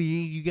 Actually,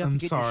 you got to I'm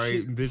get sorry.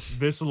 your shit.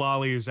 This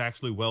lolly is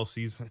actually well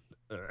seasoned.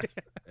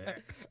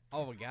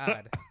 Oh my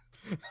god.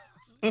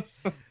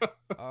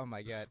 Oh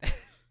my god.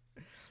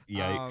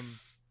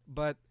 Yikes.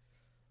 But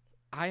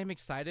I am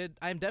excited.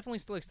 I am definitely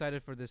still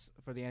excited for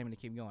the anime to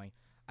keep going.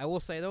 I will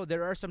say though,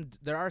 there are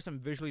some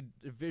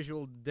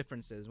visual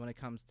differences when it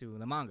comes to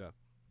the manga.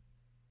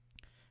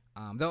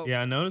 Though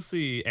Yeah, I noticed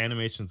the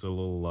animation's a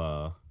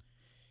little.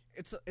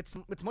 it's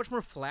much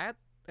more flat.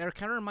 It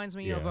kind of reminds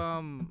me of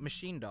Yeah.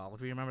 Machine Doll,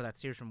 if you remember that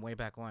series from way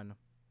back when.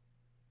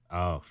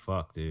 Oh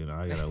fuck, dude!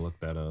 I gotta look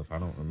that up. I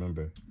don't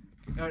remember.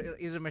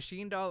 Either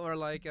Machine Doll or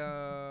like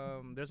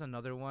there's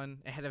another one.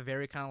 It had a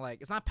very kind of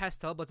like, it's not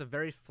pastel, but it's a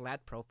very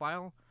flat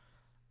profile.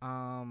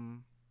 I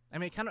mean,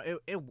 it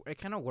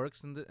kind of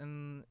works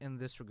in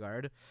this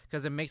regard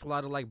because it makes a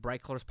lot of like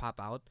bright colors pop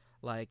out,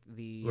 like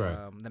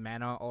Right. the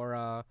mana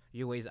aura,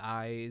 Yue's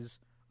eyes,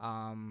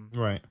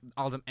 Right.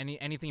 all the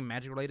anything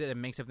magic related. It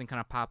makes everything kind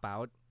of pop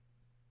out.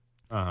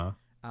 Uh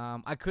huh.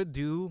 I could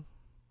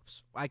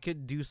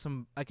use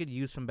some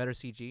better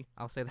CG.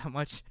 I'll say that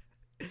much.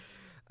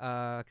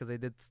 Because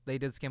they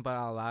did skimp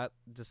out a lot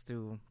just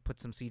to put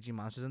some CG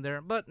monsters in there.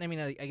 But I mean,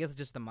 I guess it's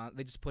just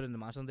they just put in the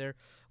monsters in there.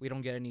 We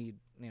don't get any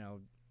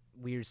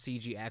weird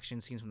CG action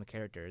scenes from the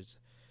characters.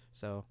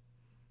 So,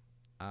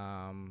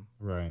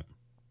 Right.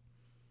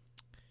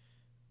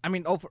 I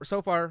mean,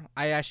 so far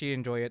I actually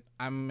enjoy it.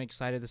 I'm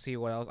excited to see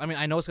what else. I mean,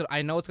 I know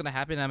it's gonna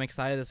happen. I'm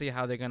excited to see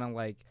how they're gonna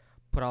like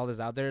put all this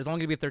out there. It's only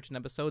gonna be 13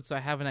 episodes, so I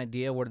have an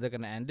idea where they're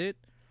gonna end it.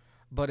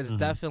 But it's Mhm.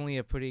 definitely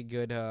a pretty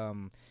good.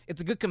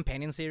 It's a good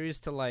companion series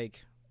to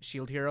like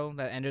Shield Hero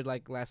that ended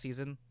like last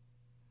season.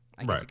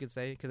 I guess Right. you could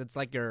say, because it's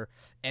like your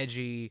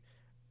edgy.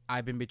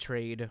 I've been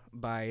betrayed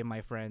by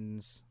my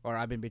friends, or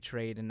I've been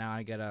betrayed, and now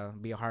I gotta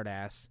be a hard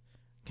ass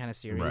kind of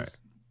series. Right.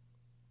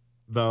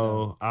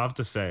 Though I have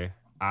to say,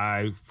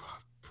 I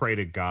pray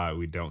to God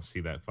we don't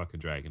see that fucking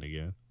dragon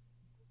again.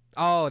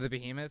 Oh, the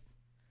behemoth.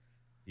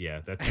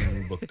 Yeah, that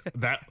thing looked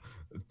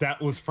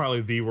that was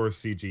probably the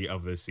worst CG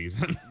of this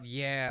season.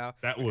 Yeah.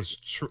 That was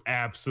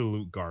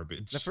absolute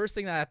garbage. The first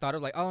thing that I thought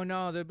of, like, oh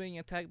no, they're being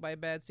attacked by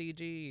bad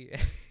CG.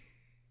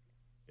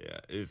 Yeah,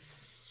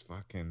 it's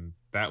fucking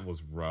that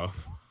was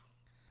rough.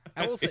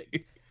 I will say,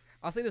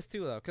 I'll say this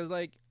too though, because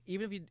like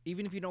even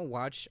if you don't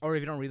watch or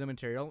if you don't read the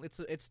material,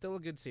 it's still a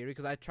good series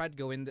because I tried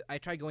going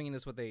in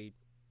this with a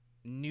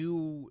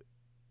new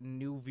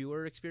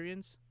viewer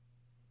experience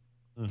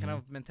kind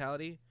of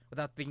mentality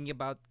without thinking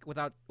about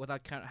without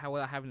kind of how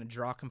without having to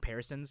draw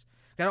comparisons.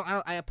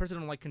 I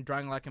personally don't like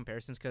drawing a lot of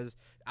comparisons because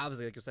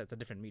obviously, like I said, it's a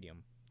different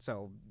medium.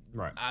 So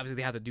obviously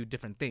they have to do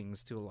different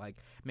things to like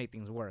make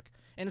things work.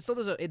 And it still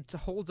does. It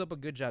holds up a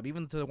good job,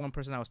 even to the one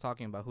person I was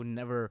talking about who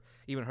never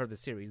even heard the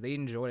series. They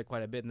enjoyed it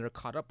quite a bit and they're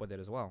caught up with it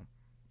as well.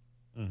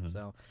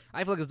 So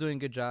I feel like it's doing a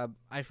good job.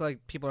 I feel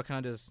like people are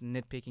kind of just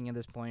nitpicking at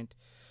this point.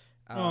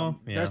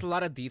 There's a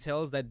lot of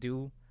details that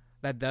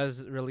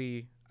does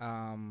really.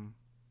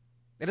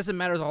 It doesn't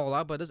matter a whole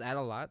lot, but it does add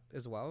a lot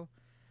as well.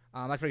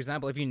 Like for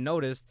example, if you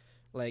noticed,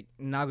 like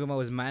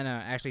Nagumo's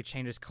mana actually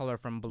changes color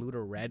from blue to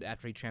red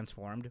after he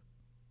transformed.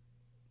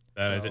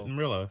 I didn't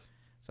realize.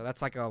 So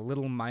that's like a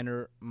little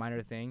minor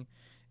thing,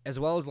 as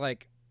well as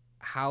like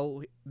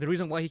how the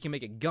reason why he can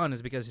make a gun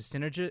is because his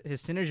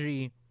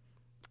synergy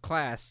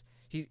class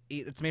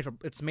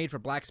it's made for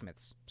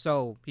blacksmiths,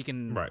 so he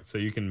can so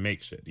you can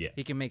make shit. Yeah,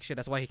 he can make shit.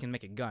 That's why he can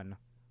make a gun.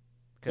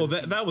 Well,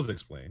 that was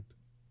explained.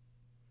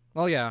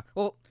 Well, yeah.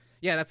 Well,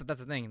 yeah. That's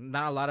the thing.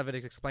 Not a lot of it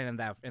is explained in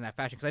that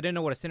fashion because I didn't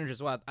know what a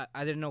synergist was.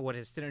 I didn't know what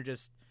his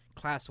synergist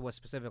class was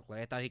specifically.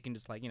 I thought he can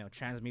just like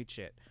transmute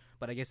shit,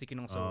 but I guess he can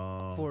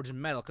also forge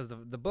metal because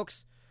the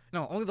books.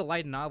 No, only the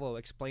light novel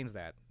explains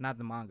that, not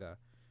the manga.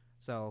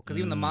 So, because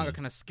even the manga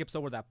kind of skips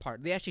over that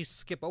part. They actually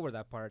skip over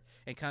that part,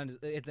 and kind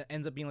of it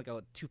ends up being like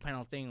a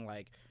 2-panel thing.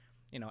 Like,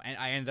 and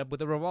I ended up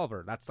with a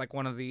revolver. That's like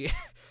one of the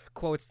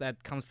quotes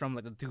that comes from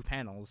like the 2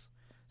 panels.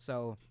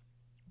 So.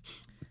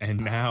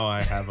 And now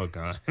I have a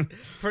gun.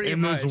 Pretty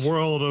In much. this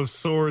world of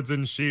swords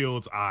and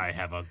shields, I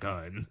have a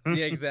gun.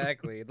 Yeah,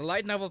 exactly. The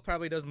light novel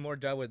probably does more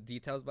job with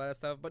details about that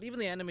stuff, but even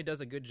the anime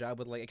does a good job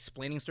with like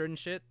explaining certain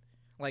shit.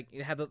 Like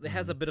it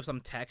has a bit of some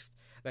text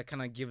that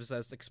kind of gives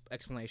us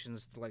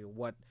explanations to like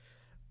what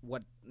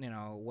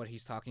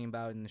he's talking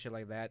about and shit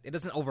like that. It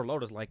doesn't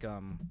overload us like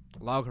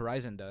Log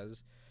Horizon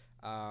does,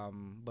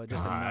 but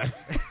just enough.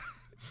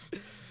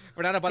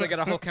 We're not about to get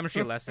a whole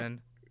chemistry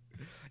lesson.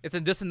 It's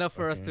just enough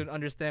for us to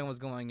understand what's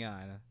going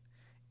on,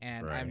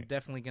 and I'm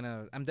definitely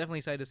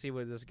excited to see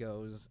where this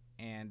goes,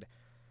 and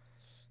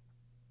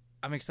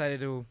I'm excited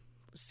to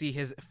see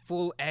his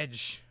full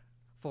edge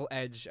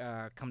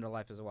come to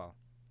life as well.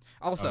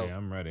 Also,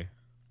 I'm ready.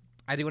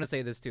 I do want to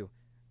say this too.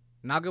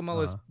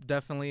 Nagumo is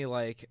definitely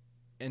like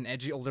an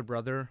edgy older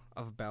brother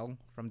of Bell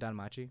from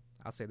Danmachi.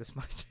 I'll say this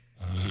much.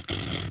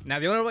 Now,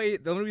 the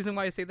only reason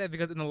why I say that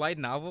because in the light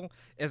novel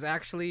is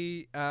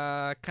actually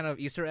kind of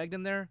Easter egged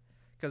in there,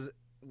 because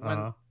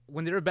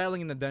when they were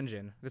battling in the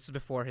dungeon, this is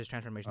before his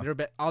transformation.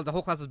 The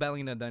whole class was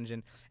battling in the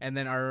dungeon, and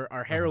then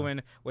our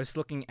heroine was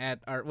staring at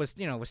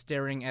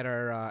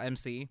our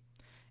MC,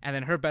 and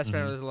then her best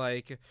friend was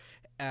like,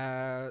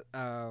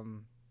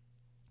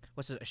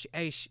 what's it?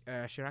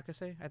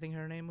 Shirakase, I think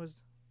her name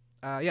was.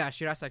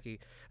 Shirasaki.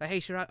 Hey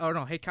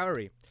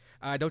Kaori.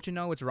 Don't you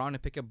know it's wrong to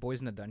pick up boys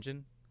in the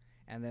dungeon?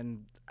 And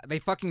then they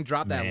fucking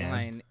drop that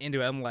line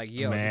into it. I'm like,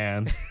 yo,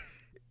 man.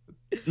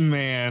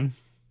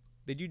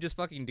 Did you just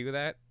fucking do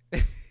that?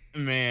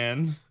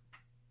 Man.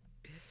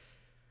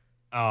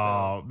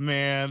 Oh,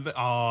 man.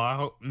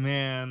 Oh,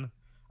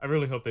 I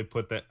really hope they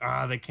put that.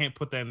 They can't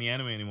put that in the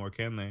anime anymore,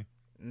 can they?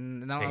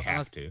 No, they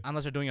have to.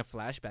 Unless they're doing a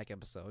flashback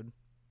episode.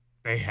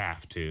 They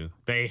have to.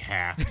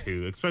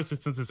 Especially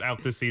since it's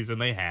out this season,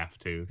 they have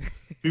to.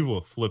 People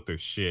will flip their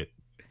shit.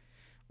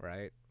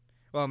 Right.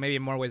 Well, maybe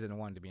in more ways than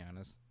one, to be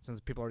honest,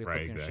 since people are already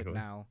flipping their shit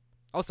now.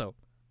 Also,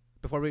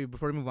 before we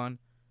move on,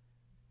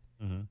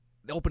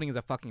 the opening is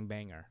a fucking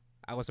banger.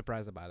 I was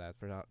surprised about that,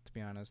 to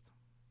be honest.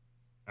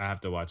 I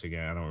have to watch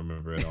again. I don't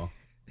remember it all.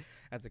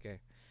 That's okay.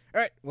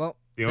 All right. Well,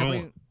 the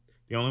only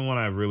one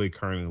I really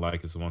currently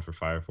like is the one for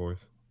Fire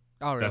Force.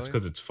 Oh, really? That's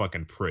because it's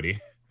fucking pretty.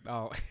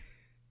 Oh.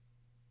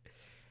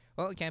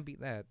 Well, it can't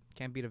beat that.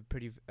 Can't beat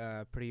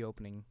a pretty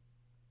opening.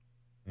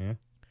 Yeah.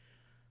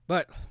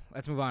 But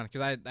let's move on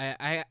because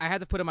I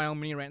had to put in my own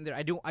mini rant there.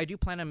 I do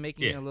plan on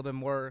making a little bit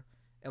more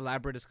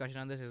elaborate discussion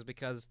on this, is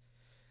because,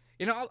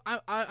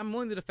 I'm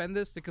willing to defend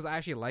this because I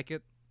actually like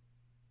it.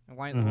 And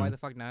why the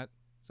fuck not?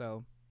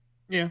 So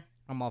yeah,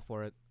 I'm all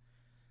for it.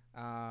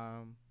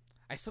 I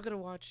still gotta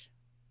watch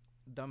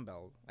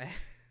Dumbbell.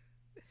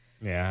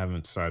 Yeah, I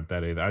haven't started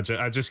that either.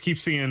 I just keep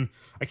seeing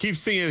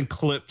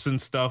clips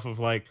and stuff of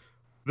like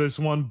this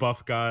one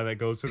buff guy that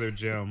goes to their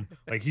gym.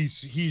 Like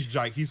he's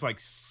like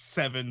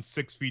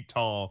 6 feet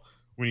tall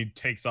when he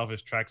takes off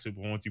his tracksuit,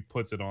 but once he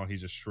puts it on, he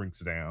just shrinks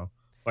down.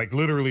 Like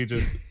literally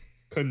just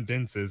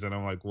condenses, and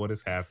I'm like, what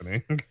is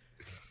happening?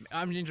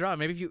 I mean, John,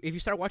 maybe if you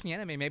start watching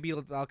anime, maybe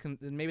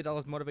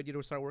that'll motivate you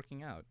to start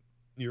working out.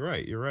 You're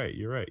right.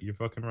 You're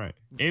fucking right.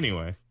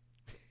 Anyway.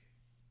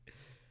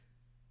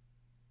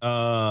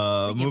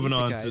 Moving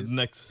on to the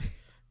next.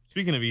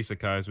 Speaking of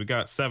isekais, we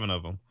got 7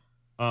 of them.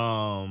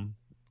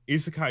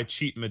 Isekai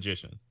Cheat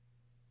Magician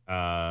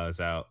is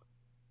out.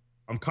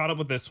 I'm caught up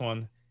with this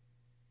one.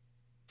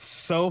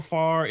 So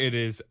far, it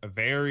is a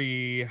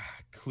very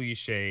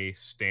cliche,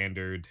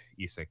 standard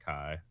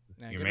isekai.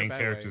 Yeah, Your good or main bad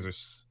characters way.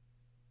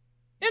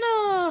 are, in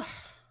a.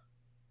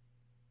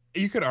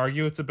 You could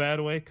argue it's a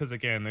bad way because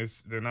again,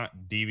 they're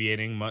not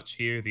deviating much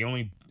here.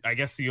 I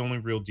guess, the only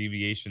real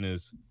deviation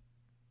is,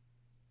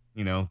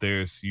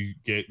 there's you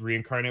get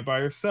reincarnated by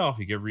yourself.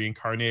 You get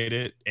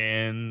reincarnated,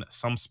 and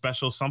some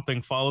special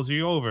something follows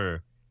you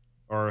over,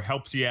 or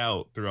helps you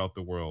out throughout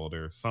the world,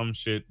 or some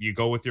shit. You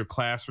go with your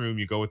classroom.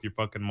 You go with your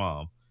fucking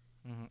mom.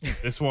 Hmm.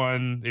 This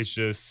one is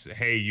just,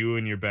 hey, you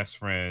and your best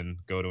friend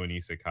go to an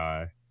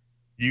isekai.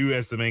 You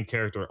as the main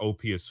character are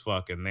OP as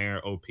fuck, and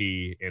they're OP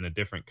in a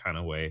different kind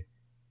of way,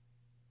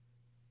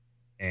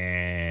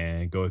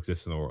 and go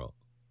exist in the world,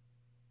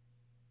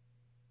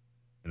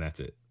 and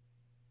that's it.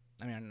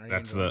 I mean, are you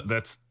That's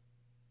enjoying?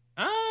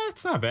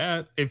 it's not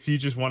bad if you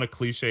just want a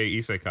cliche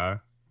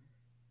isekai.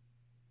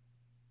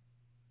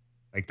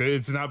 Like,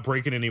 it's not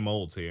breaking any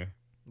molds here.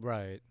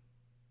 Right.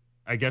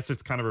 I guess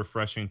it's kind of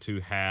refreshing to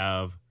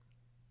have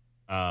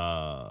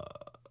uh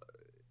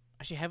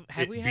Actually,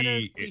 have we it had a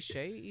be it,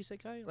 cliche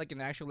isekai, like an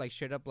actual like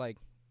straight up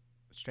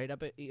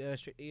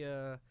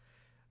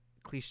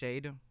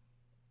cliched?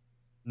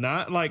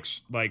 not like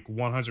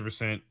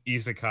 100%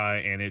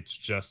 isekai, and it's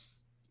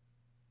just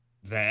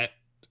that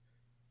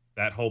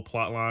whole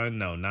plot line.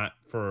 No, not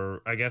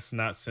for, I guess,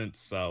 not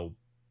since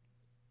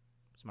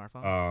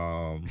Smartphone.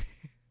 um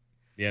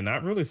yeah,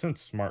 not really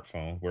since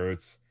smartphone, where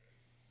it's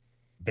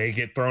they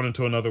get thrown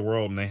into another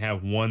world and they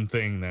have one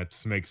thing that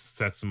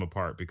sets them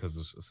apart because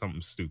of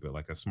something stupid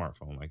like a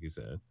smartphone, like you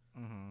said.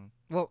 Mm-hmm.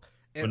 Well,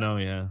 But no,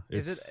 yeah,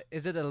 is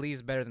it at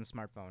least better than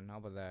smartphone? How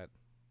about that?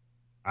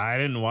 I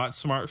didn't watch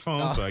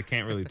smartphone, so Oh, I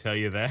can't really tell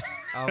you that.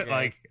 okay.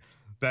 Like,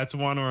 that's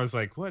one where I was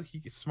like, what, he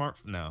gets smart?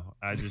 No,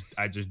 I just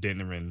didn't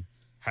even I mean,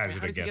 hazard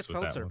how a does he get guess with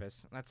cell that one.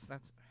 service? That's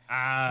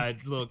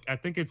Look, I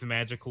think it's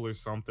magical or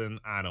something.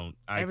 I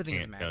everything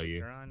is can't tell magic, you.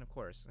 Duran, of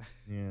course.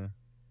 Yeah.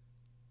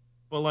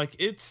 But like,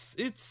 it's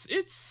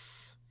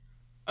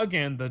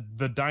again,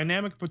 the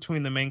dynamic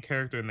between the main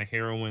character and the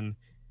heroine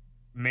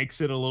makes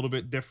it a little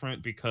bit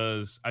different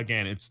because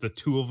again, it's the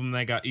two of them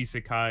that got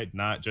isekai,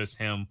 not just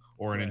him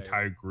or an Right.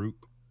 entire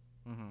group.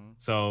 Mm-hmm.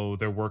 So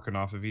they're working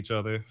off of each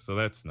other. So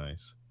that's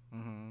nice.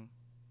 Mm-hmm.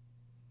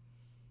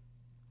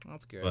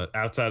 That's good. But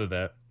outside of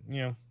that,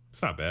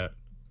 it's not bad.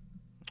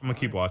 I'm All gonna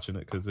keep right. watching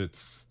it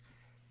because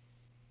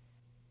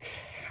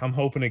I'm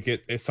hoping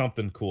if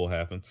something cool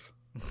happens.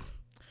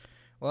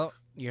 Well,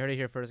 you heard it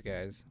here first,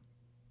 guys.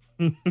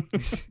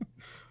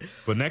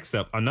 But next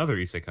up, another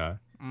isekai.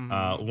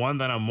 Mm-hmm. One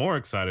that I'm more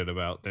excited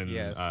about than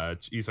Yes.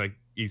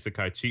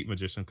 isekai cheat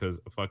magician, because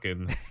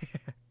fucking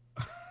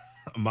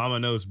Mama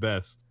knows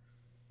best.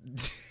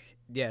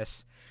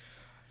 Yes.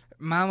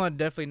 Mama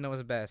definitely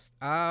knows best.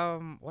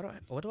 What do I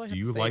Do have to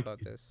you say like about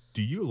this?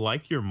 do you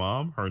like your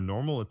mom? Her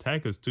normal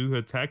attack is 2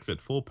 attacks at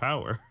full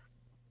power.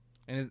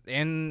 And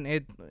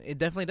it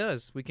definitely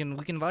does. We can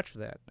vouch for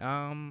that.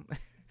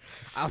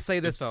 I'll say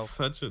this It's though.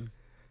 such a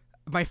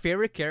My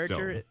favorite don't.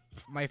 character,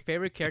 my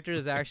favorite character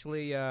is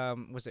actually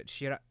was it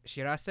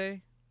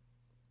Shirase?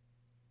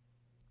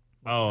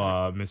 What's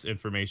Oh, her?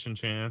 Misinformation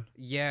Chan.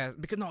 Yeah,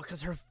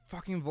 because her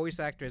fucking voice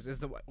actress is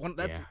the one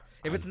that Yeah.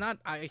 if it's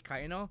not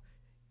Aikaino,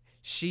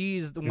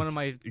 she's one of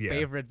my Yeah.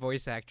 favorite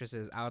voice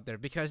actresses out there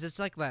because it's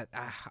like that.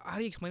 How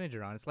do you explain it,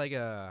 Jerron? It's like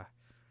a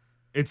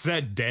It's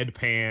that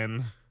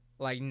deadpan.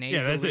 like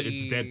Yeah, that's it.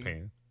 It's nasally.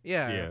 deadpan.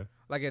 Yeah, Yeah.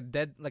 like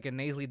a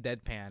nasally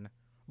deadpan,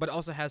 but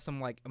also has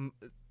some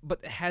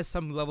but has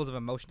some levels of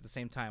emotion at the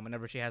same time.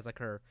 Whenever she has like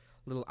her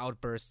little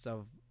outbursts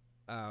of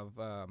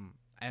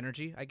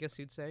energy, I guess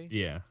you'd say.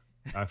 Yeah.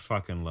 I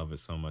fucking love it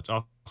so much.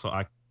 Also,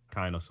 I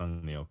kind of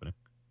sung the opening.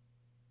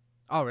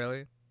 Oh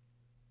really?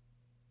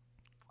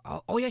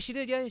 Oh yeah, she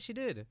did. Yeah, she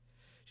did.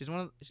 She's one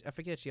of I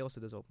forget. She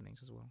also does openings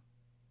as well.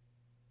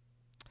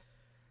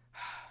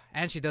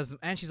 And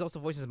she's also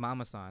voices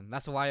Mama-san.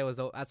 That's why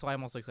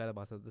I'm also excited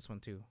about this one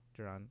too,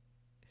 Jerron.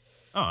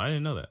 Oh, I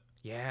didn't know that.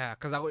 Yeah,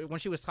 because when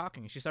she was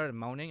talking, she started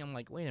moaning. I'm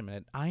like, wait a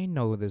minute, I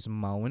know this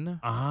moan.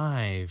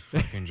 I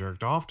fucking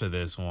jerked off to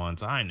this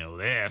once. I know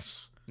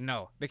this.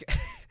 No,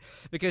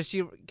 because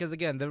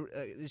again,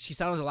 she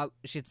sounded a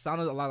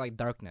lot like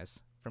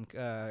Darkness from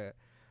Fair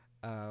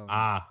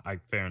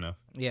enough.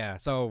 yeah.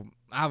 So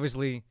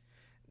obviously,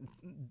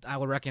 I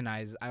will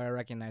recognize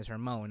her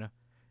moan,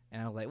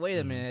 and I was like, wait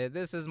a minute,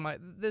 this is my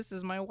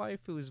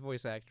waifu's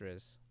voice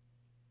actress.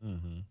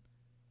 Mm-hmm.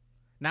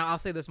 Now I'll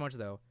say this much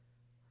though,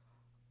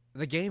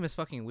 the game is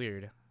fucking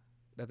weird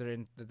that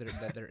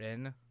they're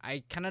in.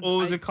 I kind of What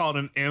was it called?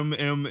 An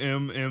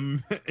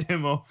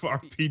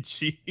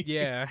MMMMMORPG?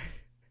 Yeah.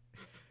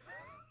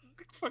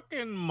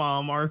 Fucking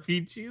mom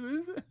RPG.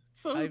 This is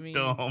so I mean,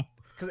 dumb.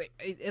 because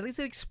at least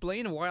it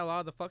explained why a lot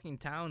of the fucking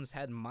towns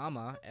had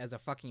Mama as a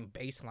fucking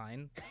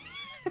baseline.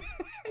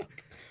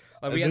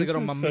 Like we had to This go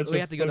to is such we a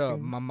had to go to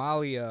fucking-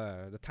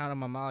 Mamalia, the town of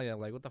Mamalia.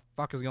 Like, what the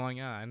fuck is going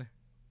on?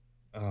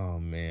 Oh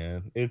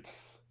man,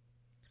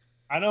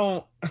 I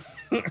don't.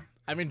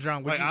 I mean,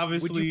 John, Like,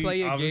 would you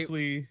play a game?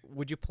 obviously,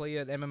 Would you play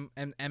an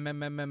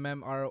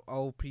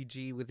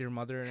MMORPG with your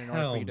mother in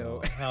hell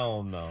Orfredo? no,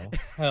 hell no,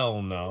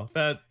 hell no.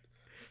 That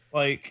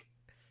like,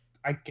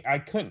 I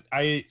couldn't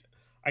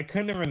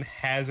even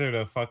hazard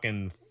a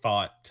fucking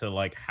thought to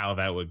like how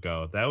that would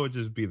go. That would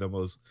just be the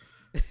most.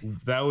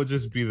 That would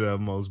just be the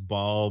most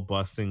ball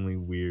bustingly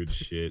weird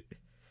shit.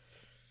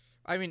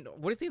 I mean,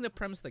 what do you think the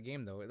premise of the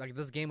game though? Like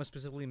this game was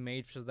specifically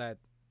made so that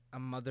a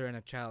mother and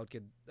a child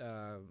could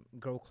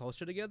grow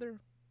closer together.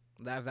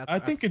 I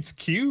think it's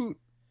cute.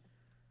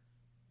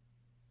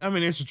 I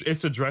mean,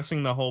 it's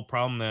addressing the whole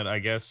problem that I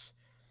guess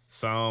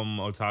some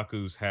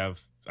otakus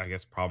have. I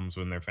guess problems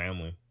with their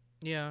family.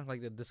 yeah,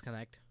 like the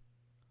disconnect.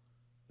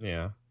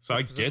 Yeah, so But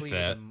I get specifically with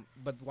that.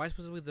 but why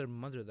specifically their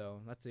mother though?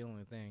 That's the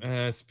only thing.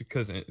 It's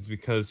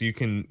because you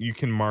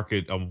can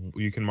market a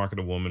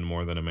woman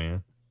more than a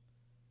man.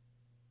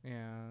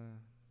 Yeah.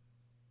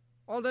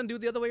 Well, then do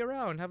the other way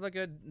around. Have like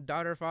a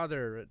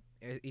daughter-father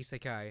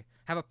isekai.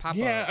 Have a papa.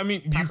 Yeah, I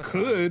mean, you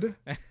Papa-san.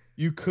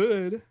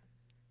 could,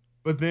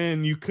 but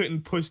then you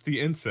couldn't push the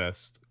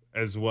incest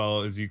as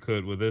well as you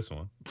could with this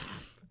one.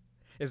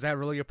 Is that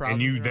really your problem?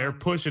 And they're Ron?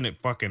 pushing it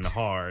fucking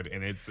hard,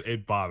 and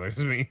it bothers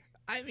me.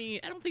 I mean,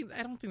 I don't think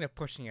they're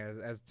pushing it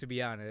as to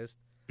be honest.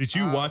 Did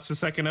you watch the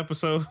second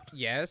episode?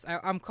 Yes,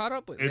 I'm caught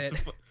up with it.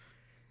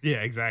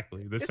 Yeah,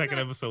 exactly. The It's second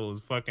not- episode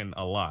was fucking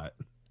a lot.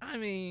 I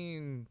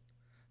mean,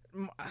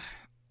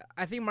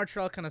 I think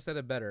Martrell kind of said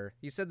it better.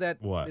 He said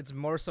that What? it's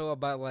more so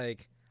about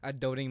like a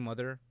doting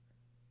mother.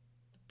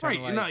 Right,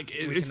 trying to, like,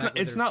 it's reconnect not.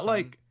 with It's her not son.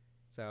 like.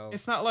 So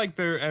It's not like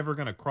they're ever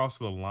gonna cross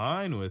the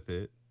line with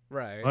it.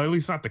 right, Well, at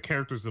least not the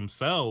characters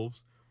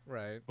themselves,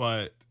 right.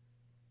 but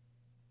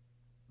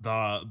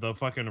the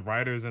fucking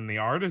writers and the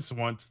artists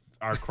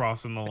are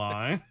crossing the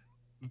line.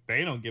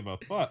 They don't give a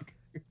fuck.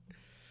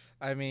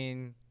 I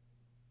mean,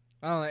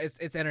 I don't know.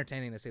 It's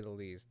entertaining to say the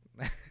least.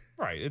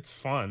 Right. It's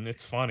fun.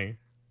 It's funny.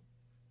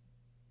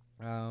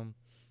 I don't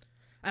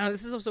know.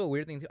 This is also a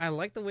weird thing too. I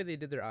like the way they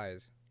did their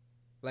eyes,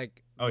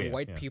 like Oh, the yeah,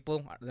 white yeah.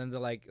 people, then the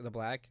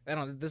black. I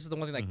don't know. This is the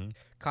one thing that Mhm.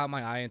 caught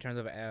my eye in terms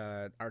of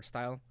art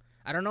style.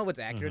 I don't know if it's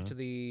accurate Mhm. to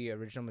the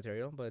original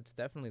material, but it's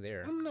definitely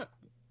there. I'm not.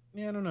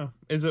 Yeah, I don't know.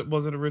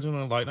 Was it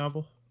originally a light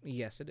novel?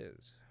 Yes, it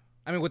is.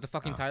 I mean, with the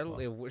fucking Oh, title,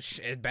 well.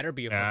 it better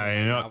be a Yeah, fucking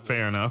you know, novel.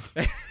 fair enough.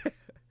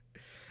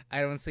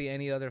 I don't see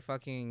any other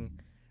fucking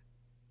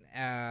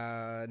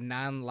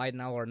non-light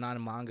novel or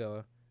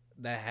non-manga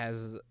that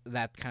has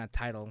that kind of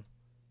title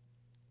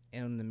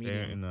in the Fair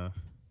medium. enough.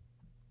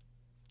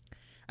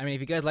 I mean,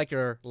 if you guys like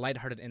your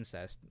lighthearted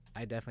incest,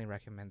 I definitely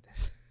recommend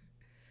this.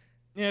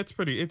 Yeah, it's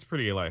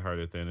pretty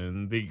lighthearted then,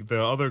 and the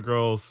other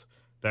girls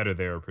that are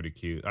there are pretty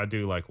cute. I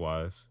do like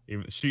Wise.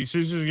 Even she's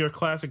just your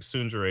classic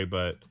tsundere,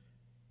 but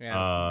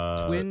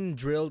Yeah, twin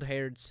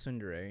drilled-haired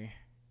tsundere.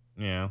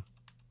 yeah,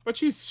 but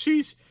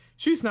she's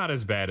not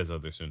as bad as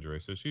other tsundere,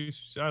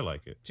 so I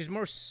like it. She's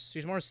more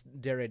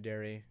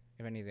dere,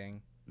 if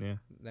anything, Yeah.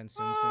 than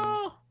Sun.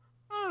 I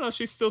don't know.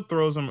 She still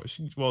throws him.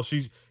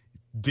 She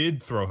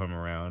did throw him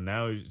around.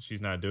 Now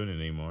she's not doing it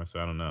anymore, so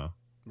I don't know.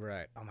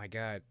 Right. Oh my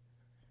god.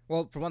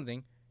 Well, for one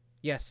thing,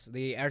 yes,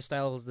 the art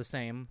style is the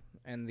same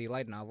in the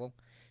light novel,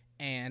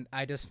 and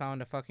I just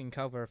found a fucking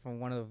cover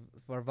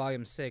for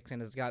volume 6,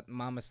 and it's got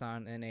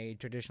Mama-san in a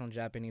traditional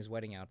Japanese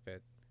wedding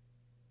outfit.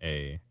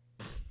 Hey,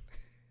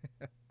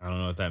 I don't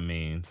know what that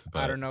means, but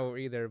I don't know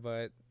either,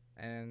 but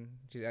and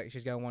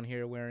she's got one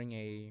here wearing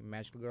a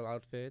magical girl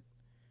outfit,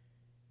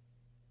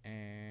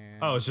 and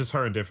oh, it's just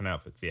her in different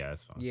outfits. Yeah,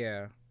 it's fine.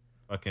 yeah,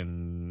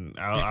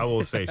 I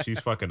will say she's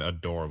fucking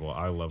adorable.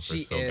 I love her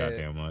She so is.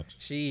 goddamn much.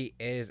 she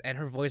is, and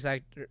her the voice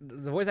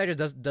actor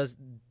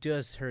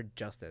does her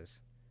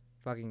justice.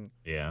 Fucking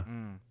Yeah.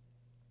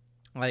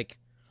 like,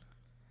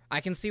 I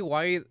can see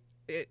why.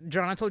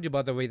 John, I told you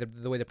about the way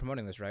they're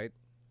promoting this, right?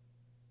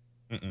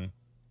 Mm-mm.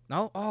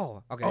 No?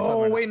 Oh, okay.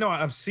 Oh wait, no,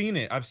 I've seen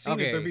it.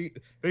 Okay.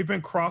 They've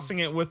been crossing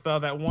it with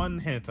that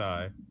one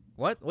hentai.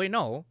 What? Wait,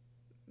 no.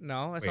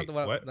 No, that's Wait, not the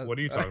one. what? What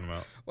are you talking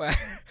about? Well,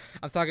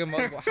 I'm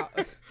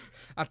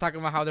talking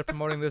about how they're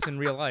promoting this in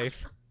real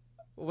life.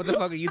 What the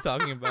fuck are you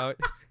talking about?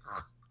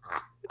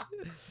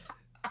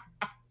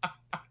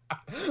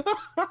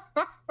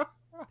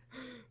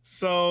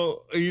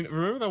 So, you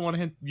remember that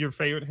one your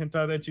favorite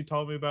hentai that you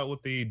told me about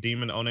with the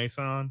demon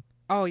One-san?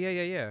 Oh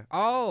yeah.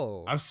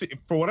 Oh. I've seen,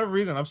 for whatever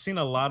reason, I've seen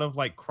a lot of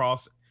like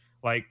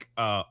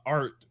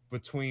art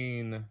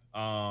between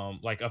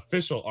like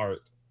official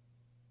art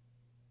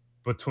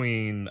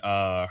between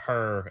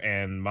her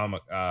and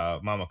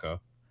Mamako.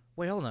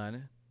 Wait, hold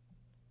on.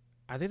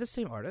 Are they the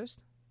same artist?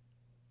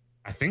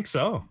 I think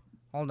so.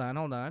 Hold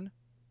on.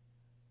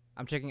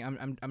 I'm checking.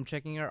 I'm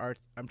checking her art.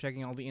 I'm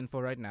checking all the info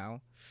right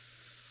now.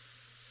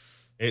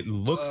 It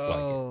looks like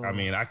it. I Oh.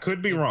 mean, I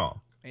could be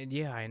wrong. And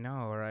yeah, I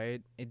know,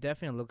 right? It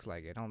definitely looks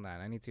like it. Hold on.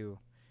 I need to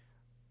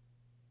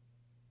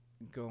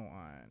go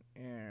on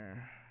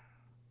air.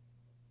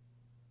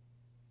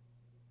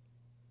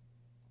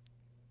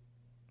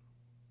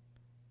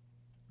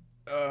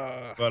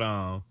 But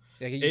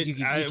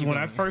Yeah, when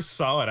I going. first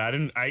saw it,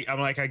 I'm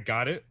like, I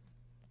got it.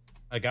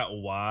 I got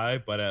why,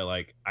 but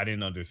I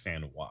didn't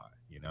understand why.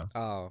 You know.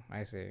 Oh,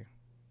 I see.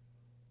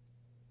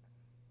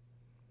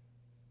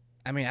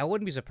 I mean, I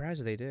wouldn't be surprised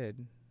if they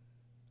did.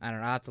 I don't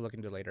know. I'll have to look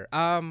into it later.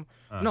 No,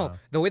 Uh-huh.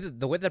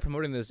 the way they're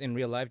promoting this in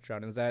real life,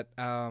 John, is that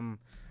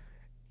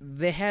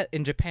they had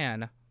in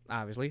Japan,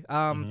 obviously,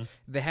 Mm-hmm.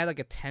 they had like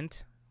a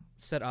tent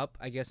set up,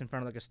 I guess, in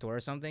front of like a store or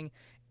something,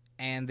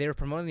 and they were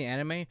promoting the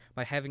anime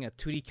by having a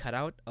 2D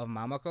cutout of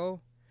Mamako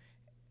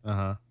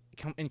Uh-huh.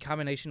 in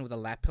combination with a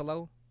lap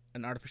pillow,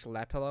 an artificial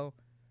lap pillow,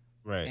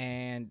 Right.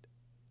 and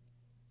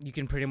you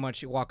can pretty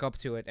much walk up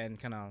to it and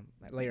kind of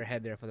lay your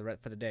head there for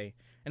the day.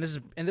 And this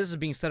is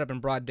being set up in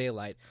broad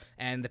daylight.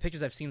 And the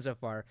pictures I've seen so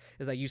far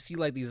is like you see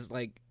like these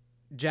like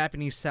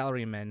Japanese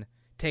salarymen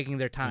taking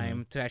their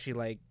time to actually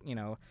like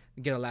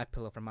get a lap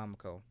pillow from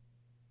Mamako.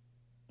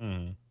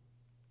 Mm-hmm.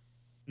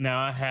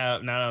 Now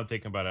that I'm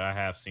thinking about it, I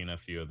have seen a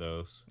few of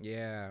those,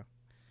 Yeah.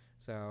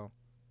 So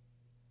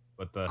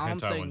but the all I'm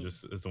hentai one saying,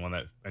 just is the one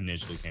that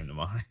initially came to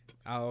mind.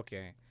 oh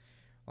okay,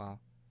 well,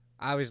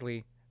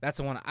 obviously that's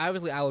the one.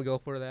 Obviously I would go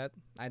for that.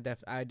 I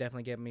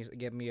definitely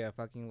get me a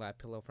fucking lap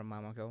pillow from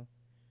Mamako.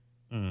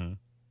 Mm.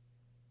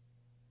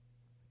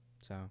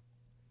 So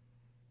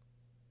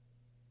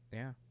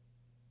yeah.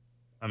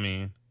 I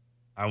mean,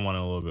 I want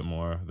a little bit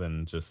more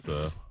than just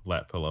the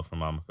lap pillow from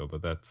Mamako,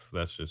 but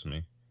that's just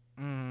me.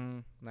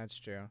 That's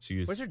true. Where's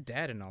She's her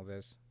dad in all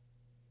this?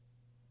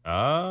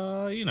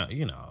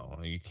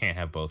 you can't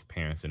have both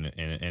parents in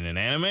an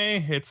anime.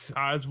 It's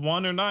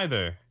one or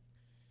neither.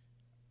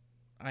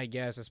 I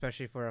guess,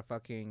 especially for a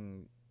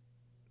fucking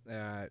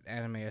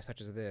anime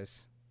such as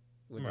this,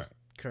 with Right. this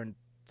current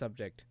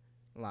subject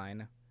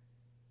line.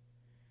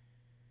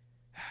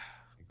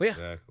 But yeah,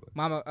 Exactly.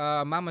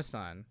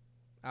 Mama-san,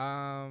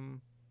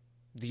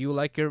 do you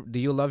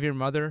love your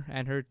mother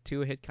and her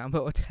 2-hit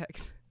combo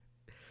attacks?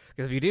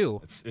 Because if you do,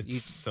 It's you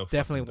so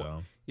definitely fucking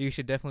dumb. you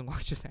should definitely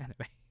watch this anime.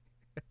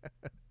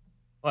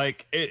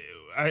 Like it,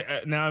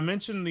 now I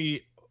mentioned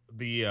the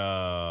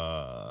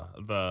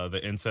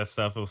incest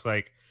stuff. It was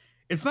like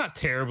it's not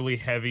terribly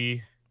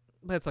heavy.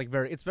 But it's like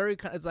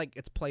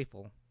it's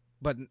playful,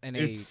 but in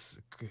a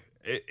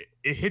It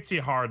hits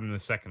you hard in the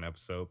second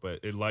episode, but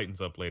it lightens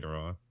up later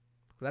on.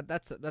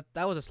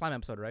 that was a slime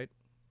episode, right?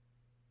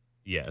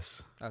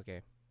 Yes,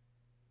 Okay.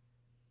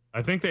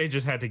 I think they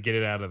just had to get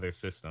it out of their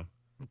system.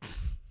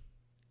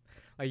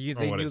 Like Or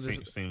they what knew it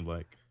this. seemed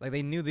like. Like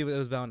they knew that it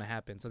was bound to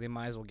happen, so they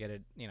might as well get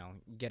it,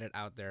 get it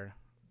out there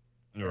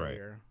You're right.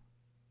 earlier.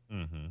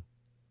 Mm-hmm.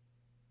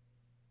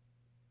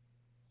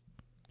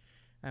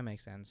 That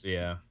makes sense.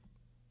 Yeah.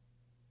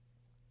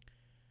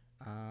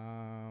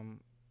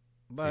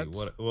 But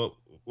See,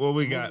 what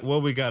we got?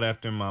 What we got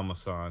after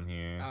Mama-san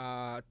here?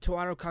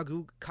 Toaru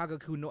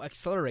Kagaku no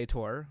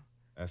Accelerator.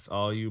 That's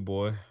all you,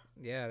 boy.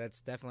 Yeah,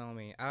 that's definitely on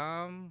me.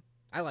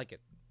 I like it.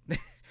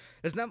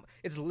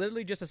 It's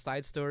literally just a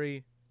side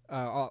story.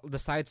 The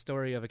side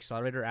story of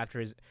Accelerator after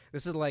his.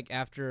 This is like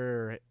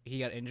after he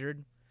got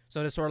injured,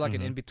 so it's sort of like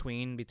an in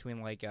between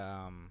like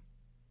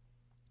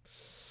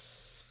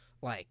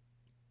like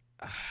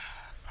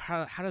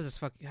how does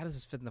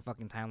this fit in the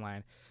fucking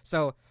timeline?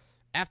 So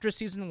after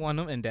season 1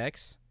 of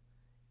Index,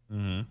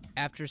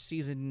 after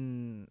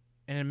in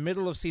the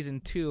middle of season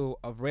 2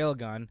 of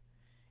Railgun,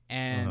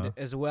 and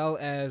as well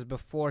as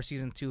before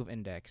season 2 of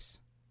Index.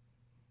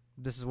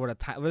 This is where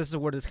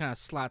this kind of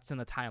slots in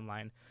the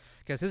timeline,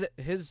 because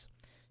his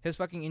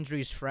fucking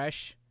injury is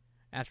fresh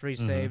after he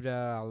saved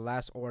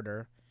Last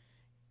Order,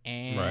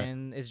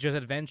 and it's just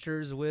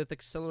adventures with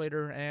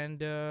Accelerator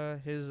and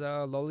his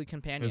lowly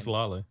companion. His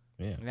lolly.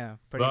 Yeah. Yeah,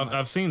 pretty But much.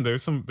 I've seen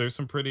there's some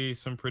pretty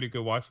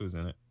good waifus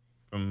in it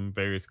from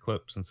various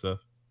clips and stuff.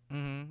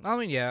 I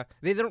mean, yeah,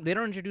 they don't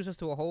introduce us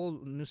to a whole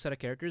new set of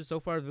characters. So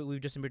far, we've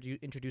just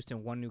introduced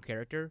in one new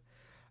character.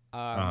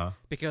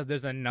 Because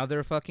there's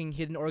another fucking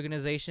hidden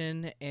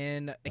organization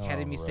in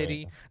Academy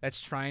City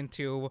that's trying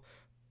to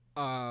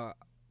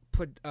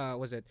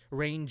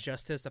rain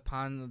justice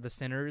upon the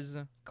sinners,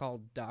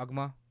 called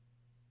Dogma.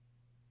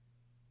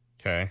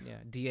 Okay. Yeah,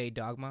 DA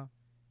Dogma.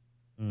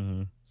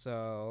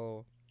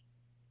 So,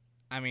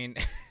 I mean,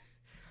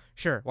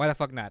 sure, why the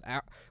fuck not?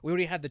 We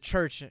already had the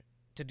church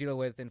to deal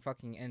with in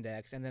fucking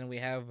Index, and then we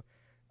have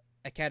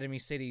Academy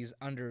City's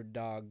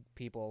underdog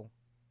people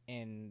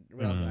in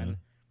Railgun.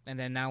 And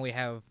then now we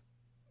have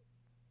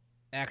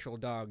actual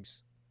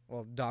dogs,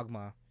 well,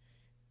 Dogma,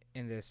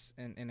 in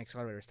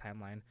Accelerator's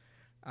timeline.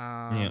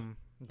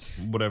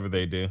 Whatever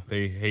they do,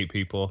 they hate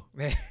people.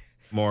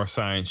 More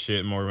science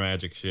shit, more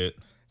magic shit.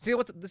 See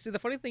the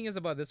funny thing is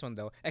about this one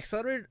though.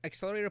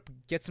 Accelerator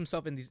gets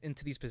himself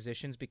into these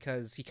positions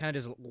because he kind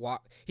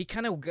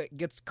of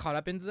gets caught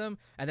up into them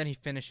and then he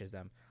finishes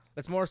them.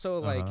 That's more so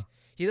like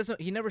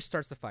he never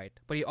starts the fight,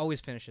 but he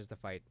always finishes the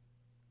fight.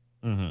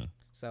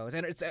 So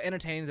it's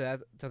entertaining to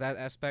that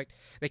aspect.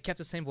 They kept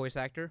the same voice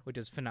actor, which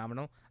is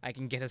phenomenal. I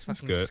can get his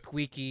fucking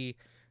squeaky,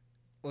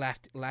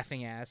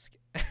 laughing ass,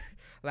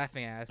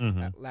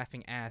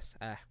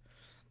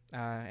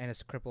 and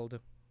his crippled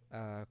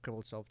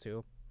self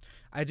too.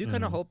 I do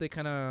kind of hope they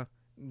kind of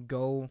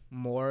go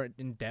more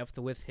in depth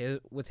with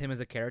him as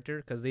a character,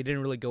 because they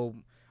didn't really go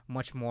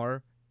much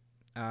more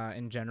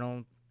in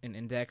general in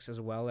Index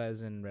as well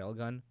as in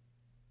Railgun.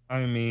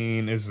 I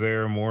mean, is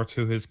there more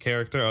to his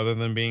character other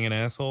than being an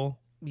asshole?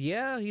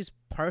 Yeah, he's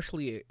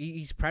practically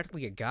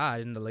a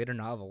god in the later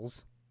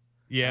novels.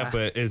 Yeah,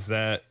 but does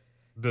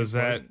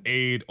that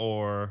aid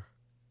or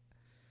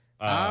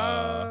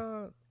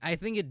I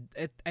think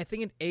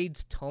it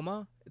aids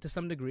Toma to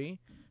some degree.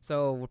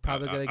 So we're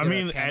probably gonna get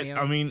a cameo.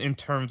 I mean, in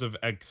terms of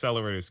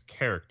Accelerator's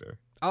character.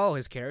 Oh,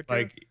 his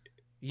character.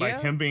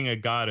 Like him being a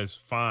god is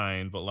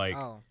fine, but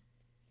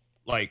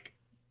like,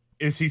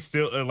 is he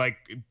still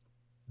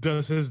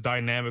does his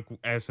dynamic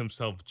as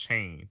himself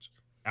change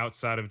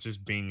outside of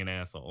just being an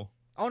asshole?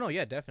 Oh no,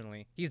 yeah,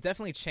 definitely. He's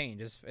definitely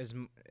changed as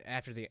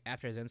after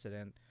his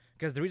incident.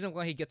 Because the reason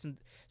why he gets in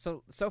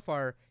so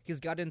far he's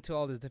got into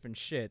all this different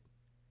shit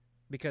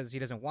because he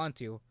doesn't want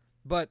to,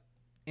 but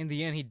in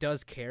the end he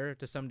does care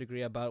to some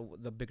degree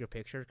about the bigger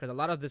picture, because a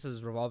lot of this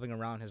is revolving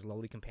around his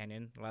lowly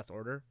companion, Last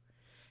Order.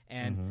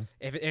 And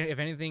if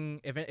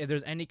anything, if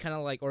there's any kind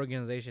of like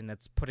organization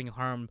that's putting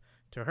harm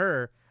to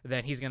her,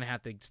 then he's gonna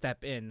have to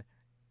step in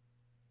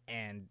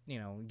and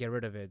get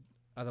rid of it.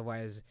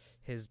 Otherwise,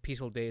 his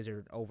peaceful days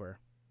are over.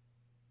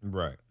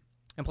 Right.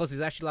 And plus,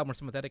 he's actually a lot more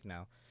sympathetic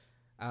now.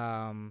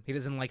 He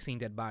doesn't like seeing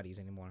dead bodies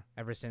anymore.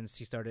 Ever since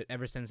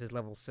his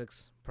level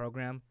 6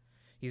 program,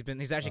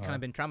 he's actually kind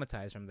of been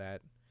traumatized from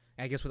that.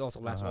 I guess with also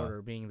Last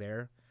Order being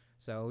there.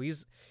 So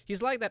he's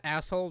like that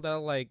asshole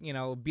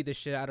that'll beat the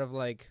shit out of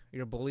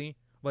your bully,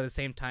 but at the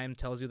same time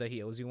tells you that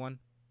he owes you one.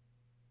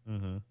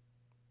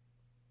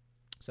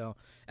 So,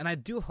 and I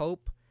do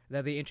hope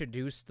that they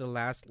introduce the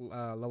last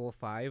level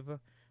 5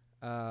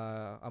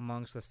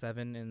 amongst the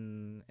 7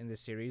 in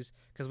this series,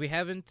 because we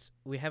haven't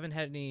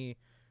had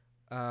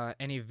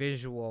any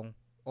visual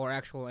or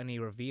actual any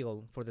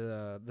reveal for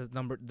the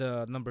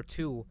number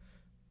 2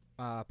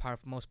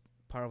 most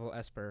powerful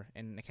Esper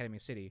in Academy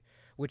City,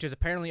 which is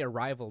apparently a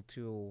rival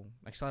to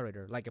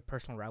Accelerator, like a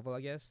personal rival,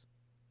 I guess.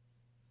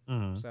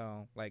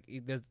 So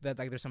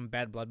there's some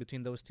bad blood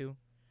between those two,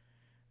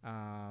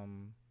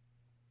 and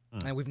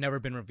we've never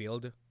been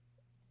revealed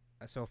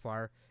so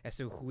far as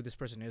to who this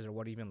person is or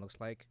what he even looks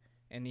like,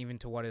 and even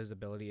to what his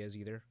ability is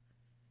either.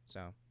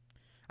 So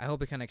I hope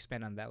we can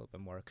expand on that a little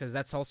bit more, because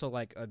that's also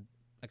like a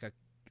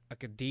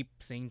deep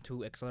thing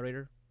to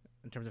Accelerator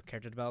in terms of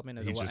character development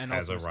as well. He just and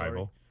has also a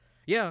rival.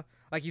 Yeah,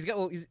 like he's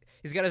got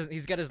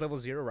his level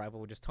 0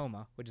 rival, which is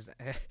Toma, which is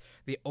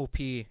the OP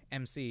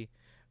MC.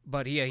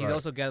 But he's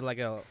also got like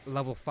a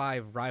level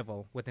 5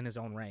 rival within his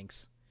own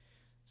ranks.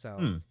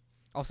 So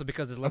also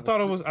because his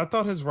level, I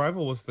thought his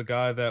rival was the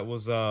guy that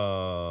was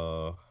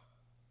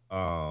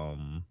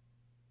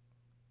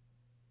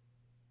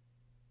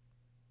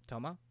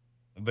Toma,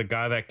 the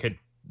guy that could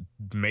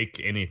make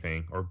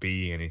anything or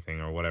be anything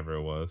or whatever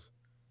it was.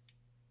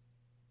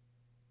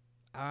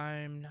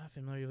 I'm not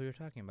familiar who you're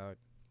talking about.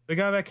 The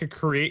guy that could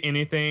create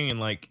anything,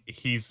 and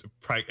he's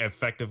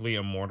effectively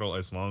immortal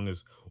as long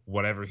as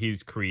whatever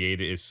he's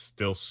created is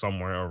still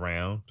somewhere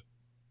around.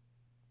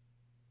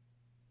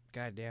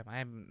 God damn,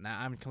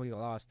 I'm completely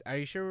lost. Are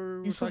you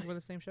sure we're talking about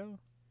the same show?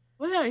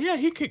 Well, yeah,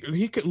 he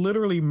could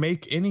literally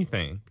make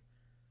anything.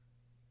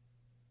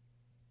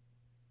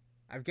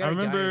 I've got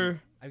an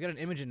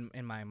image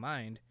in my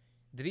mind.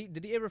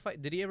 Did he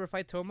ever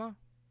fight Toma?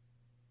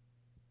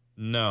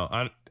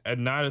 No,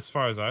 not as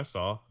far as I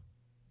saw.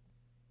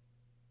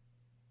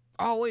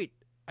 Oh wait,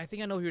 I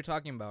think I know who you're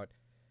talking about.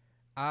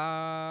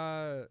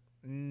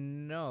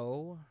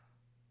 No.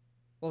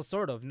 Well,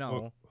 sort of, no.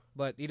 Well,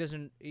 but he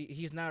doesn't.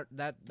 He's not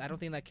that. I don't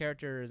think that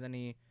character is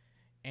any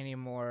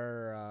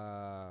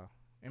more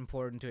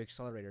important to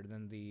Accelerator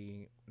than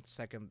the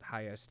second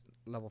highest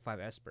level 5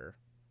 Esper.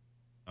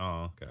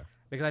 Oh, okay.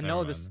 Because I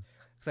know this.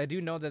 Because I do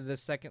know that the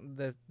second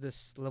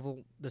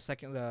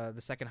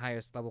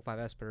highest level 5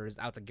 Esper is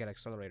out to get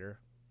Accelerator.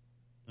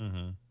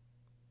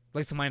 At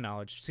least to my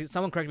knowledge. See,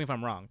 someone correct me if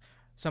I'm wrong.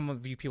 Some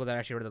of you people that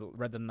actually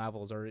read the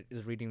novels or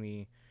is reading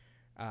the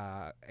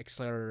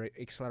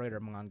Accelerator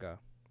manga,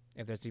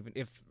 if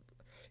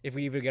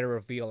we even get a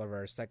reveal of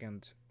our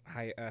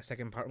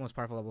most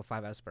powerful level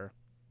 5 Esper.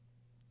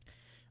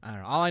 I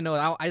don't know. All I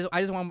know,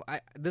 I just want.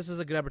 This is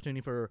a good opportunity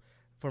for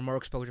more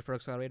exposure for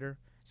Accelerator,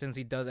 since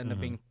he does end up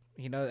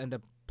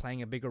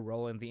playing a bigger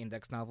role in the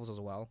Index novels as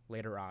well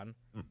later on.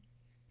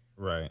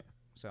 Right.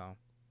 So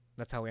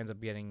that's how he ends up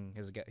getting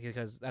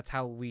because that's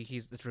how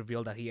it's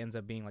revealed that he ends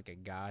up being like a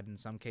god in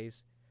some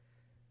case.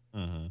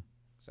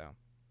 So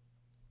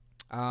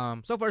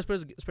so far it's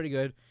pretty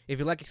good. If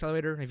you like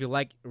Accelerator, if you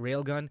like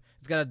Railgun,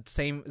 it's got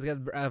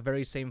a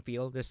very same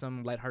feel. There's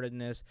some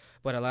lightheartedness,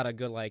 but a lot of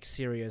good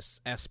serious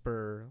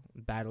Esper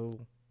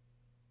battle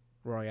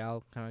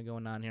royale kind of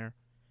going on here.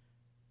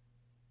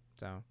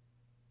 So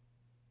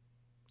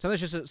some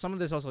of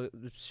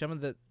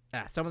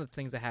the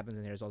things that happens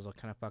in here is also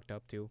kind of fucked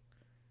up too.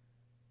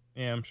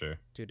 Yeah, I'm sure.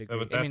 To a degree.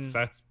 But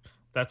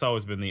that's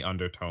always been the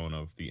undertone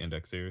of the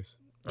Index series.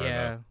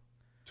 Yeah.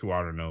 To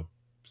Arno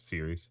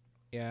series.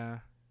 Yeah,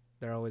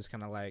 they're always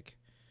kind of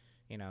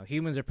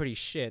humans are pretty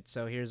shit.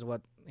 So here's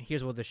what the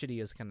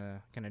shitty is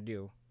gonna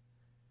do.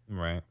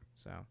 Right.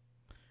 So,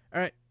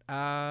 all right.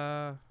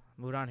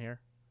 Move on here.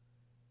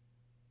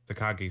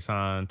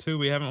 Takagi-san 2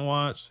 we haven't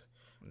watched.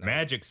 No.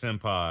 Magic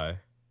Senpai.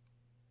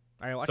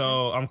 Are you watching?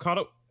 So I'm caught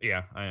up.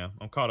 Yeah, I am.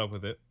 I'm caught up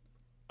with it.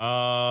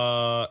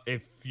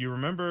 If you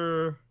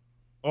remember,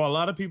 a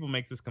lot of people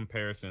make this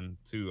comparison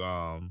to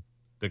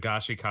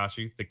Dagashi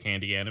Kashi, the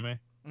candy anime.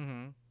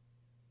 Mm-hmm.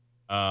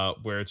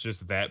 Where it's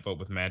just that but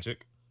with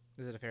magic.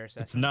 Is it a fair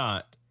assessment? It's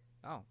not.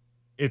 Oh.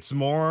 It's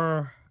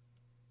more.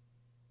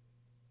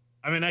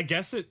 I mean, I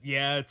guess it.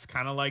 Yeah, it's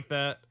kind of like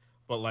that,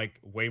 but like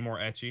way more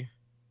ecchi.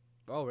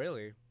 Oh,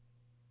 really?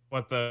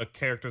 But the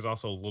character's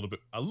also a little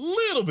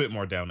bit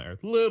more down to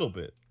earth, little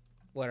bit.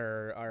 What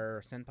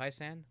are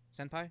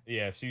senpai?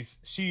 Yeah,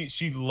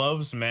 she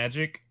loves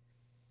magic.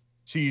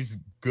 She's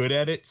good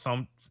at it.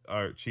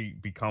 Or she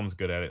becomes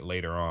good at it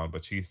later on,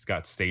 but she's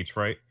got stage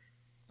fright.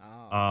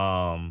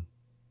 Oh.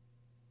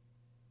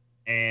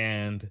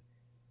 And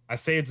I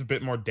say it's a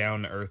bit more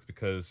down to earth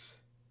because,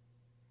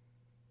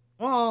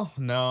 well,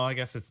 no, I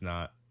guess it's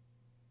not.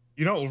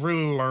 You don't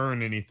really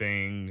learn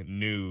anything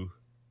new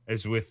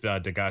as with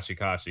Dagashi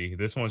Kashi.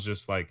 This one's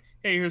just like,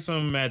 hey, here's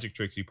some magic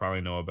tricks you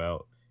probably know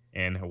about,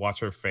 and watch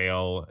her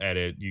fail at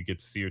it. You get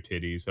to see her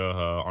titties,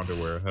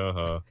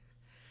 underwear,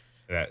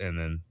 and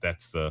then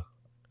that's the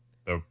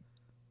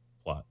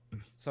plot.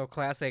 So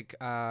classic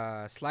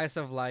slice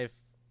of life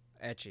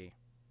ecchi.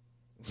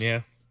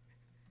 Yeah,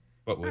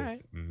 but with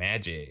right.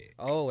 magic.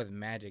 Oh, with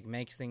magic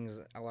makes things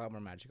a lot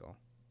more magical.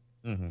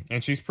 Mm-hmm.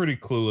 And she's pretty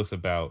clueless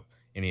about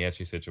any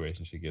ecchi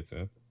situation she gets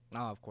in.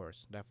 Oh, of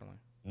course, definitely.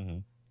 Mm-hmm.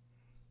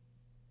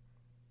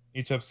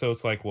 Each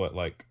episode's like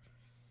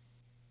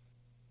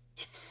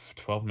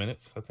 12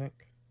 minutes, I think.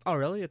 Oh,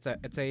 really? It's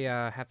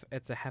a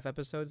half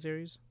episode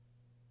series.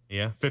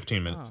 Yeah,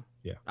 15 minutes. Oh.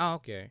 Yeah. Oh,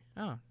 okay.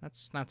 Oh,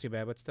 that's not too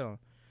bad, but still,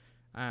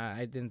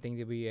 I didn't think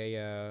it'd be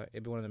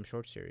one of them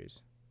short series.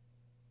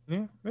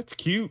 Yeah, it's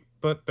cute,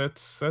 but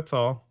that's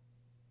all.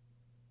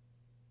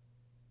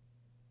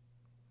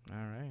 All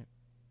right.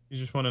 You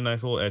just want a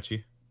nice little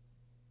ecchi.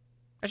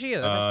 Actually,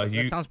 yeah,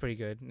 that sounds pretty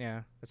good.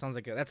 Yeah, that sounds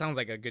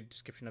like a good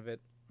description of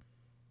it.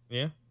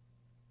 Yeah.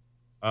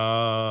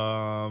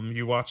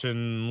 You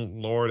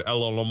watching Lord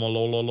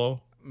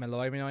Elolomololo?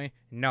 Meloy?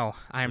 No,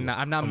 I'm not.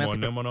 I am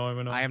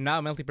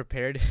not mentally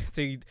prepared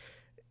to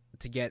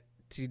get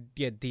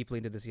deeply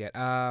into this yet.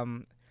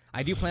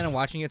 I do plan on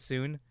watching it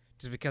soon,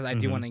 just because I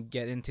do want to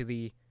get into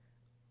the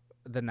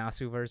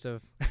Nasuverse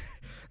of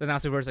the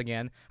Nasuverse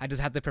again. I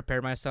just have to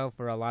prepare myself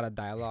for a lot of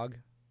dialogue.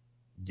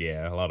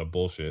 Yeah, a lot of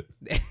bullshit.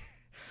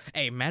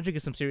 Hey, magic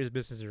is some serious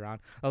business around.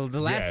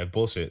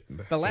 Bullshit.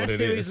 The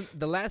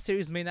last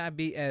series may not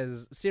be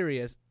as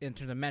serious in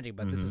terms of magic,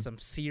 but this is some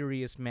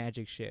serious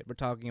magic shit. We're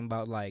talking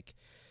about like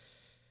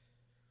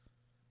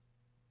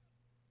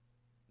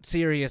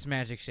serious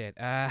magic shit.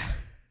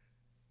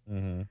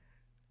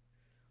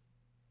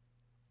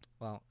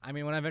 Well, I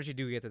mean, when I eventually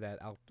do get to that,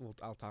 I'll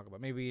talk about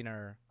it. Maybe in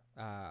our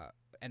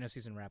end of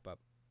season wrap up.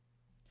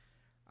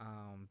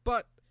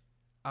 But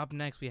up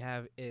next we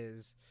have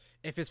is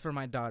If It's For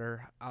My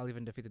Daughter, I'll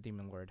Even Defeat the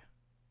Demon Lord.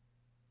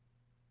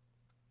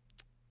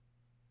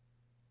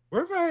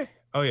 Where have I?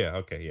 Oh yeah,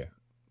 okay, yeah.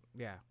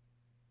 Yeah.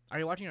 Are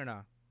you watching it or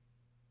not?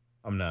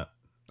 I'm not.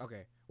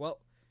 Okay. Well,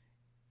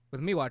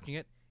 with me watching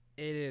it,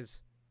 it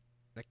is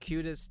the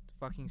cutest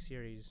fucking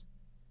series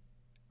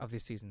of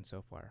this season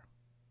so far.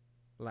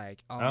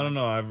 Like, oh I don't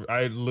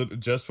know.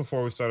 Just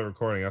before we started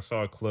recording, I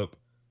saw a clip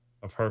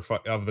of her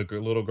of the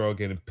little girl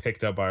getting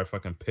picked up by her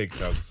fucking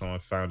pigtail because someone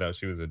found out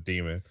she was a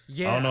demon.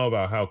 Yeah. I don't know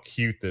about how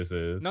cute this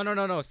is.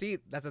 No. See,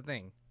 that's the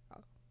thing.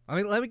 I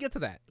mean, let me get to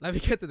that.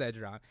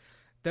 Jerron.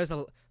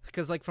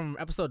 Because like from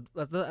episode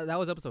that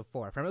was episode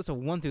 4. From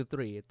episode 1 through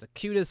 3, it's the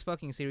cutest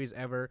fucking series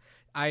ever.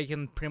 I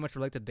can pretty much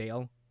relate to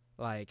Dale,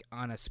 like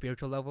on a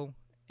spiritual level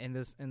in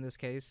this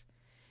case.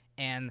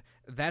 And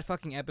that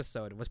fucking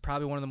episode was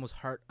probably one of the most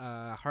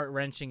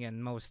heart-wrenching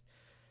and most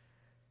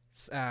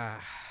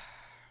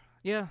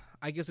yeah,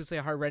 I guess you'd say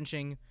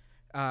heart-wrenching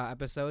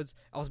episodes.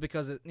 Also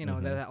because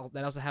that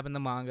also happened in the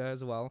manga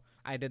as well.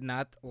 I did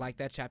not like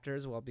that chapter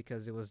as well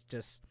because it was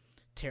just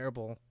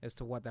terrible as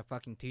to what that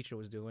fucking teacher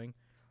was doing.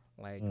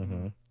 Like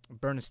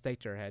burn a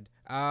stake to her head.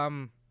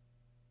 Yeah,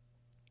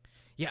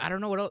 I don't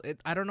know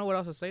what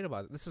else to say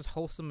about it. This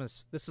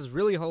is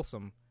really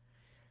wholesome.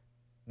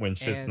 When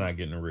shit's not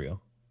getting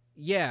real.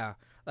 Yeah,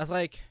 that's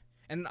like,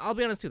 and I'll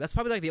be honest too. That's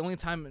probably like the only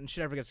time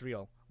shit ever gets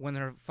real, when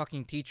her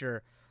fucking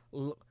teacher,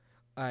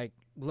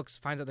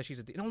 finds out that she's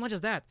a. No, not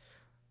just that.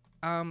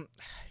 You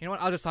know what?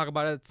 I'll just talk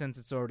about it since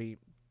it's already.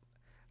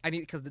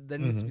 Because there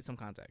needs to be some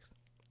context.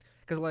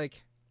 Because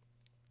like,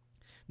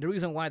 the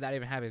reason why that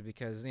even happens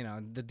because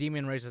the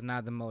demon race is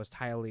not the most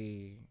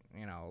highly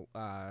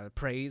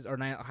praised or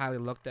not highly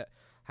looked at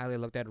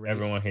race.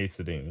 Everyone hates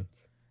the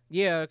demons.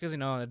 Yeah, because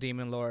the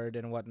demon lord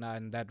and whatnot,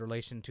 and that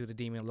relation to the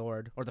demon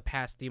lord or the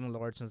past demon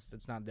lord, since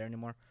it's not there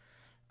anymore.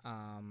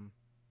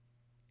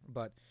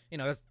 But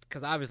that's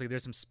because obviously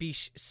there's some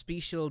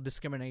special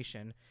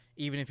discrimination,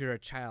 even if you're a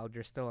child,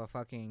 you're still a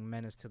fucking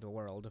menace to the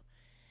world.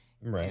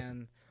 Right.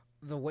 And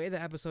the way the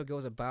episode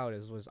goes about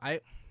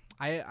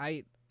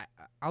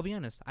I'll be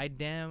honest, I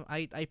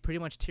pretty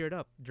much teared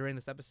up during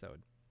this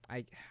episode.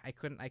 I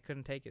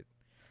couldn't take it.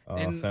 Oh,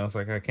 And sounds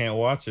like I can't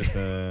watch it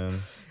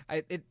then.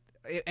 I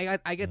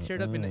get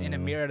teared up in a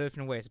myriad of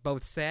different ways,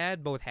 both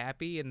sad, both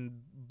happy,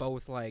 and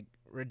both like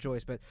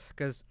rejoiced. But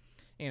because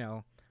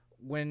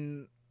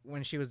when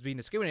she was being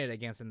discriminated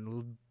against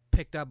and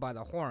picked up by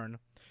the horn,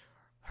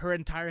 her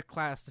entire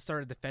class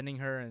started defending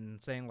her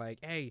and saying like,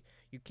 "Hey,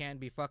 you can't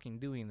be fucking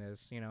doing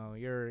this.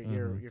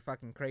 You're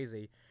fucking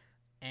crazy."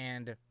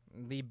 And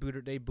they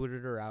booted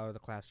her out of the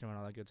classroom and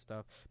all that good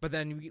stuff. But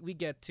then we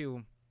get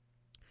to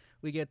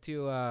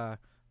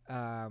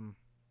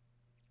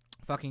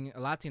fucking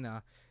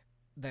Latina.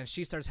 Then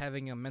she starts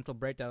having a mental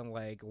breakdown.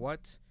 Like,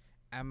 what?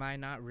 Am I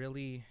not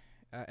really?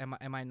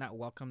 Am I not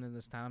welcomed in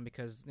this town?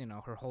 Because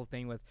her whole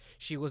thing with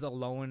she was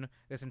alone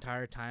this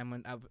entire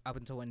time up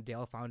until when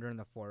Dale found her in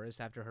the forest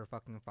after her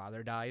fucking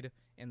father died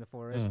in the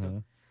forest.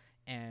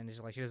 And she's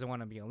like, she doesn't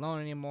want to be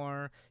alone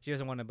anymore. She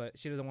doesn't want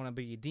to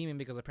be a demon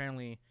because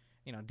apparently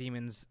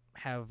demons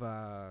have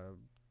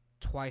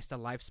twice the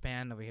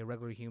lifespan of a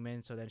regular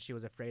human. So then she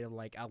was afraid of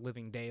like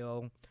outliving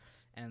Dale,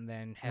 and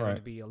then having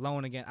to be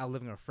alone again,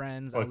 outliving her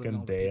friends, outliving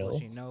all the people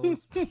she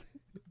knows.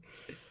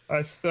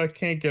 I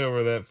can't get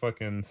over that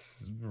fucking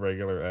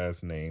regular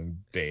ass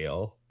name,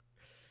 Dale.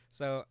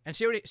 So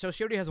she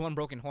already has one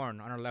broken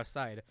horn on her left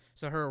side.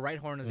 So her right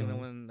horn is the only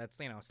one that's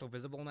still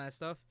visible and that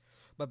stuff.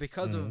 But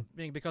because of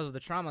the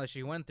trauma that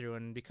she went through,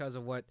 and because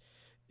of what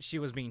she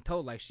was being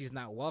told, like she's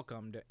not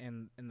welcomed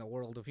in the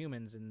world of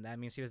humans, and that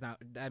means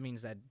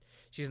that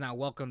she's not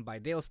welcomed by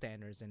Dale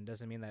standards, and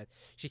doesn't mean that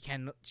she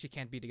can't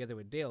be together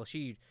with Dale.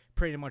 She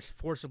pretty much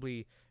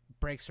forcibly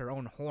breaks her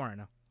own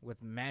horn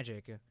with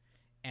magic,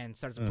 and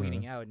starts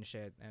bleeding out and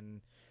shit.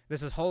 And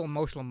there's this whole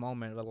emotional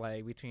moment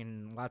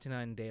between Latina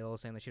and Dale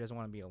saying that she doesn't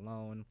want to be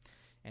alone,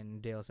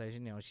 and Dale says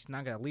she's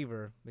not gonna leave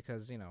her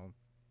because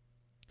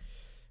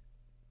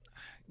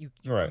you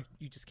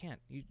just can't.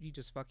 You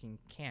just fucking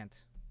can't.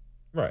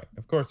 Right.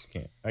 Of course you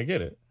can't. I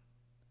get it.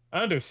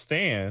 I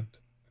understand,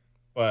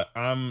 but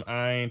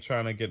I ain't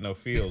trying to get no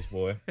feels,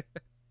 boy.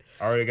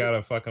 I already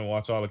gotta fucking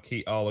watch all the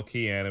key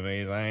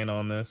animes. I ain't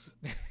on this.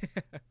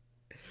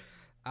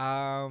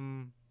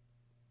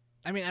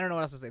 I mean, I don't know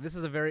what else to say. This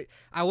is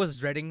I was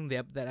dreading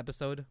that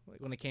episode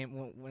when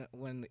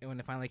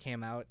it finally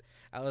came out.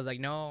 I was like,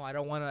 no, I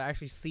don't want to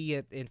actually see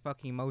it in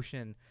fucking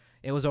motion.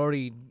 It was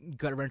already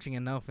gut wrenching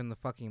enough in the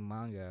fucking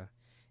manga,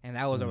 and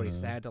that was already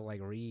sad to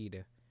like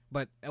read.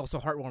 But also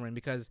heartwarming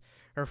because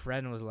her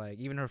friend was like,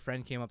 even her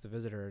friend came up to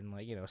visit her and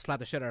like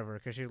slapped the shit out of her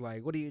because she was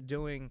like, "What are you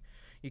doing?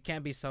 You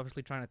can't be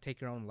selfishly trying to take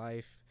your own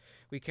life.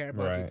 We care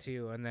about you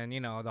too." And then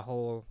the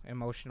whole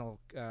emotional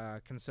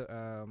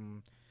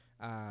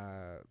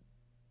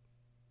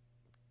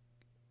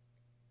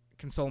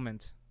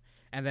consolement,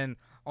 and then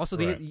also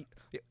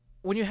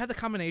when you have the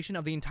combination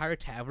of the entire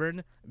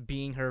tavern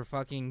being her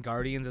fucking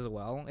guardians as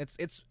well,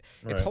 it's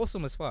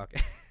wholesome as fuck.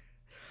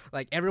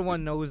 Like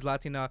everyone knows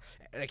Latina,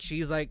 like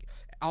she's like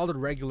all the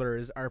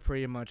regulars are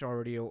pretty much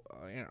already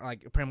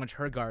like pretty much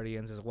her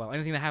guardians as well.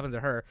 Anything that happens to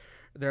her,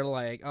 they're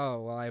like,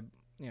 oh well,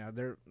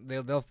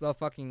 they'll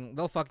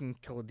fucking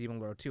kill a demon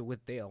lord too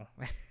with Dale.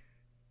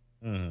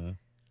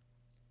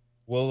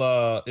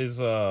 Well,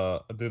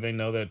 do they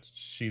know that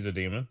she's a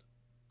demon?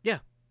 Yeah,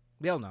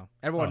 they'll know.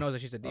 Everyone knows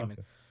that she's a demon.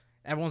 Okay.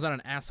 Everyone's not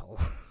an asshole.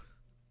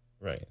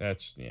 Right.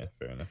 That's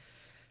fair enough.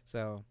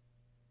 So,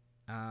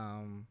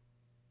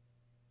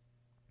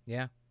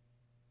 yeah,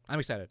 I'm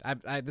excited.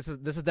 This is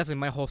definitely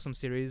my wholesome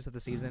series of the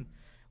season,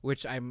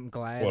 which I'm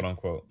glad. Quote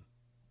unquote.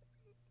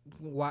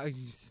 Why,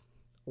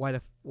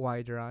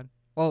 Duran?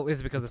 Well,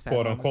 is it because of the sad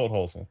quote moment? Unquote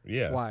wholesome.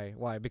 Yeah.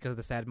 Why? Because of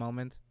the sad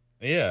moment.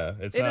 Yeah,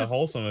 it's not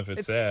wholesome if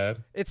it's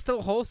sad. It's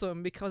still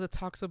wholesome because it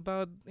talks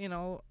about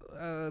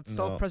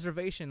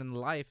self-preservation in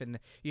life, and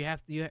you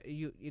have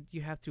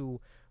to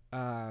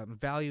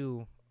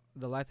value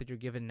the life that you're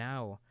given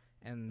now,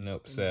 and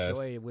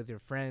enjoy it with your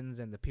friends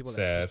and the people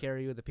that take care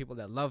of you, the people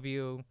that love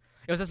you.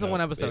 It was just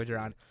one episode you're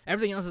on.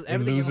 Everything else. It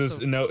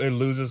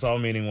loses all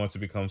meaning once it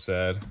becomes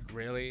sad.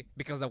 Really?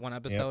 Because that one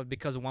episode? Yep.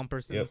 Because one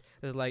person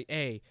is like,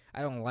 "Hey,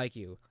 I don't like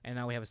you," and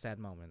now we have a sad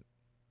moment.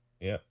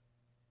 Yep,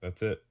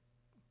 that's it.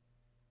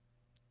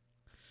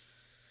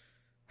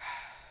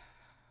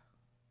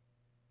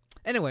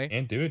 Anyway,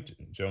 can't do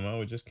it, Jomo.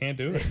 We just can't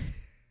do it.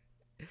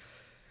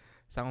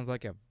 Sounds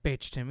like a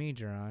bitch to me,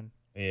 Jaron.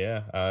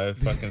 Yeah,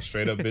 fucking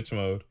straight up bitch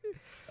mode.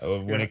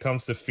 When it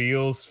comes to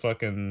feels,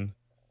 fucking,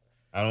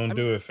 I don't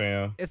do it,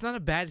 fam. It's not a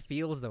bad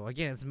feels though.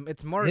 Again,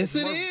 it's more. Yes,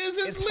 it is.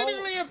 It's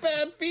literally a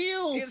bad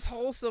feels. It's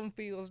wholesome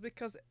feels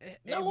because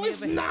no,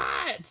 it's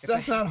not.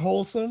 That's not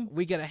wholesome.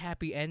 We get a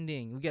happy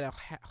ending. We get a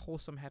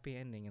wholesome happy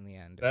ending in the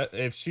end.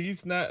 If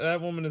she's not,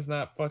 that woman is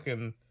not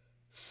fucking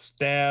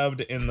stabbed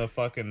in the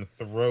fucking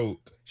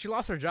throat. She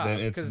lost her job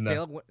because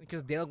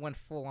Dale went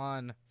full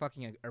on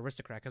fucking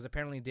aristocrat. Because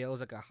apparently Dale is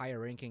like a higher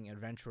ranking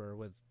adventurer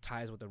with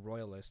ties with the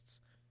royalists.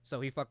 So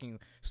he fucking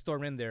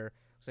stormed in there,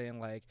 saying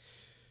like,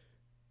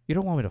 "You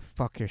don't want me to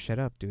fuck your shit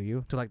up, do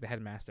you?" To like the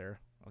headmaster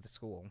of the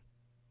school.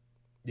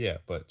 Yeah,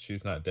 but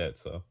she's not dead,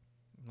 so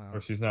or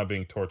Well, she's not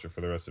being tortured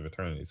for the rest of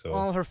eternity. So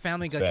well, her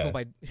family it's got bad.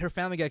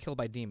 killed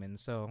by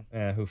demons. So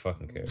Who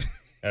fucking cares?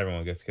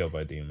 Everyone gets killed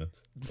by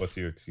demons. What's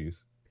your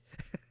excuse?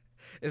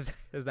 is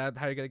that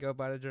how you're gonna go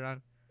about it,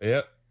 Jerron?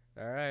 Yep.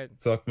 All right.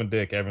 Suck my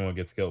dick. Everyone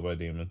gets killed by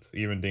demons.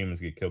 Even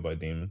demons get killed by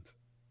demons.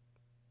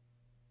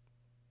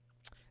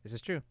 This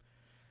is true.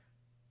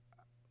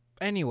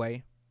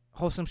 Anyway,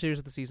 wholesome series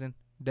of the season.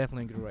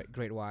 Definitely a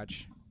great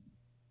watch.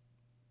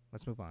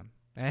 Let's move on.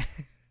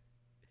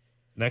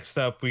 Next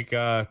up, we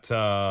got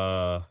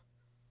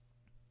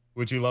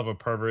Would You Love a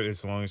Pervert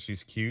as Long as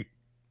She's Cute?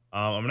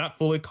 I'm not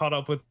fully caught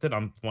up with it.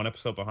 I'm one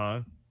episode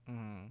behind.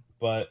 Mm.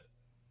 But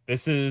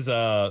this is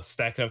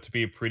stacking up to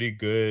be a pretty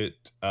good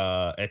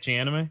ecchi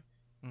anime.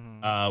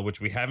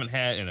 Which we haven't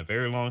had in a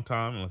very long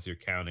time, unless you're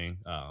counting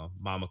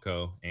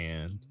Mamako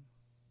and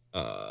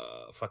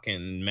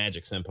fucking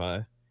Magic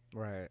Senpai.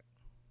 Right.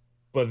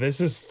 But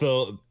this is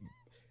the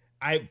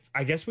I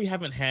guess we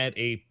haven't had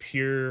a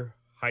pure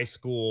high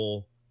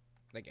school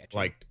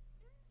like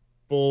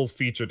full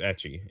featured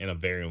ecchi in a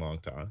very long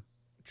time.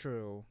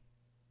 True.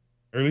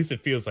 Or at least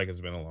it feels like it's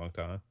been a long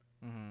time.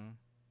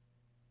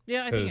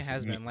 Yeah, I think it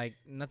has been. Like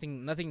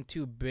nothing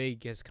too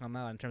big has come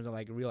out in terms of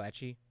like real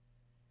ecchi.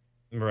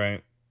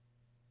 Right.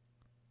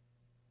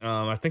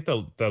 I think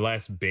the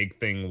last big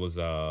thing was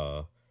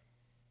the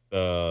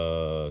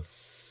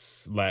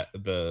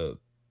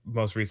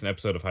most recent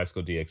episode of High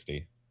School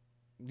DxD.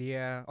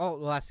 Yeah. Oh,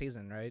 the last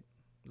season, right?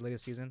 The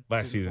latest season.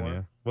 Last season, 4?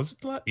 yeah. Was it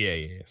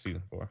yeah,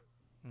 season 4.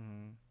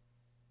 Mm-hmm.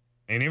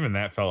 And even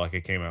that felt like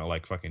it came out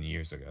like fucking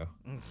years ago.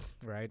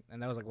 Right,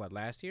 and that was like what,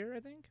 last year, I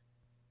think.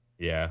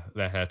 Yeah,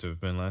 that had to have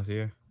been last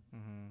year.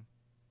 Mm-hmm.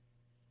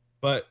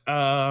 But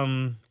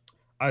I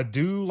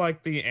do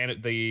like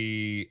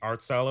the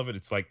art style of it.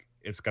 It's like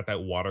it's got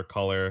that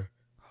watercolor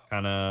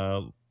kind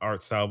of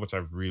art style, which I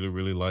really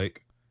really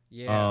like.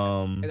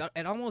 Yeah.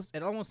 It almost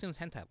seems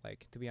hentai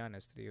like, to be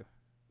honest with you.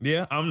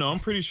 Yeah, I'm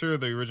pretty sure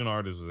the original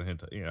artist was a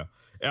hentai. You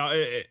know,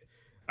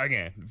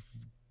 again,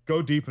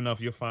 go deep enough,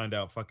 you'll find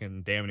out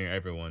fucking damn near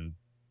everyone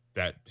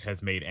that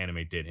has made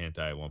anime did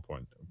hentai at one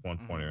point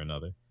or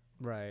another.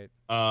 Right.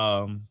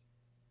 But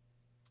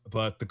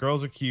the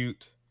girls are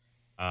cute.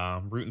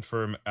 Rooting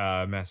for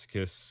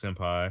Masochist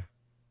Senpai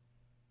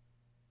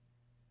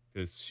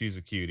because she's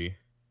a cutie.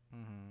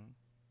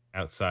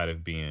 Outside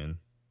of being,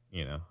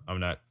 you know, I'm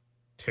not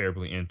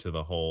terribly into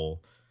the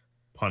whole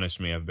punish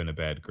me, I've been a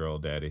bad girl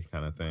daddy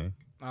kind of thing.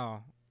 Oh,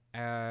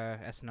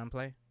 S&M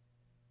play?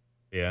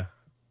 Yeah.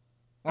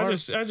 Or I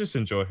just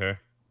enjoy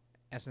her.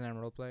 S&M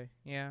roleplay?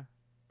 Yeah.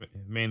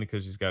 Mainly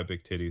because she's got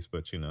big titties,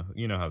 but you know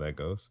how that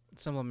goes.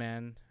 Simple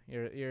man.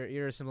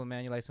 You're a simple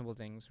man. You like simple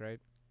things,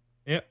 right?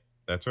 Yep,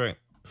 that's right.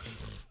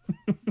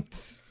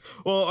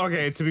 Well,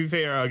 okay, to be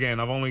fair, again,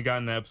 I've only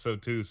gotten to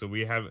episode 2, so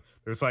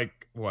there's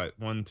like what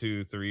 1,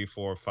 2, 3,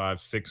 4,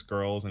 5, 6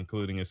 girls,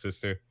 including his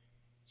sister.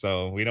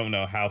 So we don't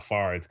know how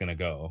far it's gonna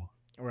go.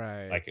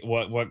 Right. Like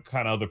what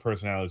kind of other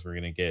personalities we're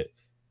gonna get.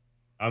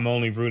 I'm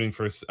only rooting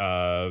for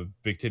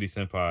Big Titty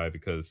Senpai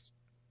because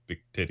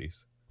big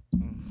titties.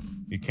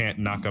 You can't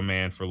knock a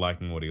man for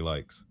liking what he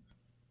likes.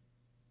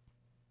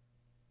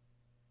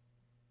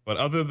 But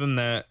other than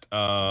that,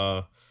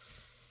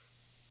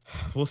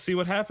 we'll see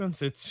what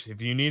happens.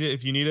 If you need a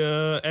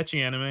ecchi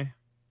anime,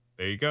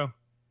 there you go.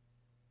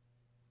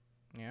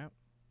 Yeah.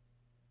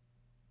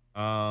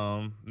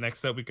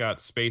 Next up we got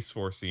Space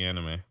Force the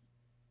anime.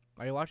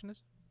 Are you watching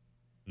this?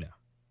 No.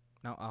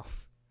 No. Oh.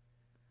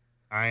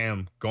 I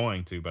am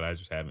going to, but I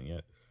just haven't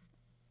yet.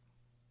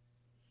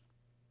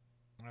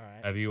 All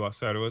right. Have you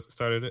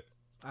started it?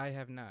 I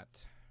have not.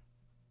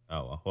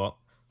 Oh well,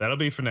 that'll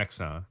be for next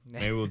time.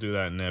 Maybe we'll do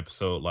that in an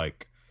episode,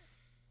 like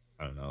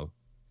I don't know,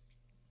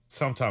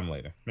 sometime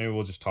later. Maybe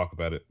we'll just talk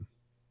about it.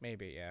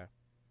 Maybe, yeah.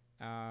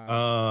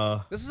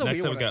 This is a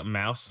next weird up. We got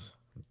Mouse.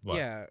 What?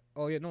 Yeah.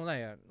 Oh yeah. No, not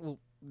yet. Well,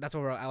 that's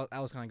what I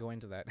was gonna go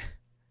into that.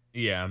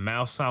 Yeah,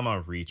 Mouse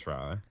Sama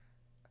retry.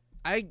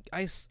 I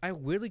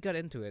weirdly got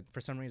into it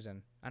for some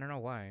reason. I don't know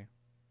why.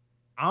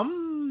 I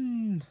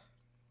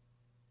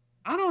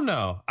don't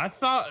know. I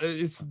thought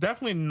it's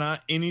definitely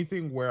not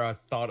anything where I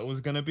thought it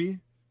was gonna be.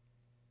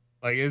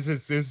 Like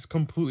it's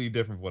completely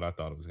different from what I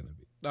thought it was gonna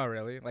be. Oh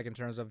really? Like in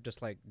terms of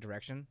just like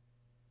direction?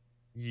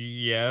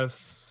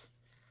 Yes.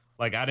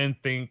 Like I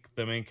didn't think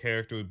the main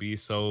character would be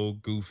so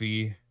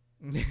goofy.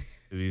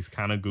 He's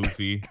kind of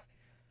goofy,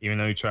 even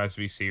though he tries to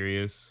be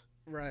serious.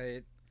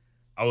 Right.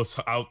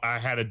 I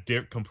had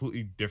a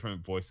completely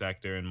different voice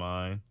actor in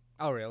mind.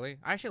 Oh really?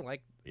 I actually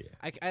like.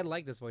 Yeah. I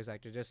like this voice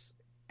actor. Just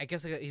I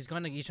guess he's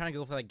trying to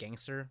go for that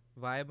gangster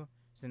vibe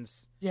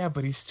since. Yeah,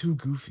 but he's too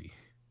goofy.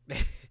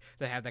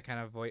 They have that kind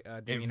of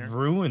demeanor. It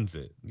ruins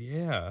it.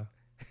 Yeah.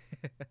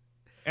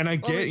 And I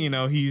get,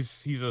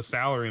 he's a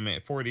salary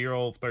man,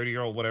 40-year-old,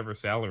 30-year-old, whatever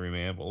salary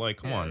man, but like,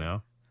 come on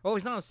now. Well,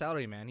 he's not a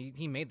salary man.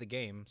 He made the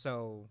game,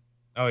 so.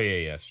 Oh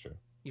yeah, that's true.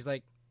 He's not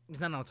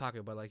an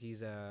otaku, but like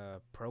he's a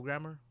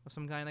programmer of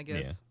some kind, I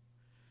guess.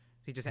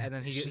 He just and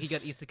then he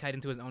got isekai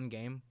into his own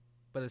game,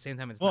 but at the same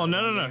time it's Well, not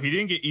his no, own no, no. game. He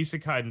didn't get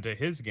isekai into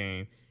his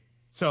game.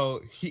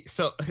 So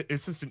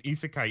it's just an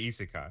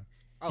isekai.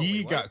 Oh, He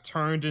wait, what? got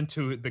turned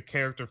into the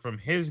character from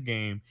his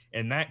game,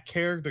 and that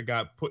character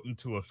got put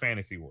into a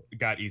fantasy world.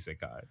 Got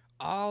isekai.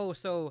 Oh,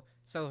 so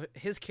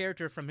his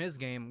character from his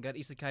game got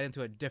isekai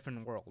into a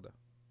different world.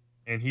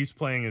 And he's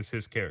playing as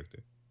his character.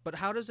 But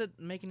how does it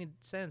make any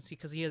sense?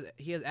 Because he has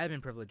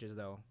admin privileges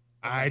though.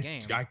 of that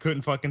game. I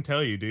couldn't fucking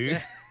tell you,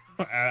 dude.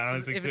 I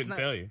honestly If it's couldn't not-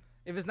 tell you.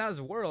 If it's not his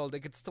world,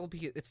 it still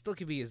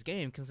could be his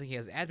game because he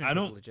has admin I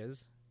don't-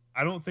 privileges.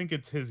 I don't think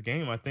it's his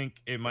game. I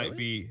think it might Really?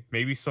 be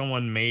maybe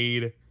someone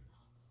made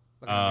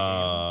Like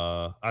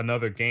another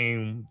another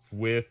game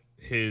with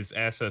his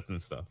assets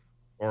and stuff,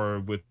 or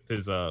with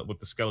the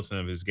skeleton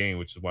of his game,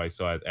 which is why he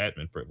still has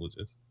admin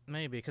privileges. game.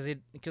 Maybe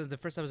because the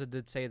first episode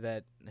did say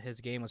that his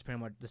game was pretty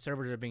much the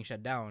servers are being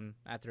shut down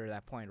after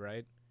that point,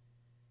 right?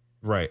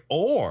 Right.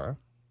 Or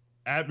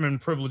admin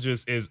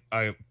privileges is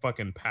a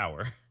fucking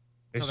power.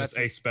 It's So just that's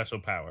a his- special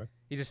power.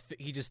 He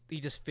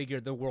just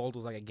figured the world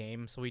was like a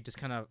game, so he just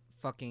kind of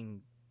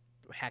fucking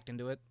hacked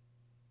into it.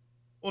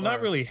 Well, not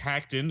Or- really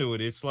hacked into it.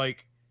 It's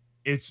like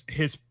it's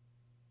his.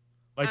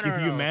 Like I don't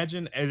if you know.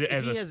 imagine as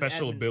he a has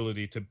special admin-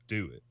 ability to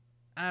do it.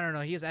 I don't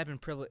know. He has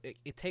admin privilege.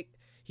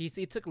 He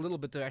took a little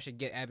bit to actually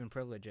get admin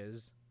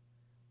privileges.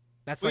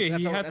 That's Well, like yeah,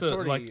 that's, he al- had that's to,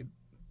 already like-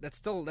 that's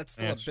still That's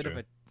a bit of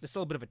true. a there's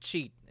still a bit of a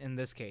cheat in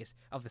this case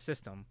of the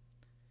system.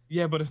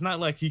 Yeah, but it's not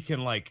like he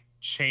can like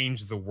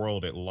change the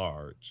world at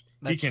large.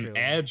 He That's can true.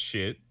 add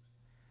shit,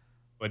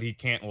 but he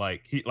can't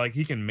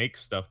he can make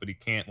stuff, but he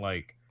can't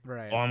like,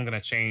 Right. oh, I'm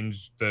gonna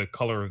change the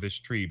color of this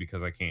tree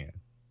because I can.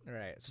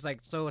 Right. So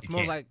it's it's You more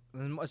can't. like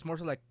it's more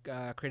so like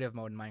creative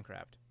mode in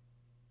Minecraft.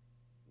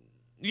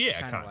 Yeah,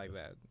 Kind kind of like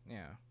that.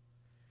 Yeah.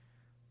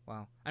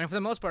 Wow. I mean, for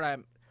the most part,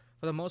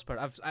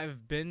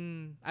 I've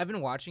been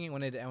watching it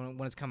when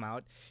it's come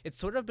out. It's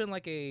sort of been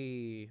like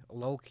a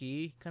low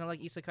key kind of like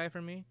isekai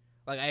for me.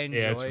 Like I enjoy.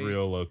 Yeah, it's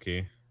real low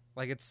key.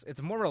 Like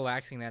it's more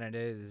relaxing than it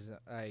is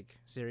like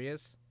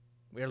serious.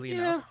 Weirdly Yeah.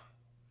 enough.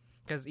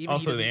 Because even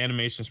Also, the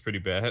animation's pretty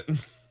bad.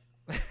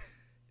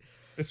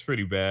 It's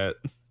pretty bad.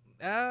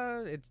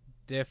 it's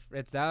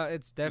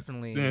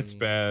definitely It's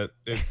bad.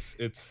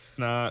 It's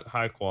not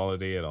high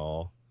quality at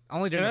all.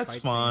 Only during And the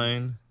that's fight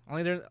scenes.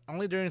 fine.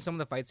 Only during some of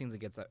the fight scenes it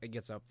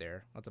gets up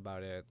there. That's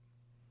about it.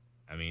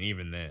 I mean,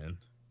 even then,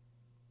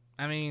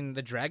 I mean,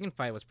 the dragon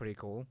fight was pretty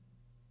cool.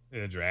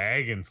 the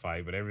dragon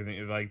fight, but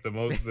everything like the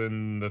most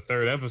in the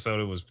third episode,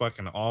 it was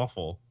fucking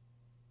awful.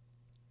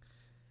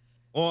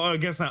 Well, I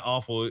guess not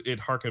awful.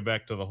 It harkened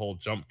back to the whole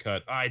jump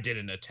cut. I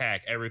didn't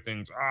attack.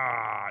 Everything's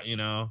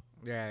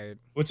Right.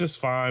 which is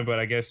fine. But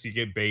I guess you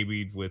get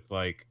babied with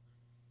like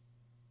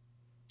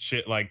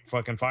shit like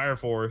fucking Fire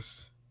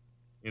Force.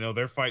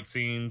 Their fight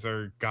scenes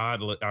are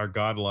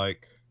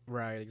godlike.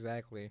 Right.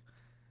 Exactly.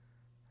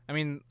 I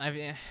mean,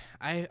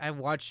 I've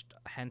watched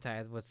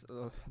hentai with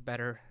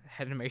better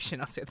animation.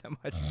 I'll say that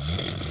much.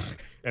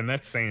 And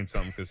that's saying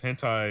something because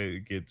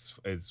hentai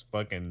is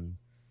fucking.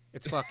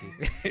 It's fucky.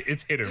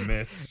 It's hit or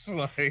miss.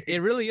 Like It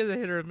really is a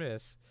hit or a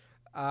miss.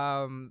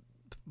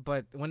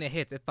 But when it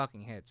hits, it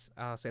fucking hits.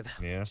 I'll say that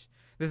Yeah. much.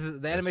 This is the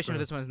That's animation true. for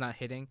this one is not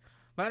hitting,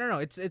 but I don't know.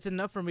 It's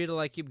enough for me to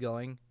like keep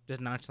going,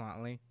 just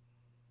nonchalantly.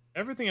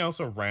 everything else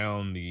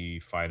around the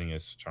fighting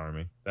is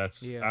charming.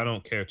 Yeah. I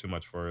don't care too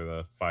much for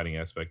the fighting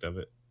aspect of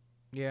it.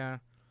 Yeah,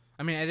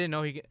 I mean, I didn't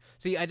know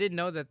I didn't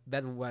know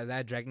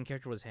that dragon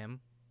character was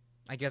him.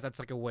 I guess that's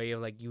like a way of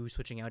like you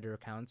switching out your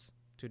accounts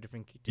to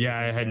different. Yeah,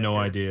 I had no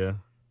idea.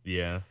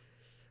 Yeah.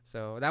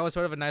 So that was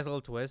sort of a nice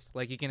little twist.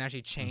 Like you can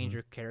actually change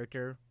your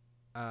character,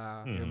 your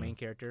Mhm. main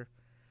character.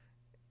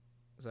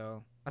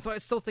 So that's why I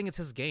still think it's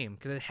his game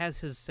because it has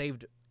his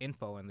saved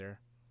info in there.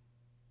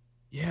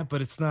 Yeah,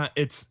 but it's not.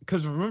 It's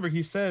because remember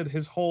he said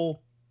this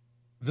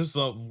is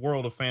a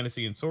world of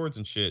fantasy and swords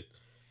and shit.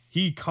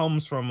 He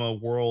comes from a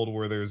world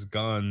where there's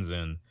guns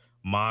and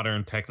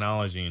modern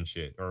technology and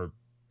shit, or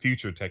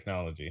future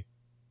technology.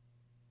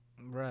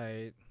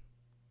 Right.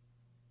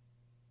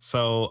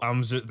 So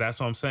that's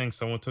what I'm saying.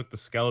 Someone took the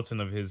skeleton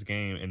of his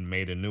game and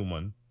made a new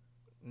one.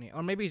 Yeah,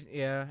 or maybe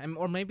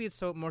or maybe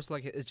it's more so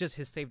like it's just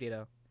his save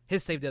data.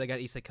 His save data got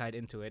isekai'd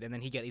into it, and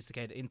then he got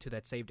isekai'd into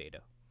that save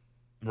data.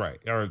 Right.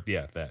 Or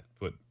yeah,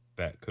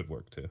 that could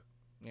work too.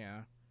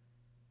 Yeah.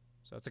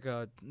 So it's like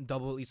a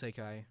double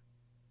isekai.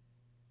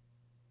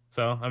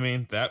 So I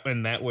mean that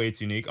in that way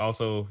it's unique.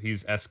 Also,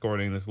 he's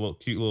escorting this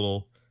cute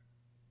little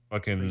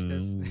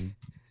Priestess. fucking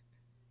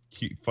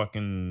cute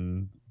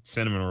fucking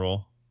cinnamon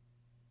roll.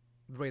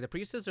 Wait, the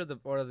priestess or the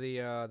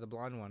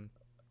blonde one?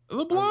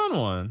 The blonde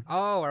one.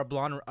 Oh, our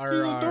blonde She's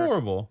our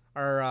adorable.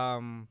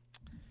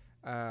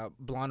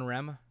 blonde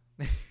Rem.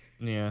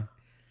 Yeah.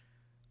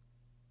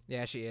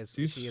 Yeah, she is.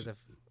 She's- She is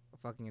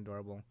fucking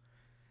adorable.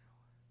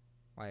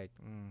 Like,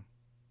 when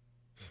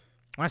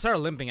I started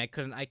limping, I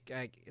couldn't. I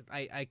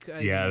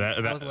Yeah,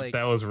 I was like,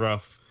 that was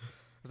rough. I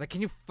was like,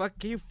 can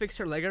you fix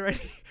her leg already?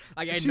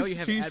 Like, I She's- know you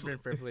have she's-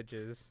 admin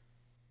privileges.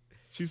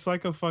 She's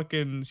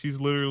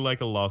literally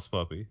like a lost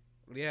puppy.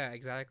 Yeah,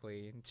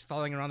 exactly. Just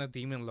following around the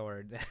demon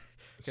lord.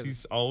 She's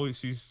 'Cause, always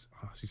she's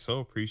so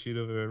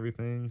appreciative of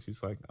everything.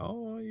 She's like,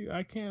 "Oh,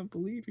 I can't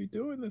believe you're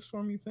doing this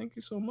for me. Thank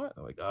you so much."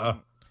 Like,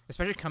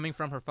 especially coming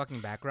from her fucking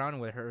background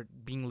with her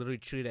being literally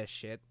treated as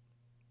shit.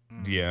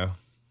 Mm. yeah.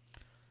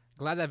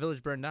 Glad that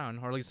village burned down,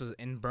 or at least was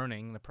in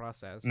burning in the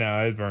process.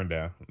 No, it's burned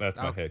down. That's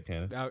my Oh, head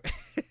canon. oh.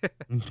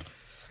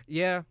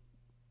 Yeah,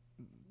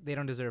 they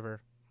don't deserve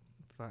her.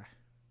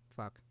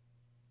 Fuck.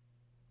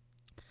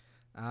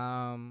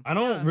 I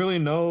don't Yeah. really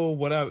know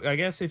what I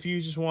guess if you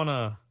just want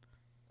to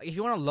If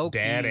you want a low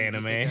dad key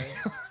anime.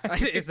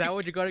 is that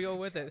what you gotta go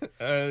with it?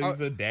 It's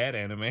a dad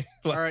anime.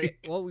 All right.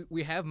 Well,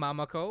 we have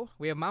Mamako,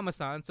 we have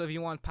Mama-san. So if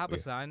you want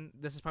Papa-san,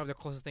 this is probably the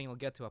closest thing you'll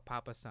get to a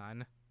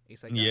Papa-san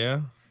isekai.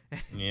 Yeah.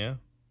 Yeah.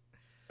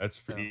 That's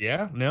So.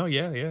 yeah. No,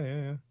 yeah.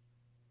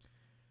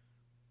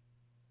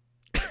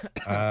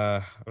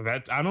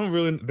 That I don't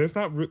really. There's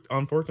not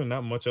unfortunately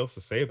not much else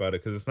to say about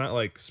it because it's not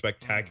like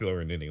spectacular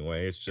in any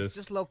way. It's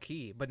just low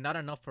key, but not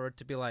enough for it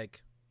to be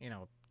like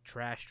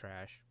trash.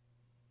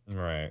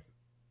 right.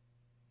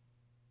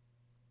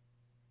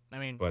 I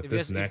mean, But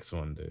this next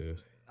one,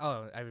 dude.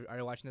 Oh, are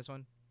you watching this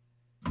one?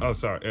 Oh,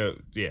 sorry.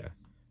 Yeah.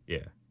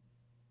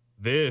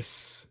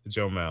 This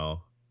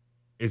Jomel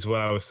is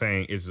what I was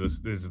saying is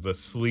the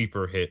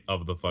sleeper hit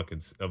of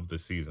the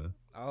season.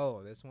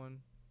 Oh, this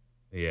one.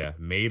 Yeah,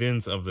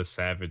 Maidens of the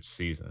Savage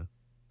season.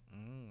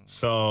 Mm.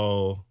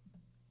 So,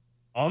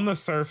 on the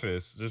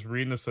surface, just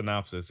reading the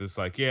synopsis, it's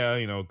like, yeah,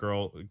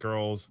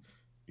 girls,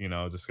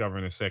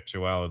 discovering their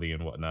sexuality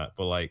and whatnot.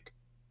 But like,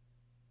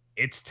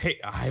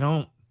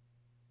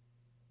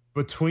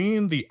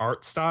 between the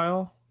art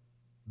style,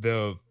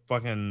 the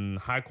fucking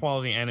high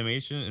quality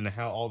animation, and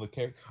how all the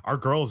characters are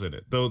girls in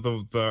it.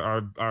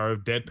 Our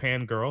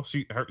deadpan girl,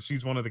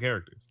 she's one of the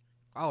characters.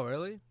 Oh,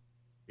 really?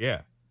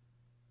 Yeah.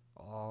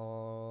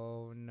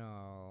 Oh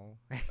no.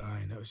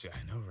 I know,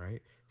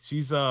 right?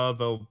 She's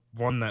the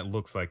one that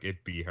looks like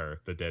it'd be her,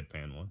 the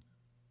deadpan one.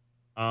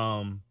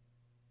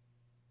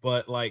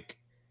 But like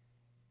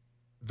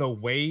the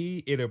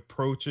way it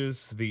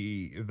approaches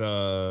these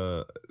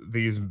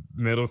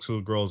middle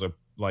school girls are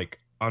like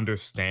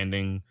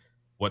understanding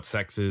what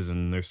sex is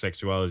and their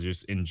sexuality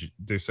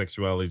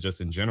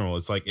just in general.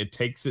 It's like it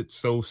takes it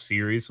so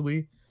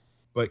seriously,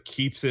 but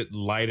keeps it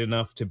light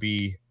enough to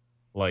be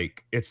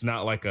like it's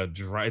not like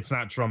it's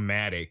not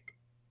dramatic.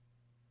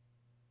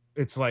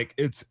 It's like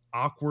it's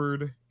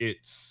awkward,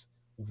 it's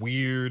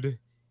weird,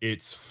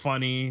 it's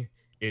funny,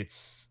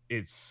 it's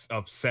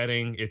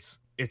upsetting, it's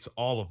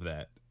all of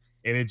that.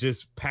 And it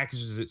just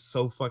packages it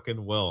so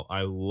fucking well.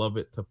 I love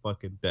it to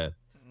fucking death.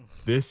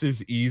 This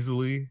is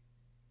easily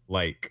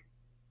like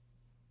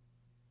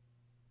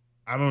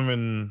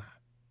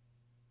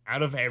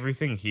out of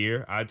everything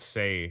here, I'd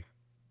say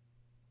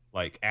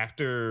like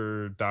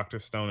after Dr.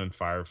 Stone and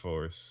Fire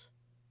Force,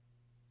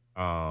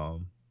 Dr.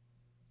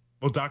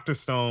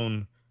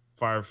 Stone,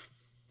 Fire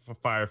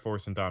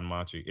Force, and Don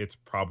Machi, it's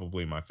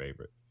probably my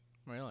favorite.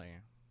 Really?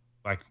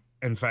 Like,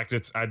 in fact,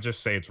 I'd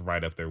just say it's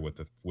right up there with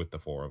the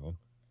four of them.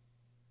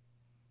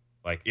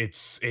 Like,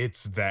 it's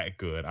that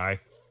good.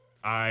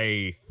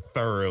 I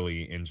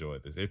thoroughly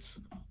enjoyed this. It's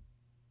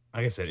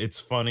like I said, it's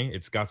funny.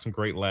 It's got some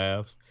great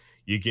laughs.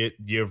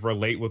 You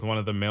relate with one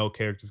of the male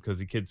characters because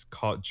the kid's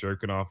caught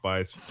jerking off by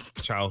his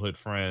childhood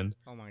friend.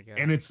 Oh my god!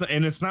 And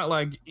it's not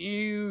like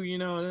ew,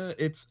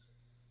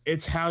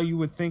 it's how you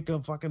would think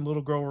a fucking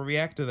little girl will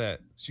react to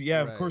that. Right.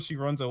 Of course she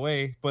runs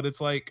away, but it's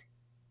like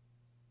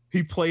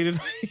he played it.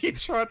 He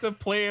tried to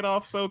play it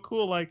off so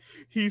cool. Like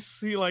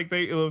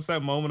it was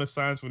that moment of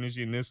silence when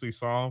you initially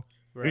saw him.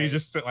 Right. And he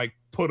just like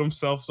put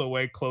himself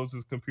away, closed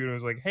his computer, and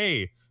was like,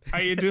 "Hey, how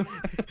you doing?"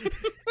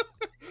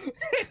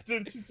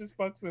 Then she just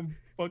fucking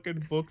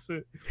books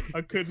it.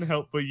 I couldn't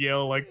help but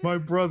yell like, "My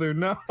brother,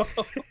 no!"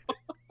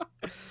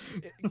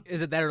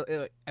 Is it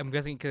that? I'm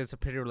guessing because it's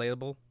pretty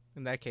relatable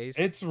in that case.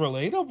 It's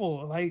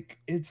relatable. Like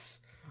it's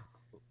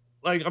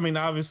like I mean,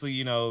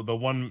 obviously, the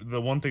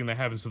one thing that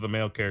happens to the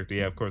male character.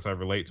 Yeah, of course, I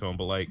relate to him,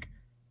 but like,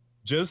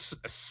 just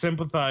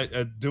sympathize,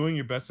 doing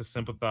your best to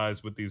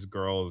sympathize with these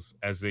girls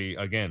as they,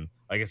 again,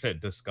 like I said,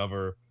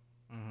 discover.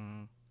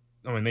 Mm-hmm.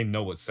 I mean, they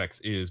know what sex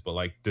is, but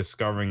like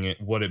discovering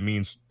what it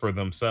means for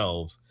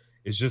themselves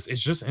it's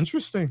just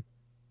interesting.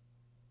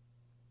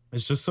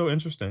 It's just so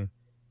interesting.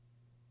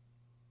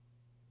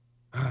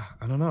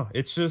 I don't know.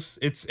 It's just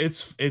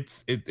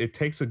it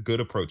takes a good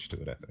approach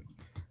to it, I think.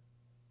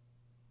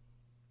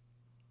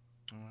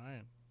 All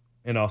right.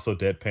 And also,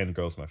 Deadpan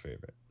Girl's my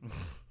favorite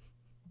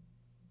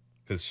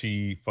because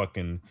she's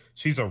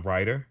a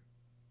writer,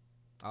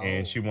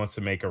 and she wants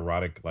to make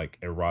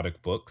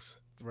erotic books,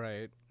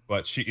 right?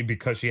 But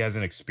because she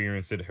hasn't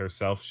experienced it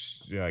herself,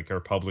 like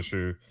her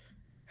publisher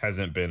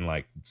hasn't been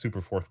like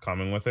super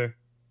forthcoming with her.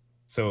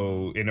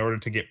 So in order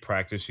to get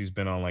practice, she's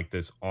been on like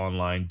this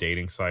online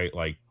dating site,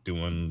 like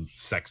doing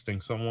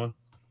sexting someone.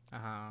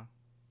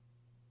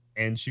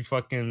 And she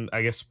fucking,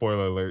 I guess,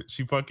 spoiler alert,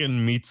 she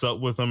fucking meets up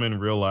with him in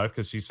real life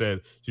because she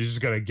said she's just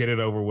gonna get it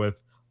over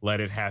with, let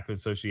it happen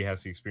so she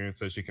has the experience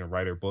so she can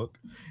write her book.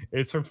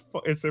 It's her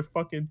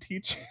fucking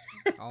teacher.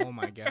 Oh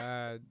my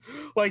god.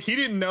 Like he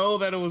didn't know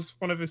that it was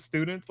one of his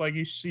students. Like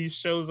she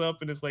shows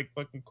up in his like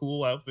fucking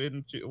cool outfit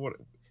and what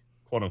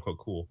quote unquote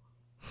cool.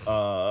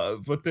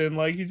 But then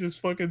like he just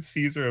fucking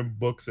sees her and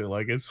books it.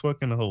 Like it's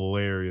fucking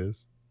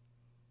hilarious.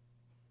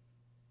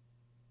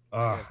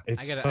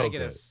 It's so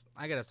good.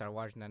 I gotta start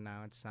watching that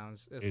now. It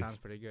sounds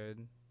pretty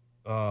good.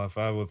 If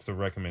I was to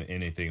recommend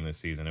anything this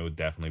season, it would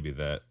definitely be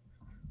that.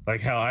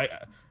 Like hell, I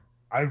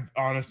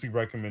honestly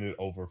recommend it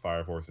over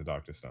Fire Force and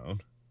Doctor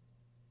Stone,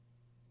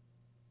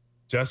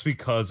 just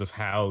because of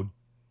how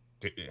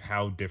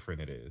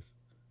different it is.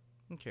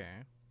 Okay.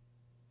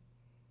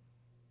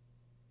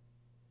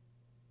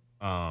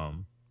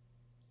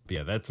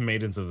 Yeah, that's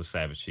Maidens of the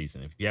Savage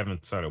season. If you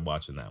haven't started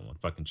watching that one,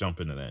 fucking jump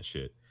into that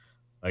shit.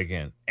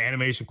 Again,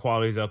 animation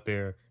quality's up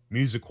there,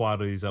 music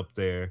quality's up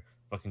there,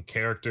 fucking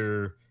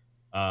character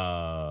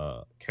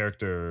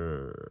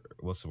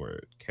what's the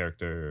word?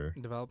 Character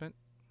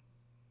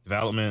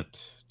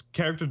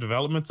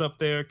development's up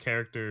there,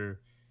 character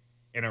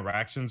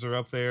interactions are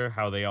up there,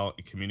 how they all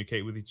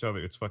communicate with each other.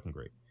 It's fucking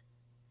great.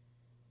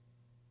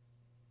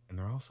 And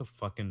they're also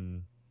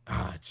fucking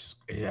it's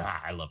just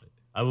I love it.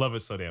 I love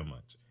it so damn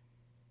much.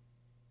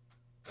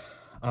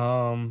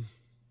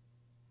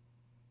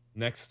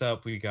 Next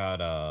up we got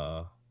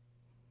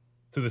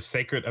to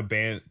the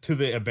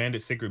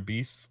abandoned sacred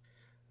beasts.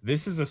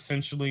 This is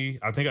essentially,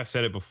 I think I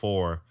said it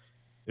before,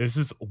 this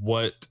is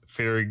what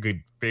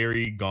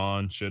Fairy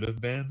Gone should have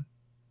been.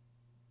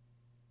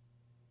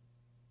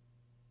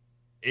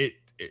 It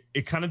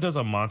kind of does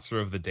a monster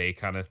of the day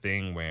kind of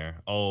thing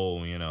where,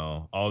 oh, you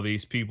know, all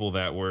these people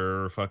that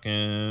were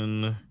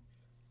fucking,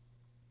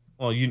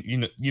 well,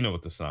 you know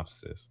what the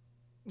synopsis is.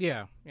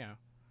 Yeah.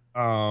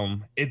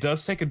 It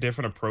does take a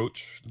different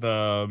approach.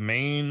 The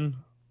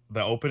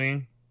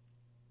opening,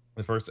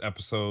 the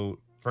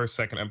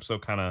second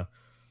episode kind of,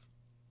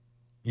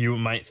 you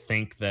might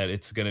think that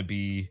it's gonna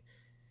be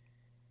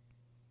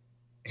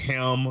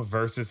him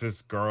versus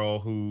this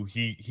girl who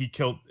he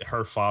killed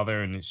her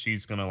father, and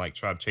she's gonna like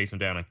try to chase him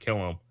down and kill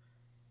him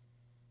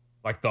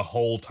like the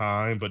whole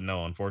time. But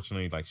no,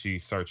 unfortunately, like she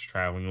starts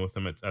traveling with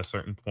him at a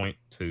certain point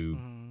to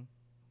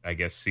I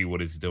guess see what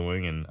he's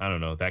doing, and I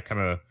don't know, that kind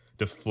of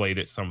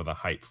deflated some of the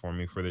hype for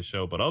me for this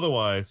show. But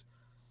otherwise,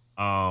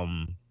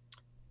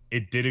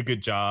 it did a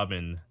good job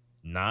in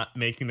not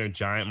making their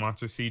giant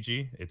monster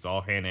CG. It's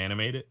all hand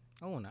animated.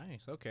 Oh,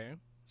 nice. Okay.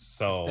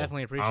 So that's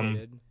definitely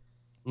appreciated.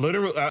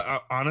 Literally,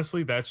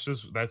 honestly, that's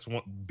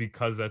one,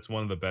 because that's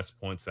one of the best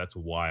points. That's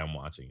why I'm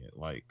watching it.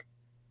 Like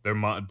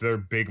their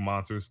big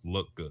monsters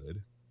look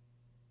good,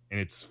 and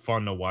it's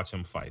fun to watch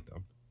them fight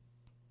them.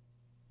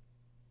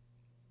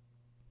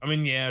 I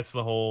mean, yeah, it's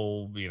the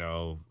whole, you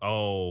know,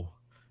 all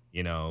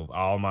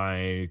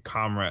my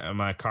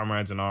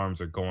comrades in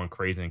arms are going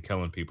crazy and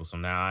killing people, so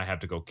now I have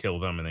to go kill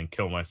them and then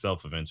kill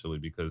myself eventually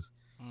because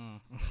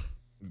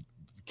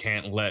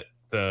can't let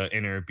the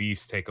inner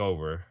beast take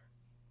over.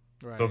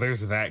 Right. So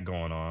there's that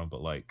going on,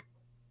 but like,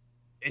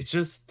 it's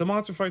just, the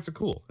monster fights are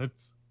cool.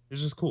 It's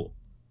just cool.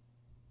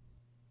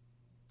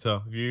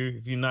 So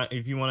if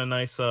you want a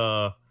nice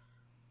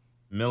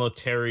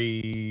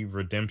military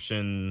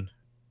redemption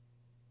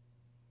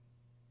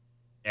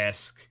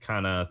esque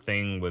kind of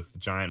thing with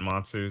giant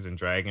monsters and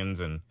dragons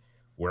and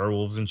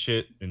werewolves and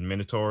shit and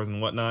minotaurs and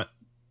whatnot,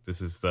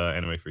 this is the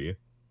anime for you.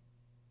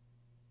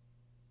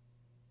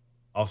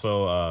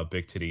 Also,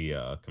 big titty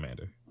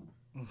commander.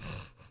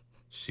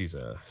 She's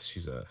a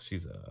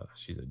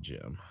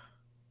gem.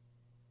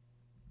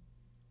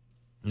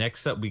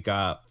 Next up, we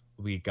got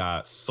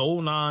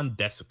Solnon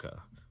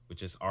Desuka,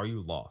 which is Are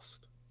You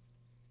Lost?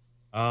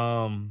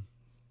 Not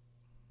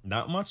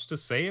much to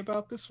say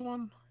about this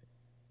one.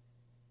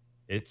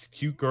 It's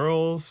cute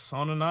girls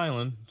on an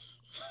island.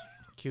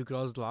 Cute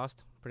girls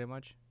lost, pretty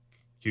much.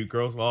 Cute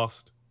girls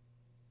lost.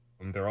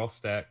 And they're all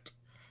stacked.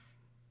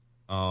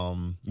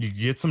 You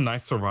get some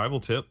nice survival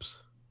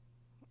tips.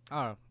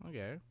 Oh,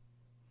 okay.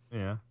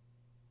 Yeah.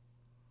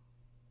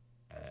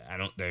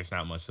 There's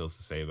not much else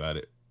to say about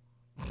it.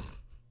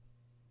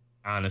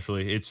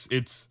 Honestly,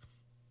 it's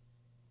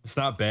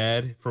not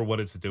bad for what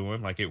it's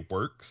doing. Like, it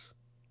works.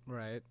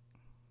 Right.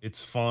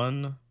 It's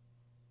fun.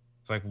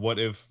 It's like, what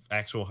if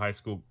actual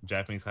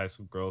Japanese high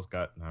school girls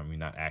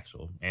not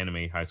actual,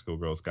 anime high school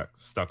girls got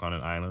stuck on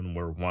an island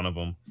where one of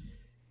them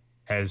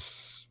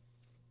is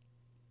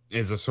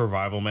a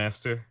survival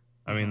master.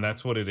 I mean,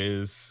 that's what it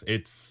is.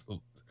 It's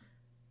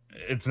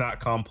not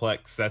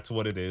complex. That's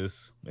what it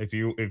is. If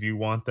you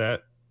want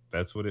that,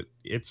 that's what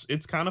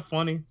it's kind of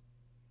funny.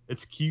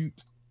 It's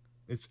cute.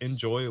 It's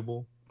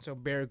enjoyable. So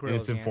Bear Grylls.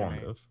 And it's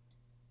informative.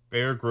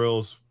 Bear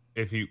Grylls,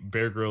 if he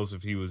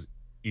was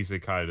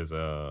isekai'd as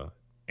a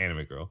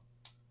anime girl.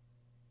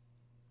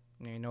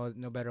 You know,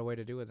 no better way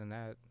to do it than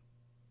that.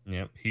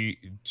 Yep.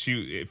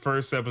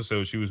 First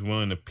episode, she was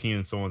willing to pee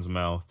in someone's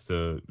mouth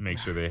to make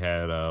sure they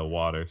had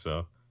water.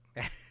 So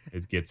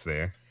it gets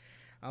there.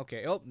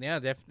 Okay. Oh, yeah.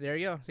 There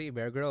you go. See,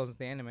 Bear Grylls is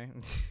the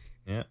anime.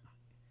 Yeah.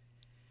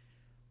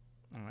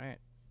 All right.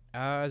 Is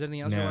there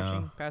anything else you're No.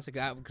 watching past it?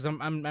 Because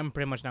I'm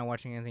pretty much not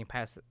watching anything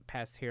past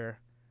here.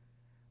 I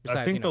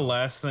Besides, think the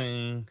last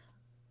thing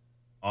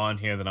on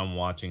here that I'm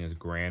watching is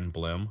Grand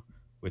Blim,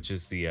 which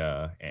is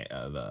the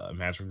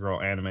Magical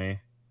Girl anime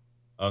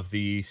of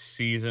the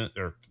season,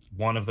 or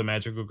one of the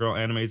Magical Girl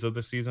animes of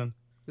the season.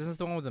 This is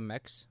the one with the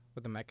mechs,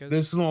 with the mechas.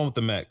 This is the one with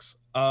the mechs.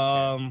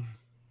 Okay.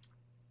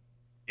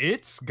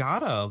 It's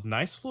got a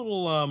nice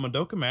little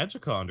Madoka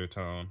Magica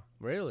undertone.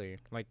 Really?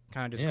 Like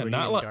kind of just Yeah, gritty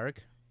not and like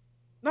dark.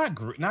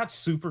 not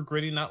super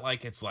gritty. Not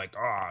like it's like,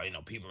 oh,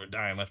 people are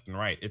dying left and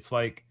right. It's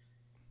like,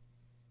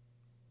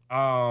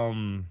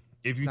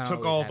 if you Not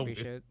took always all happy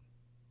the, shit.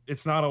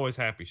 it's not always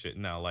happy shit.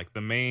 No, like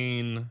the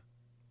main,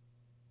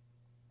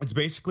 it's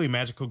basically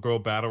Magical Girl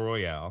Battle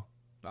Royale.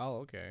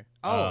 Oh, okay.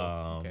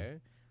 Oh, okay.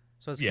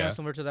 So it's kind yeah. of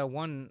similar to that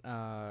one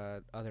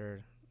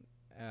other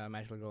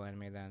Magical Girl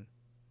anime then.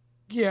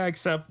 Yeah,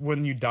 except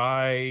when you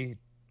die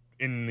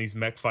in these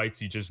mech fights,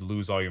 you just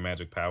lose all your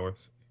magic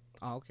powers.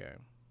 Oh, okay.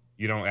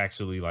 You don't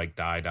actually like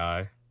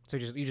die. So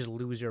you just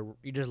lose your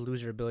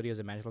ability as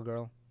a magical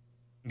girl.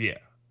 Yeah.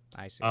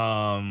 I see.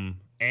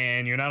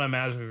 And you're not a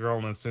magical girl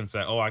in the sense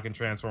that, oh, I can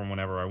transform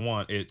whenever I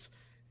want. It's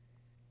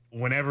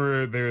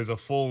whenever there's a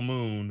full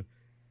moon,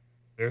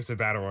 there's a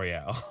battle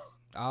royale.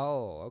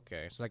 Oh,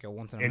 okay. So like a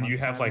once in a And month you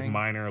have kinda like thing?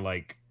 minor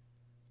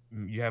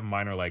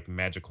like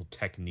magical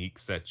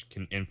techniques that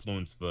can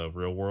influence the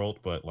real world,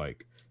 but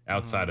like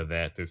outside of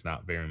that, there's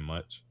not very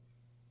much.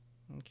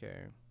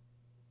 Okay.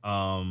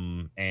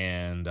 And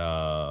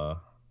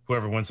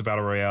whoever wins the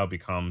battle royale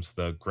becomes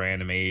the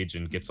grand mage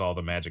and gets all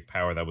the magic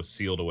power that was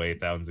sealed away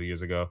thousands of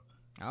years ago.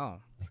 Oh.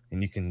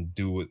 And you can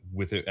do it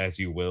with it as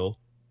you will.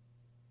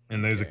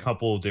 And there's a Okay.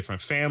 couple of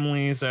different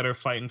families that are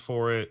fighting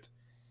for it.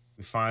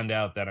 We find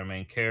out that our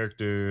main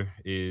character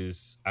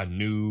is a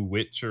new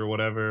witch or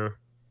whatever.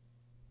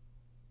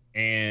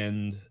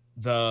 And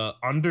the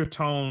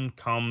undertone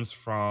comes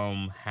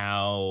from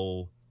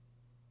how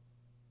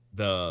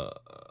the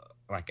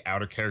like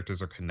outer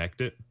characters are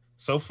connected.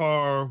 So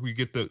far, we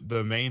get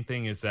the main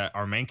thing is that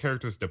our main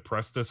character is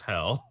depressed as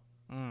hell,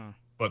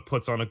 but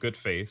puts on a good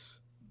face.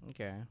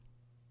 Okay.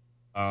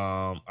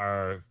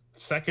 Our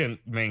second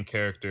main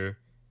character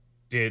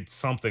did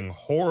something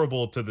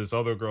horrible to this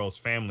other girl's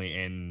family,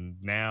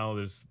 and now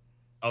this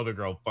other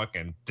girl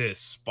fucking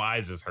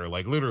despises her.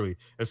 Like literally,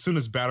 as soon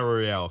as Battle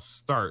Royale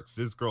starts,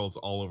 this girl's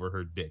all over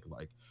her dick.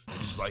 Like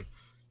she's like,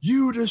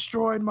 "You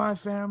destroyed my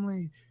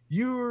family.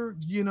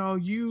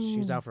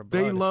 She's out for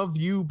They blood. love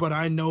you, but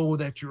I know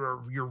that you're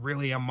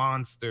really a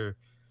monster."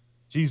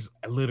 She's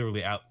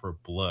literally out for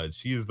blood.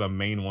 She is the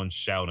main one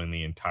shouting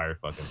the entire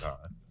fucking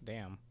time.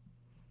 Damn.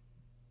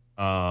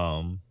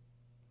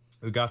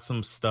 We got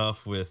some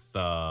stuff with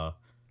the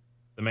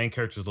main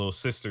character's little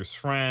sister's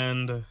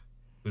friend,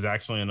 who's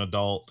actually an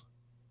adult.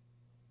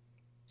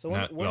 So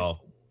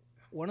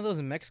when are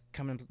those mechs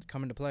come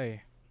into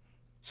play?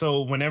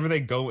 So whenever they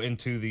go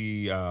into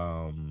the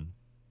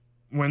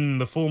when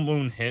the full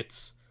moon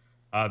hits,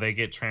 they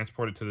get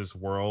transported to this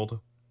world,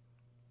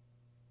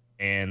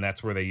 and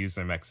that's where they use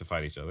their mechs to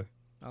fight each other.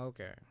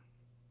 Okay.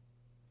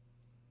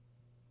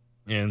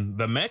 And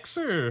the mechs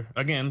are,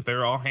 again,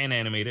 they're all hand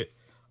animated.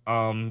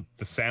 The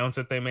sounds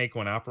that they make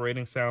when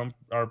operating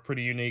are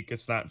pretty unique.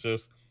 It's not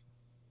just,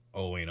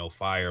 oh,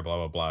 fire, blah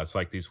blah blah. It's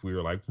like these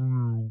weird like.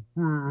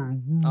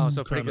 Oh,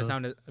 so pretty good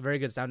sound, very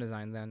good sound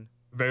design then.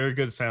 Very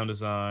good sound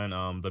design.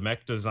 The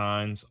mech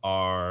designs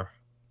are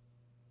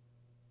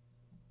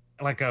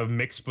like a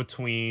mix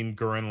between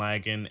Gurren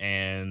Lagann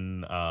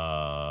and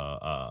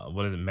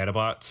what is it,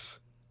 Metabots?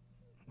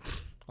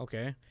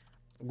 Okay.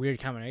 Weird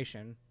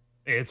combination.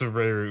 It's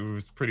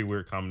pretty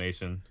weird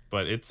combination,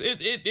 but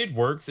it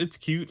works. It's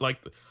cute. Like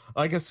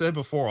I said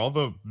before, all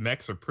the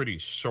mechs are pretty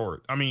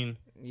short. I mean,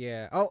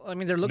 yeah. Oh, I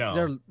mean they're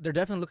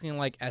definitely looking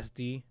like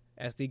SD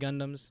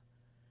Gundams.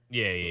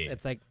 Yeah.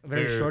 It's like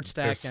very short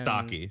stacked. They're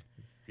stocky.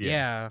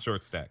 Yeah.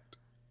 Short stacked.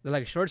 They're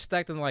like short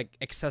stacked and like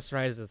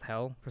accessorized as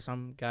hell for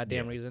some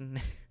goddamn reason.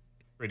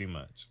 Pretty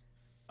much.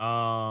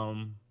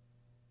 The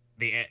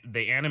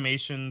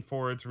animation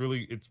for it's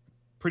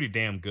pretty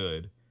damn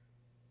good.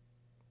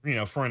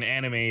 For an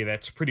anime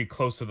that's pretty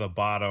close to the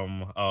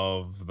bottom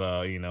of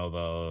the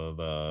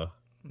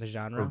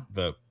genre.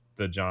 The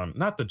genre,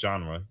 not the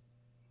genre.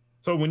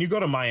 So when you go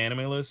to My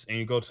Anime List and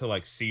you go to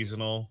like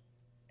seasonal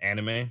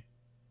anime,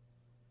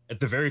 at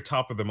the very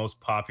top are the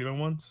most popular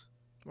ones.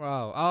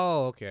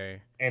 Oh,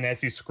 okay. And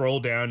as you scroll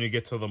down, you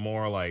get to the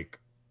more like,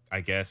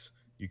 I guess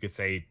you could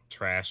say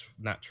trash,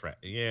 not trash.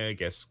 Yeah, I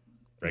guess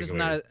just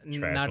not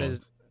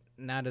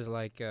as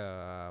like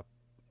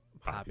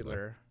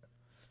popular.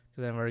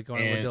 Because then we're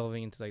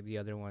delving into like the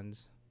other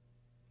ones.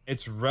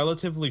 It's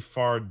relatively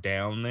far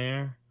down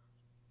there,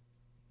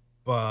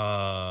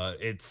 but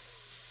it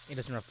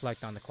doesn't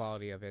reflect on the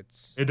quality of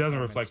its. It doesn't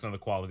reflect on the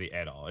quality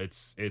at all.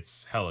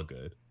 It's hella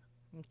good.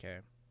 Okay.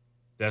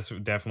 That's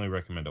definitely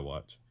recommend to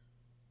watch.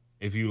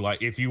 If you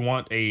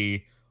want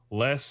a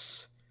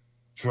less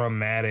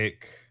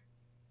dramatic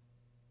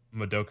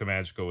Madoka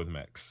Magica with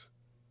mechs,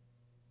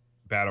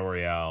 Battle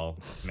Royale,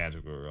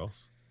 Magical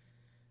Girls.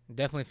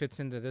 Definitely fits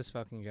into this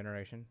fucking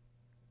generation.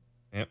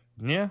 Yep.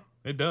 Yeah,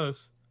 it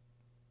does.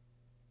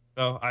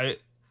 So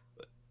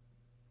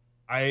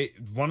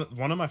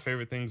one of my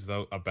favorite things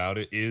though about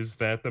it is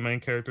that the main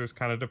character is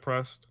kind of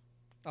depressed,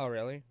 Oh,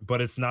 really?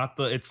 but it's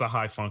the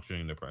high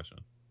functioning depression.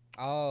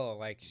 Oh,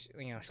 like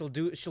she'll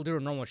do her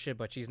normal shit,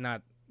 but she's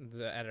not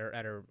at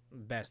her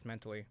best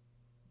mentally.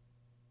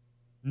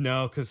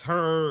 No, because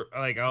her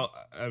like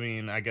I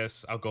mean I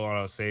guess I'll go on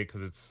and say it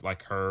because it's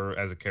like her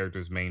as a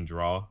character's main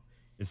draw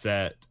is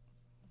that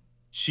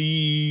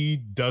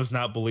she does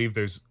not believe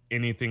there's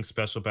anything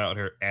special about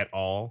her at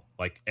all,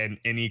 like in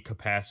any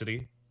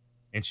capacity,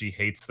 and she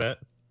hates that.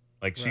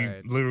 Like she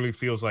Right. literally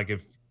feels like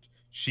if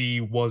she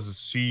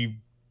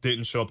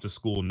didn't show up to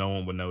school, no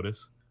one would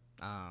notice.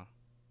 Oh.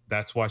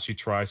 That's why she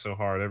tries so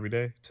hard every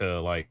day to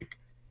like,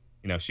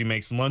 she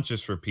makes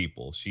lunches for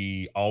people.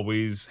 She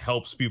always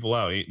helps people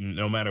out,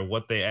 no matter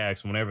what they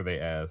ask, whenever they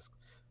ask,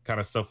 kind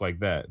of stuff like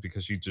that,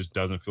 because she just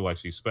doesn't feel like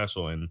she's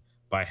special. And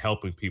by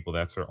helping people,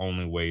 that's her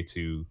only way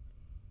to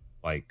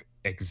like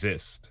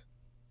exist.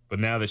 But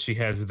now that she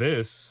has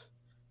this,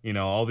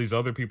 all these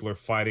other people are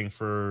fighting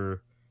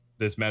for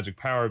this magic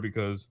power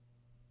because,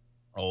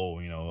 oh,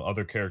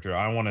 other character,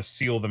 I want to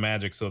seal the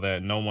magic so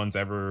that no one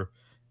ever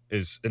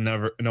has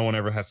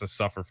to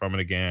suffer from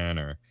it again,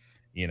 or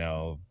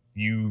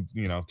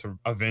to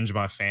avenge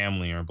my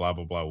family or blah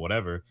blah blah,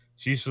 whatever.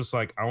 She's just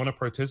like, I want to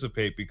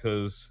participate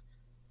because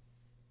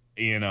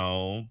you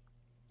know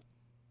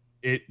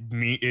it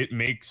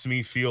makes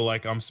me feel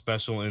like I'm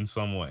special in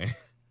some way.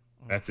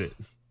 That's it.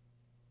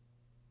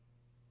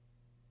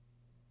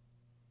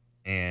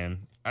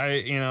 And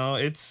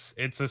it's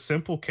a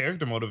simple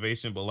character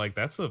motivation, but like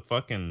that's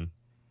fucking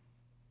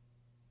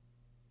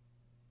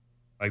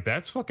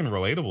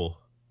relatable.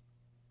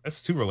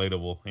 That's too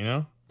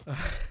relatable.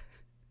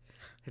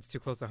 It's too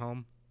close to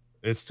home.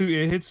 It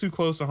hits too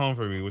close to home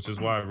for me, which is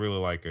why I really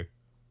like her.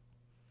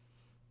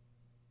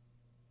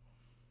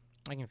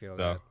 I can feel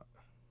that.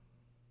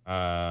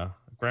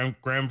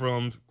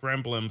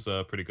 Granblim's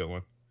a pretty good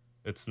one.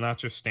 It's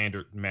not your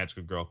standard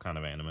magical girl kind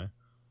of anime.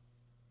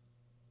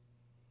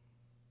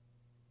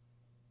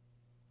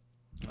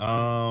 But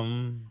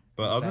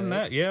other than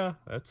that, yeah,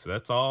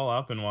 that's all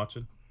I've been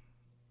watching.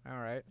 All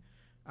right.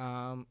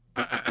 All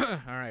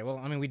right. Well,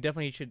 I mean, we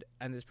definitely should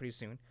end this pretty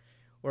soon.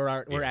 We're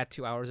at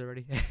 2 hours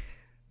already.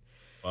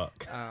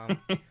 Fuck.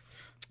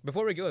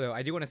 Before we go though,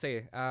 I do want to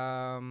say,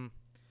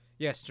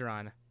 yes,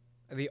 Duran,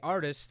 the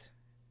artist,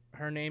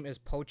 her name is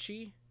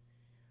Pochi.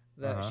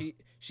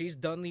 She's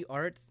done the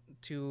art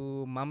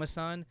to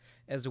Mama-san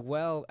as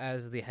well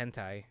as the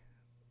hentai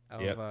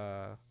of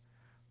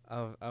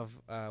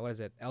what is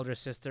it, elder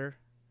sister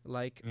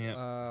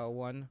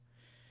one.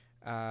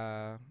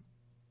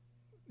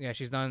 Yeah,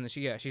 she's done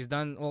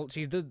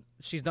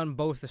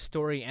both the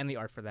story and the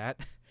art for that.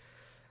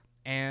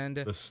 And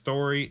the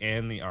story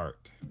and the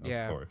art,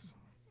 of course.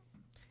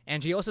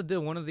 And she also did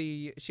one of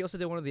the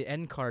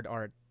end card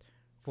art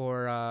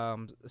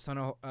for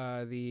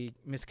the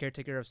Miss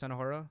Caretaker of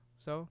Sonohara.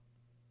 So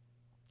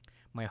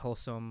my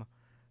wholesome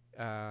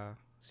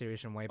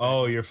series from way back.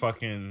 Oh, you're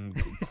fucking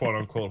quote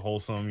unquote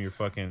wholesome. You're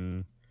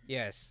fucking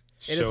yes.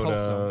 It is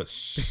wholesome.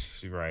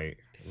 Right.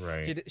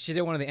 She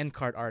did one of the end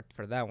card art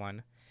for that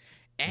one,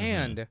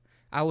 and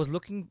I was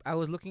looking a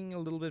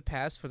little bit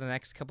past for the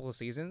next couple of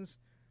seasons.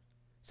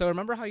 So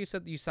remember how you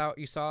said you saw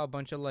a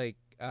bunch of like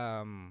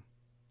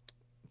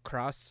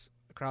crossovers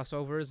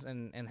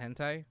and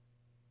hentai?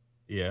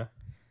 Yeah.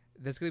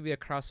 There's gonna be a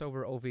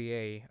crossover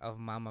OVA of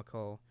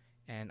Mamako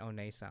and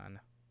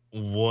One-san.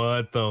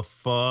 What the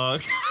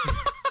fuck?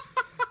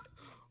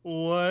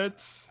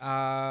 What?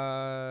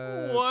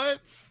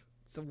 What?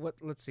 So what?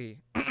 Let's see.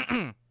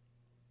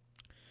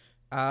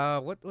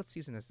 What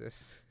season is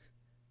this?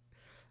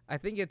 I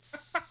think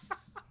it's.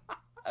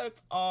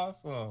 That's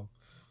awesome.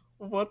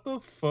 What the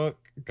fuck,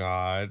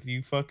 God?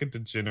 You fucking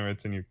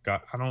degenerates, and I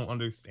don't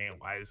understand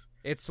why.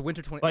 It's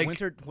winter 2020.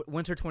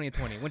 Winter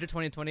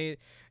 2020.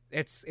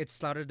 It's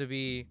slotted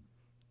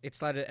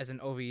as an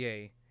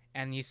OVA,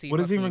 and you see. What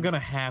is even gonna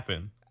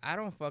happen? I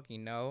don't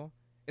fucking know.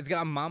 It's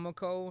got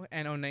Mamako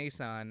and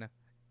One-san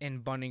in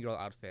bunny girl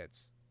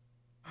outfits.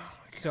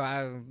 So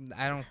I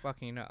don't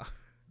fucking know.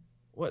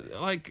 What,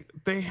 like,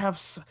 they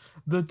have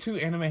the two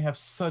anime have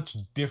such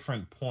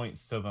different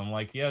points to them.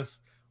 Like, yes,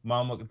 the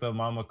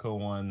Mamako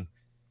one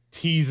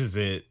teases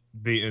the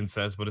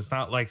incest, but it's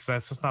not like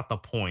that's just not the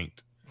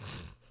point.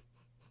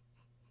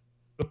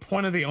 The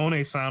point of the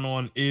One-san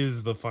one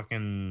is the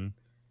fucking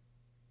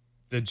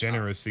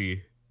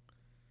degeneracy.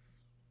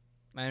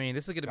 I mean,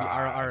 this is gonna be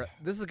Ara.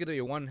 This is gonna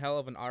be one hell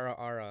of an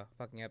Ara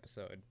fucking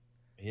episode.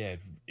 Yeah,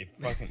 it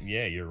fucking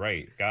yeah. You're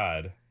right.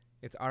 God,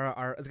 it's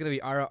Ara. It's gonna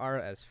be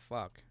Ara as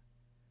fuck.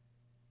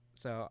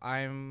 So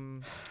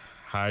I'm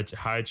hide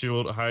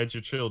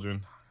your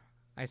children.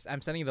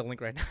 I'm sending you the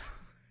link right now.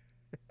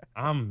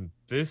 I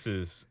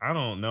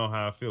don't know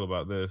how I feel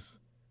about this.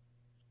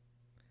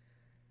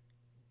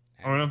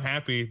 I mean, I'm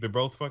happy. They're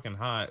both fucking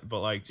hot, but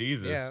like,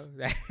 Jesus. Yeah.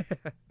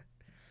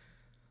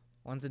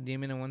 One's a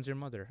demon and one's your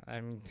mother.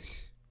 I mean,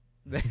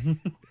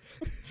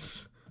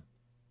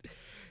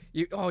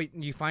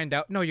 You find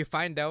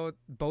out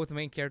both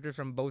main characters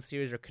from both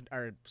series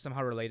are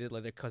somehow related,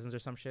 like they're cousins or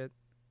some shit.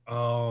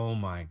 Oh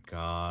my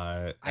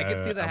god. I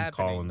could see that I'm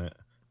happening. calling it.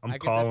 I'm I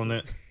could calling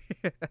it.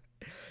 definitely-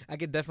 I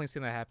could definitely see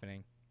that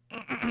happening.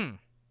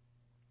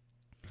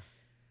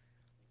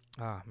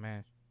 Oh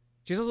man,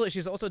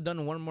 she's also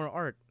done one more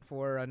art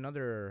for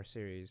another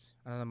series,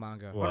 another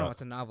manga. Oh no, What?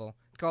 it's a novel.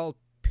 It's called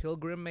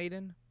Pilgrim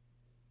Maiden.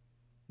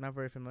 Not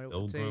very familiar.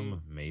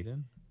 Pilgrim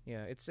Maiden?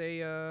 Yeah, it's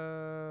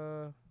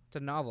a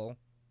novel.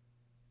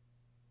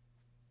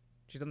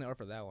 She's done the art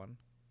for that one.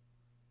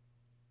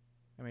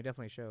 I mean, it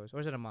definitely shows. Or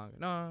is it a manga?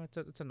 No,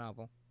 it's a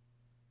novel.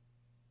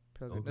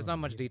 Pilgrim. There's not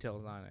much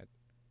details on it.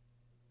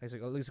 At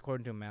least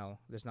according to Mel,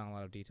 there's not a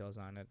lot of details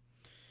on it.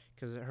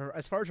 Because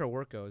as far as her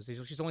work goes,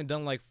 she's only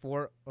done like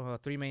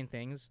three main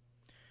things,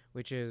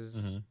 which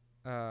is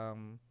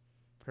her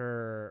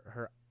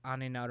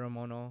Ane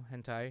Narumono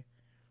hentai,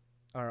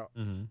 or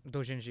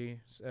Dojinshi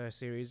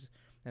series,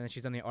 and then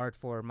she's done the art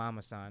for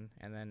Mama-san,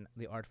 and then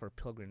the art for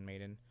Pilgrim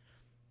Maiden.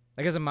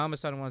 I guess the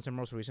Mama-san one's her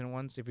most recent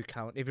ones,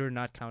 if you're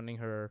not counting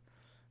her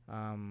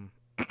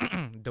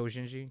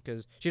Dojinshi,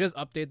 because she does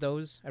update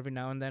those every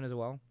now and then as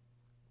well.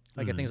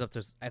 Like I think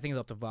it's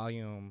up to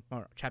volume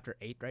or chapter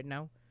 8 right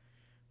now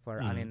for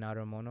Ane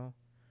Narumono.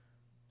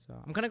 So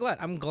I'm kind of glad.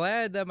 I'm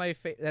glad that my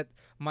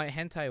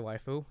hentai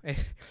waifu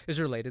is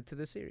related to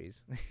the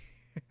series.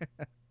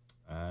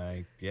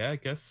 I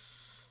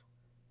guess.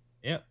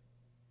 Yep.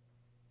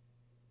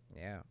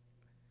 Yeah.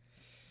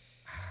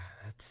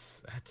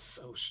 That's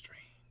so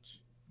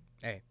strange.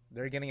 Hey,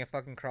 they're getting a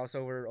fucking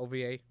crossover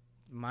OVA.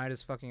 Might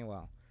as fucking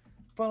well.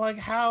 But like,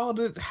 how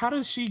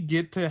does she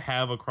get to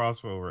have a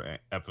crossover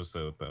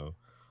episode though?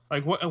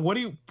 Like, what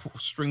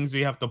strings do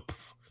you have to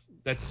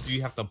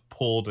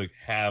pull to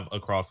have a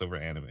crossover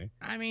anime?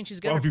 I mean, she's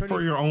got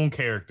for your own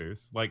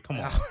characters. Like, come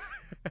on.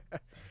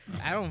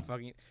 I don't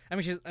fucking. I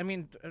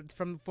mean,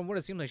 from what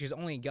it seems like, she's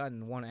only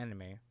gotten one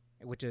anime,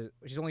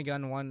 she's only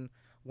gotten one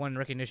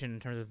recognition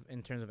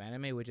in terms of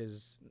anime, which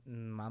is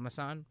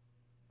Mama-san.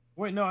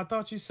 Wait, no, I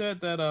thought you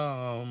said that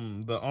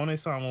the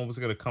One-san one was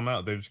gonna come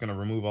out. They're just gonna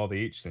remove all the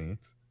H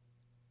scenes.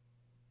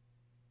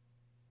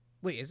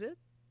 Wait, is it?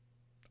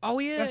 Oh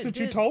yeah, that's what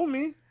you told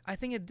me. I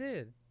think it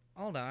did.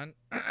 Hold on,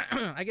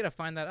 I gotta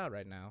find that out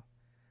right now.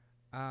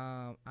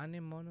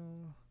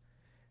 Animono.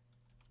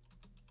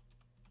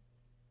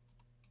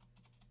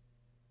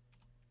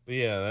 But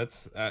yeah,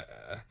 that's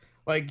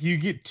like you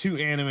get two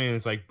anime and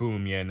it's like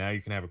boom, yeah, now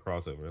you can have a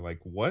crossover. Like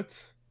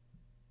what?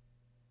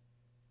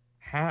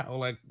 How?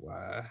 Like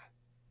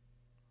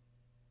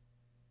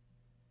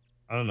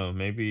I don't know.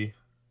 Maybe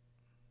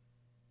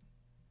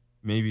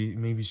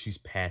she's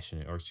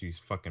passionate or she's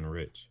fucking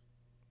rich.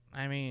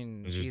 I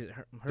mean, she's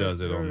her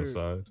does it on the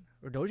side.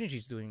 Her doujinshi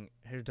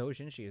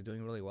is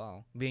doing really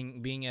well.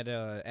 Being at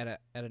an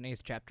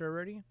 8th chapter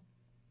already.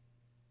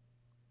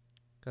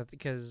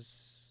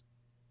 Because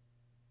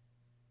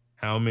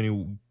how many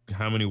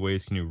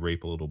ways can you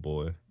rape a little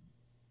boy?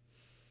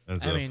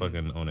 As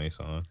fucking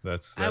One-san.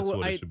 That's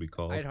what it should be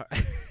called.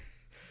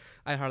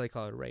 I'd hardly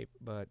call it rape,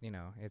 but you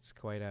know, it's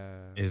quite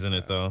a. Isn't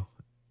it though?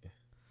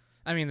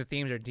 I mean, the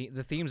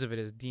themes of it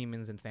is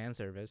demons and fan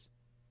service.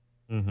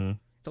 Mm-hmm.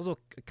 It's also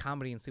a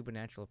comedy and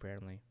supernatural,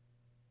 apparently.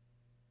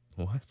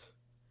 What?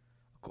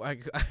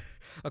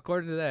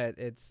 According to that,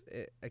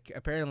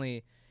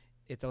 apparently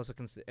it's also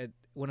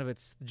one of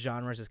its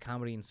genres is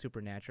comedy and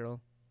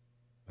supernatural.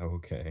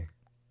 Okay.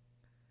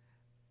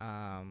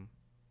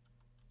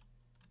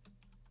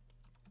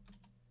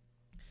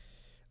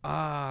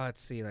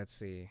 Let's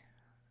see.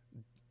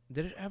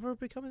 Did it ever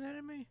become an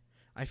anime?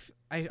 I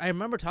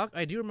remember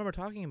I do remember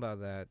talking about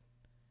that.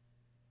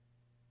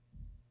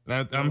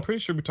 I'm pretty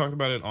sure we talked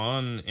about it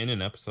in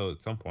an episode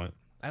at some point.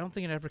 I don't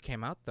think it ever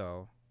came out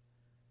though.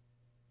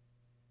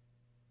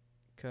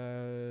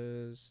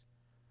 Cause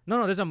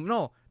no, it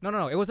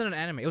wasn't an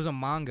anime. It was a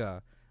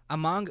manga. A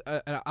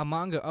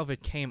manga of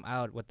it came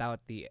out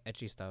without the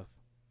ecchi stuff.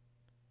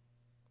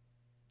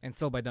 And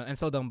so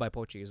done by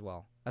Pochi as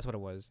well. That's what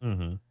it was.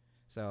 Mm-hmm.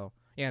 So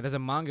yeah, there's a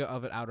manga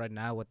of it out right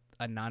now with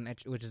a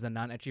non-ecchi, which is the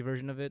non-ecchi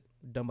version of it,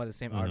 done by the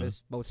same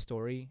artist, both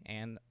story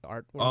and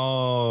artwork.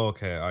 Oh,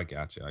 okay, I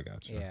got you.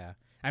 Yeah,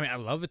 I mean, I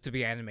love it to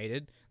be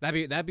animated. That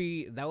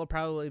would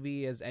probably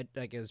be as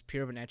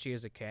pure of an ecchi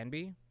as it can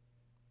be,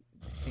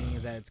 seeing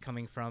as that it's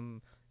coming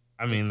from.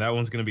 I mean, that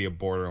one's gonna be a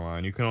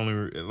borderline. You can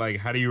only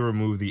how do you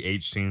remove the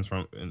H scenes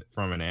from an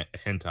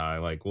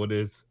hentai? Like, what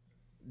is?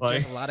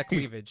 Like just a lot of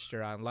cleavage,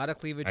 Jerron. A lot of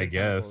cleavage. I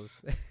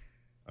guess.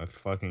 I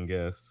fucking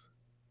guess.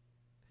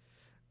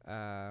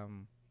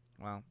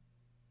 Well,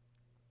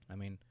 I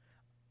mean,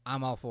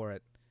 I'm all for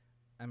it.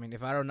 I mean,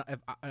 if Ane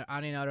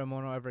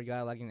Narumono ever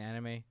got like an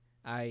anime,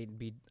 I'd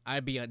be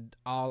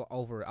all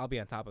over it. I'll be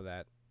on top of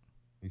that.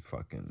 You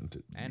fucking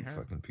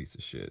piece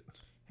of shit.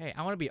 Hey,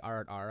 I want to be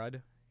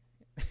Arad.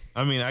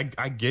 I mean,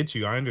 I get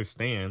you. I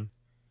understand.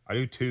 I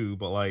do too.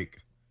 But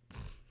like,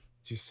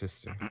 it's your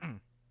sister.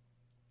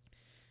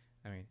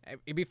 I mean,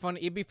 it'd be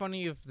funny. It'd be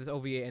funny if this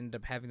OVA ended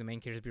up having the main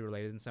characters be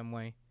related in some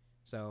way.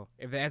 So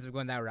if it ends up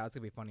going that route, it's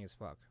gonna be funny as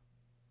fuck.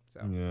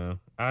 So Yeah,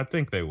 I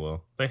think they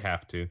will. They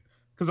have to,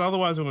 because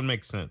otherwise it would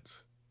make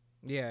sense.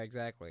 yeah,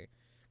 exactly.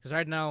 Because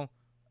right now,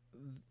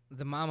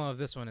 the mama of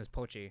this one is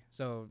Pochi,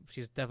 so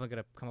she's definitely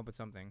gonna come up with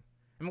something.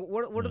 I mean,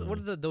 what are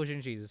the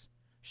doujinshis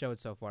showed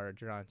so far,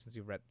 Jiran?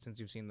 Since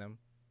you've seen them,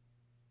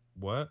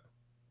 What?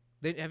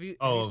 have you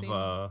Oh, seen?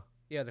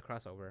 Yeah, the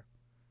crossover.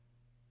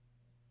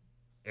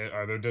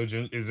 are there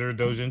dojin? Is there a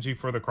dojinshi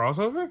for the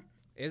crossover?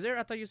 Is there?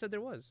 I thought you said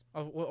there was.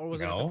 Or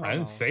was it just a No, I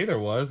didn't promo? say there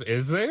was.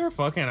 Is there?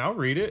 Fucking, I'll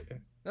read it.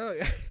 No,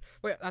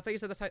 wait. I thought you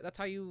said that's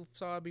how you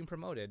saw it being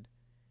promoted,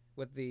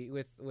 with the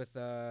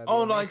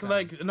Oh,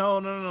 Omei-san. no,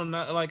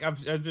 not like I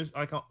just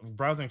like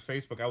browsing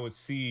Facebook, I would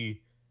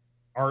see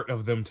art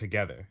of them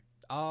together.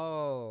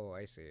 Oh,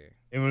 I see.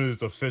 And when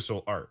it's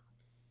official art.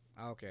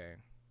 Okay.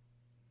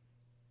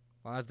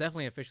 Well, it's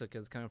definitely official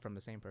because it's coming from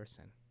the same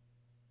person.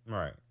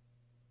 Right.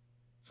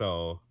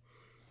 So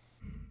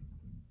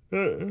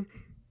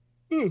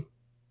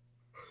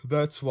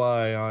that's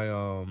why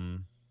uh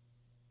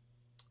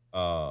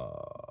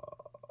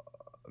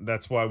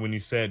that's why when you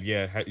said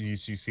you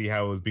see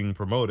how it was being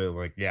promoted,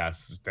 like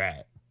yes,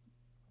 that.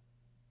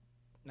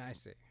 I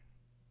see.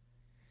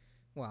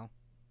 Well,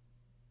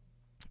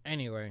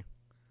 anyway,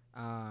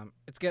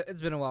 it's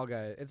been a while,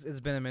 guys. It's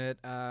been a minute.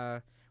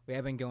 We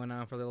have been going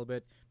on for a little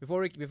bit. Before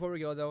we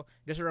go though,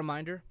 just a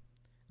reminder.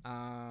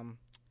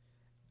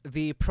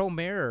 The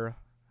premiere,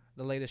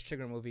 the latest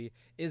Trigger movie,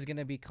 is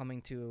gonna be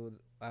coming to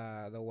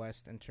the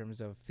West in terms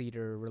of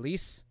theater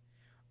release,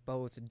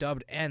 both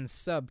dubbed and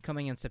sub,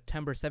 coming in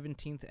September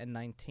 17th and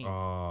 19th.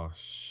 Oh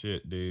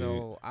shit, dude.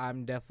 So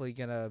I'm definitely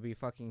gonna be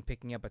fucking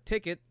picking up a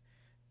ticket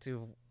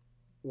to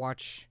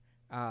watch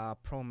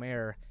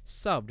premiere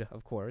subbed,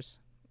 of course,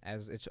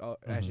 as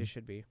as it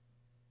should be.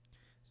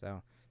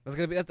 So that's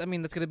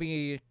gonna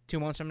be 2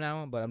 months from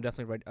now, but I'm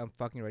definitely ready. I'm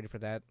fucking ready for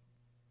that.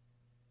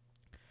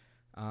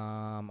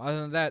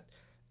 Other than that,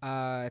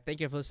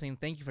 thank you for listening.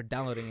 Thank you for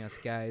downloading us,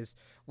 guys.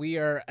 We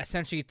are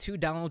essentially 2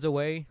 downloads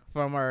away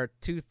from our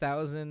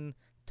 2,000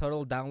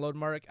 total download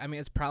mark. I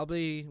mean,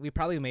 we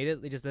probably made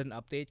it. They just didn't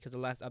update because the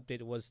last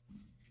update was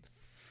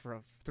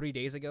 3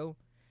 days ago.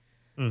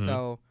 Mm-hmm.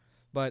 So,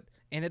 but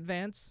in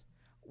advance,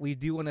 we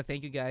do want to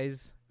thank you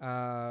guys,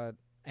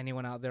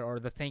 anyone out there, or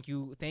thank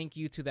you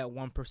to that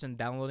one person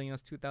downloading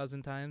us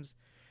 2,000 times.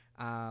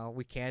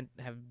 We can't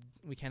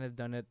have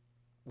done it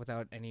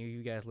without any of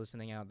you guys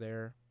listening out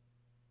there.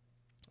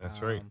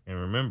 That's right. And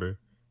remember,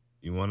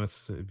 if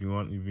you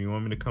want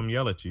me to come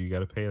yell at you, you got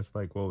to pay us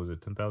like, what was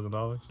it,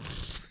 $10,000?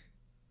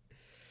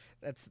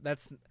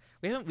 That's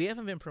we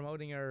haven't been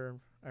promoting our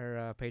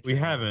Patreon. We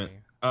haven't.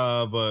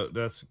 But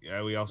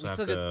we also have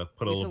to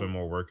put a little bit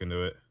more work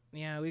into it.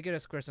 Yeah, we gotta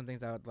square some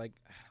things out. Like,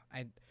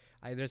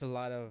 there's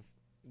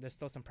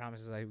still some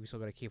promises we still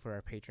gotta keep for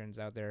our patrons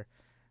out there.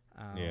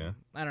 Yeah.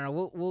 I don't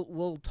know.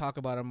 We'll talk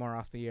about it more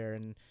off the air,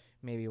 and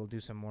maybe we'll do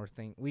some more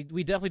things. We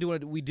definitely do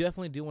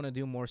want to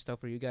do more stuff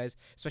for you guys,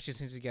 especially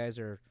since you guys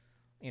are,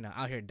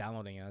 out here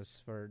downloading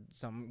us for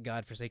some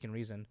godforsaken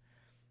reason.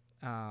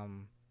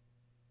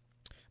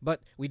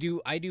 But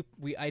I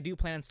do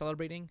plan on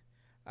celebrating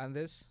on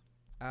this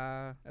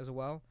as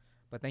well.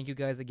 But thank you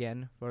guys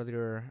again for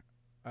your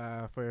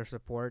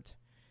support.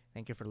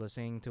 Thank you for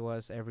listening to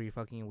us every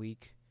fucking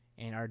week,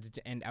 and our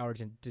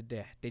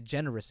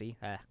degeneracy.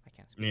 I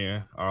can't speak.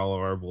 Yeah, all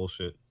of our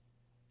bullshit.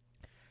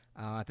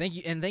 Thank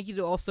you, and thank you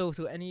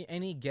to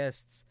any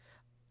guests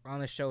on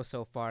the show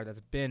so far. That's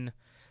been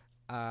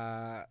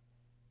a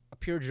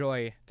pure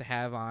joy to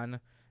have on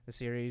the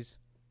series,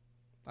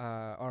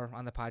 or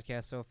on the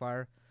podcast so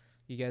far.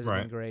 You guys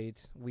have been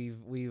great. We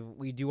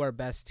do our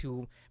best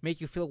to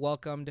make you feel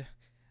welcomed,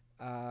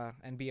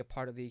 and be a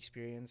part of the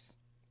experience.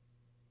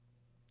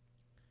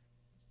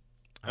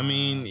 I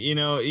mean,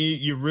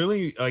 you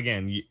really,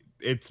 again,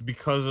 it's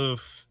because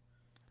of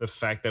the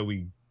fact that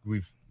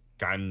we've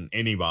gotten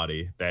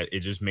anybody that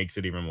it just makes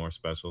it even more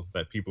special,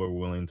 that people are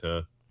willing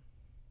to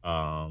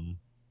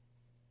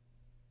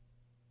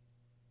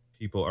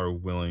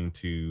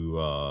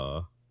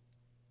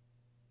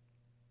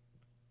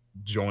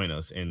join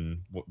us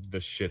in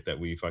the shit that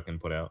we fucking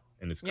put out,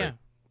 and it's great. Yeah,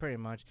 pretty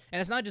much. And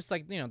it's not just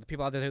like the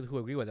people out there who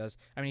agree with us.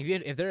 I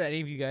mean, if there are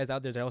any of you guys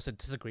out there that also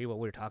disagree with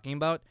what we're talking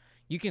about,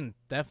 you can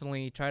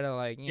definitely try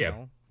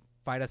to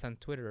fight us on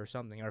Twitter or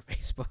something, or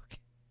Facebook.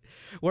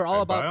 We're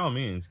all about, by all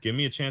means, give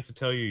me a chance to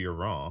tell you you're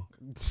wrong.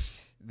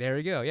 There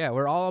you go. Yeah,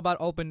 we're all about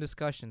open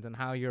discussions and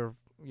how you're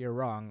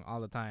wrong all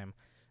the time.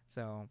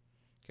 So,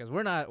 because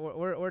we're not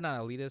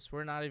elitists,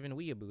 we're not even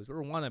weeaboos.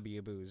 We're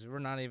wannabe-aboos.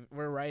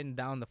 We're right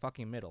down the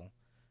fucking middle.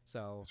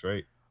 So that's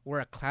right.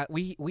 We're a class.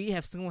 We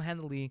have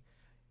single-handedly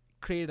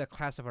created a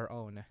class of our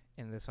own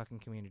in this fucking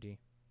community.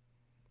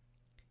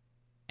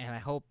 And I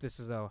hope this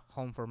is a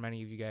home for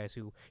many of you guys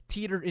who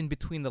teeter in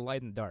between the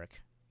light and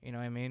dark. You know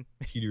what I mean?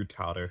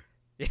 Teeter-totter.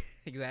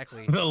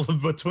 Exactly.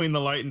 Between the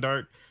light and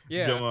dark.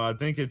 Yeah. I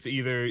think it's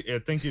either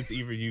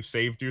you've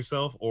saved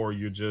yourself or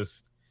you've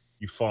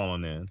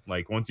fallen in.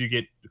 Like once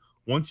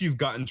you've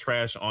gotten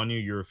trash on you,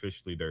 you're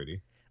officially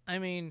dirty. I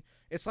mean,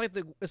 it's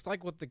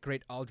like what the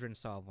great Aldrin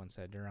Sov once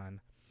said,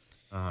 Duran.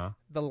 Uh-huh.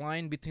 The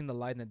line between the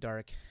light and the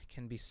dark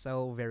can be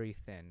so very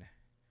thin.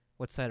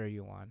 What side are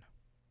you on?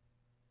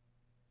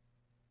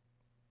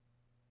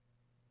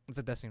 It's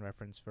a Destiny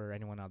reference for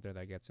anyone out there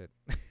that gets it.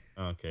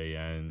 Okay,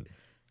 yeah, and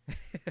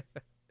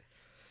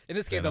In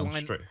this case, then the I'm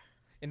line. straight.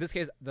 In this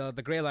case, the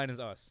gray line is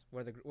us.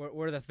 We're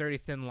the very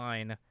thin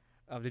line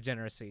of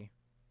degeneracy.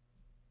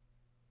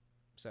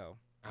 So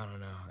I don't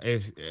know.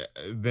 If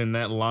then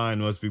that line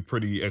must be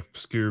pretty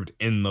obscured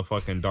in the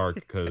fucking dark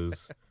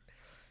because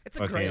it's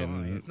a gray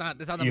line. It's not.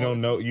 It's not. The you don't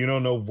know. You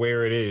don't know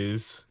where it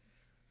is.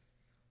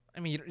 I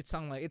mean, it's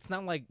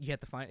not like you have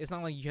to find. It's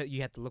not like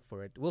you have to look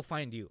for it. We'll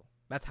find you.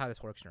 That's how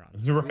this works, Ron.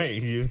 You're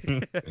right.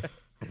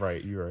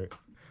 Right. You're right.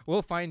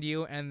 We'll find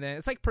you, and then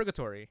it's like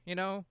purgatory. You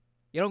know,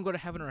 you don't go to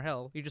heaven or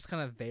hell. You're just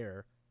kind of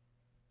there,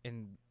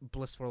 in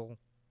blissful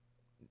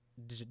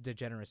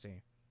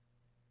degeneracy.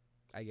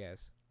 I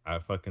guess. I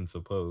fucking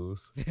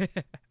suppose.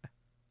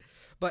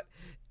 But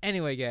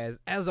anyway, guys,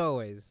 as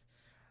always,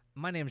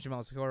 my name is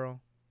Jamal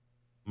Socorro.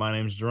 My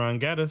name's Jerron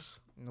Gaddis.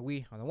 And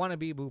we are the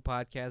Wannabe Boo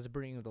Podcast,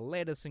 bringing you the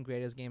latest and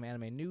greatest game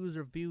anime news,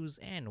 reviews,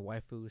 and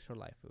waifus for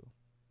lifu.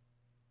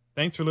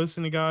 Thanks for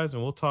listening, guys,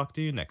 and we'll talk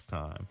to you next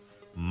time.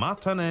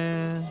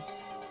 Matane.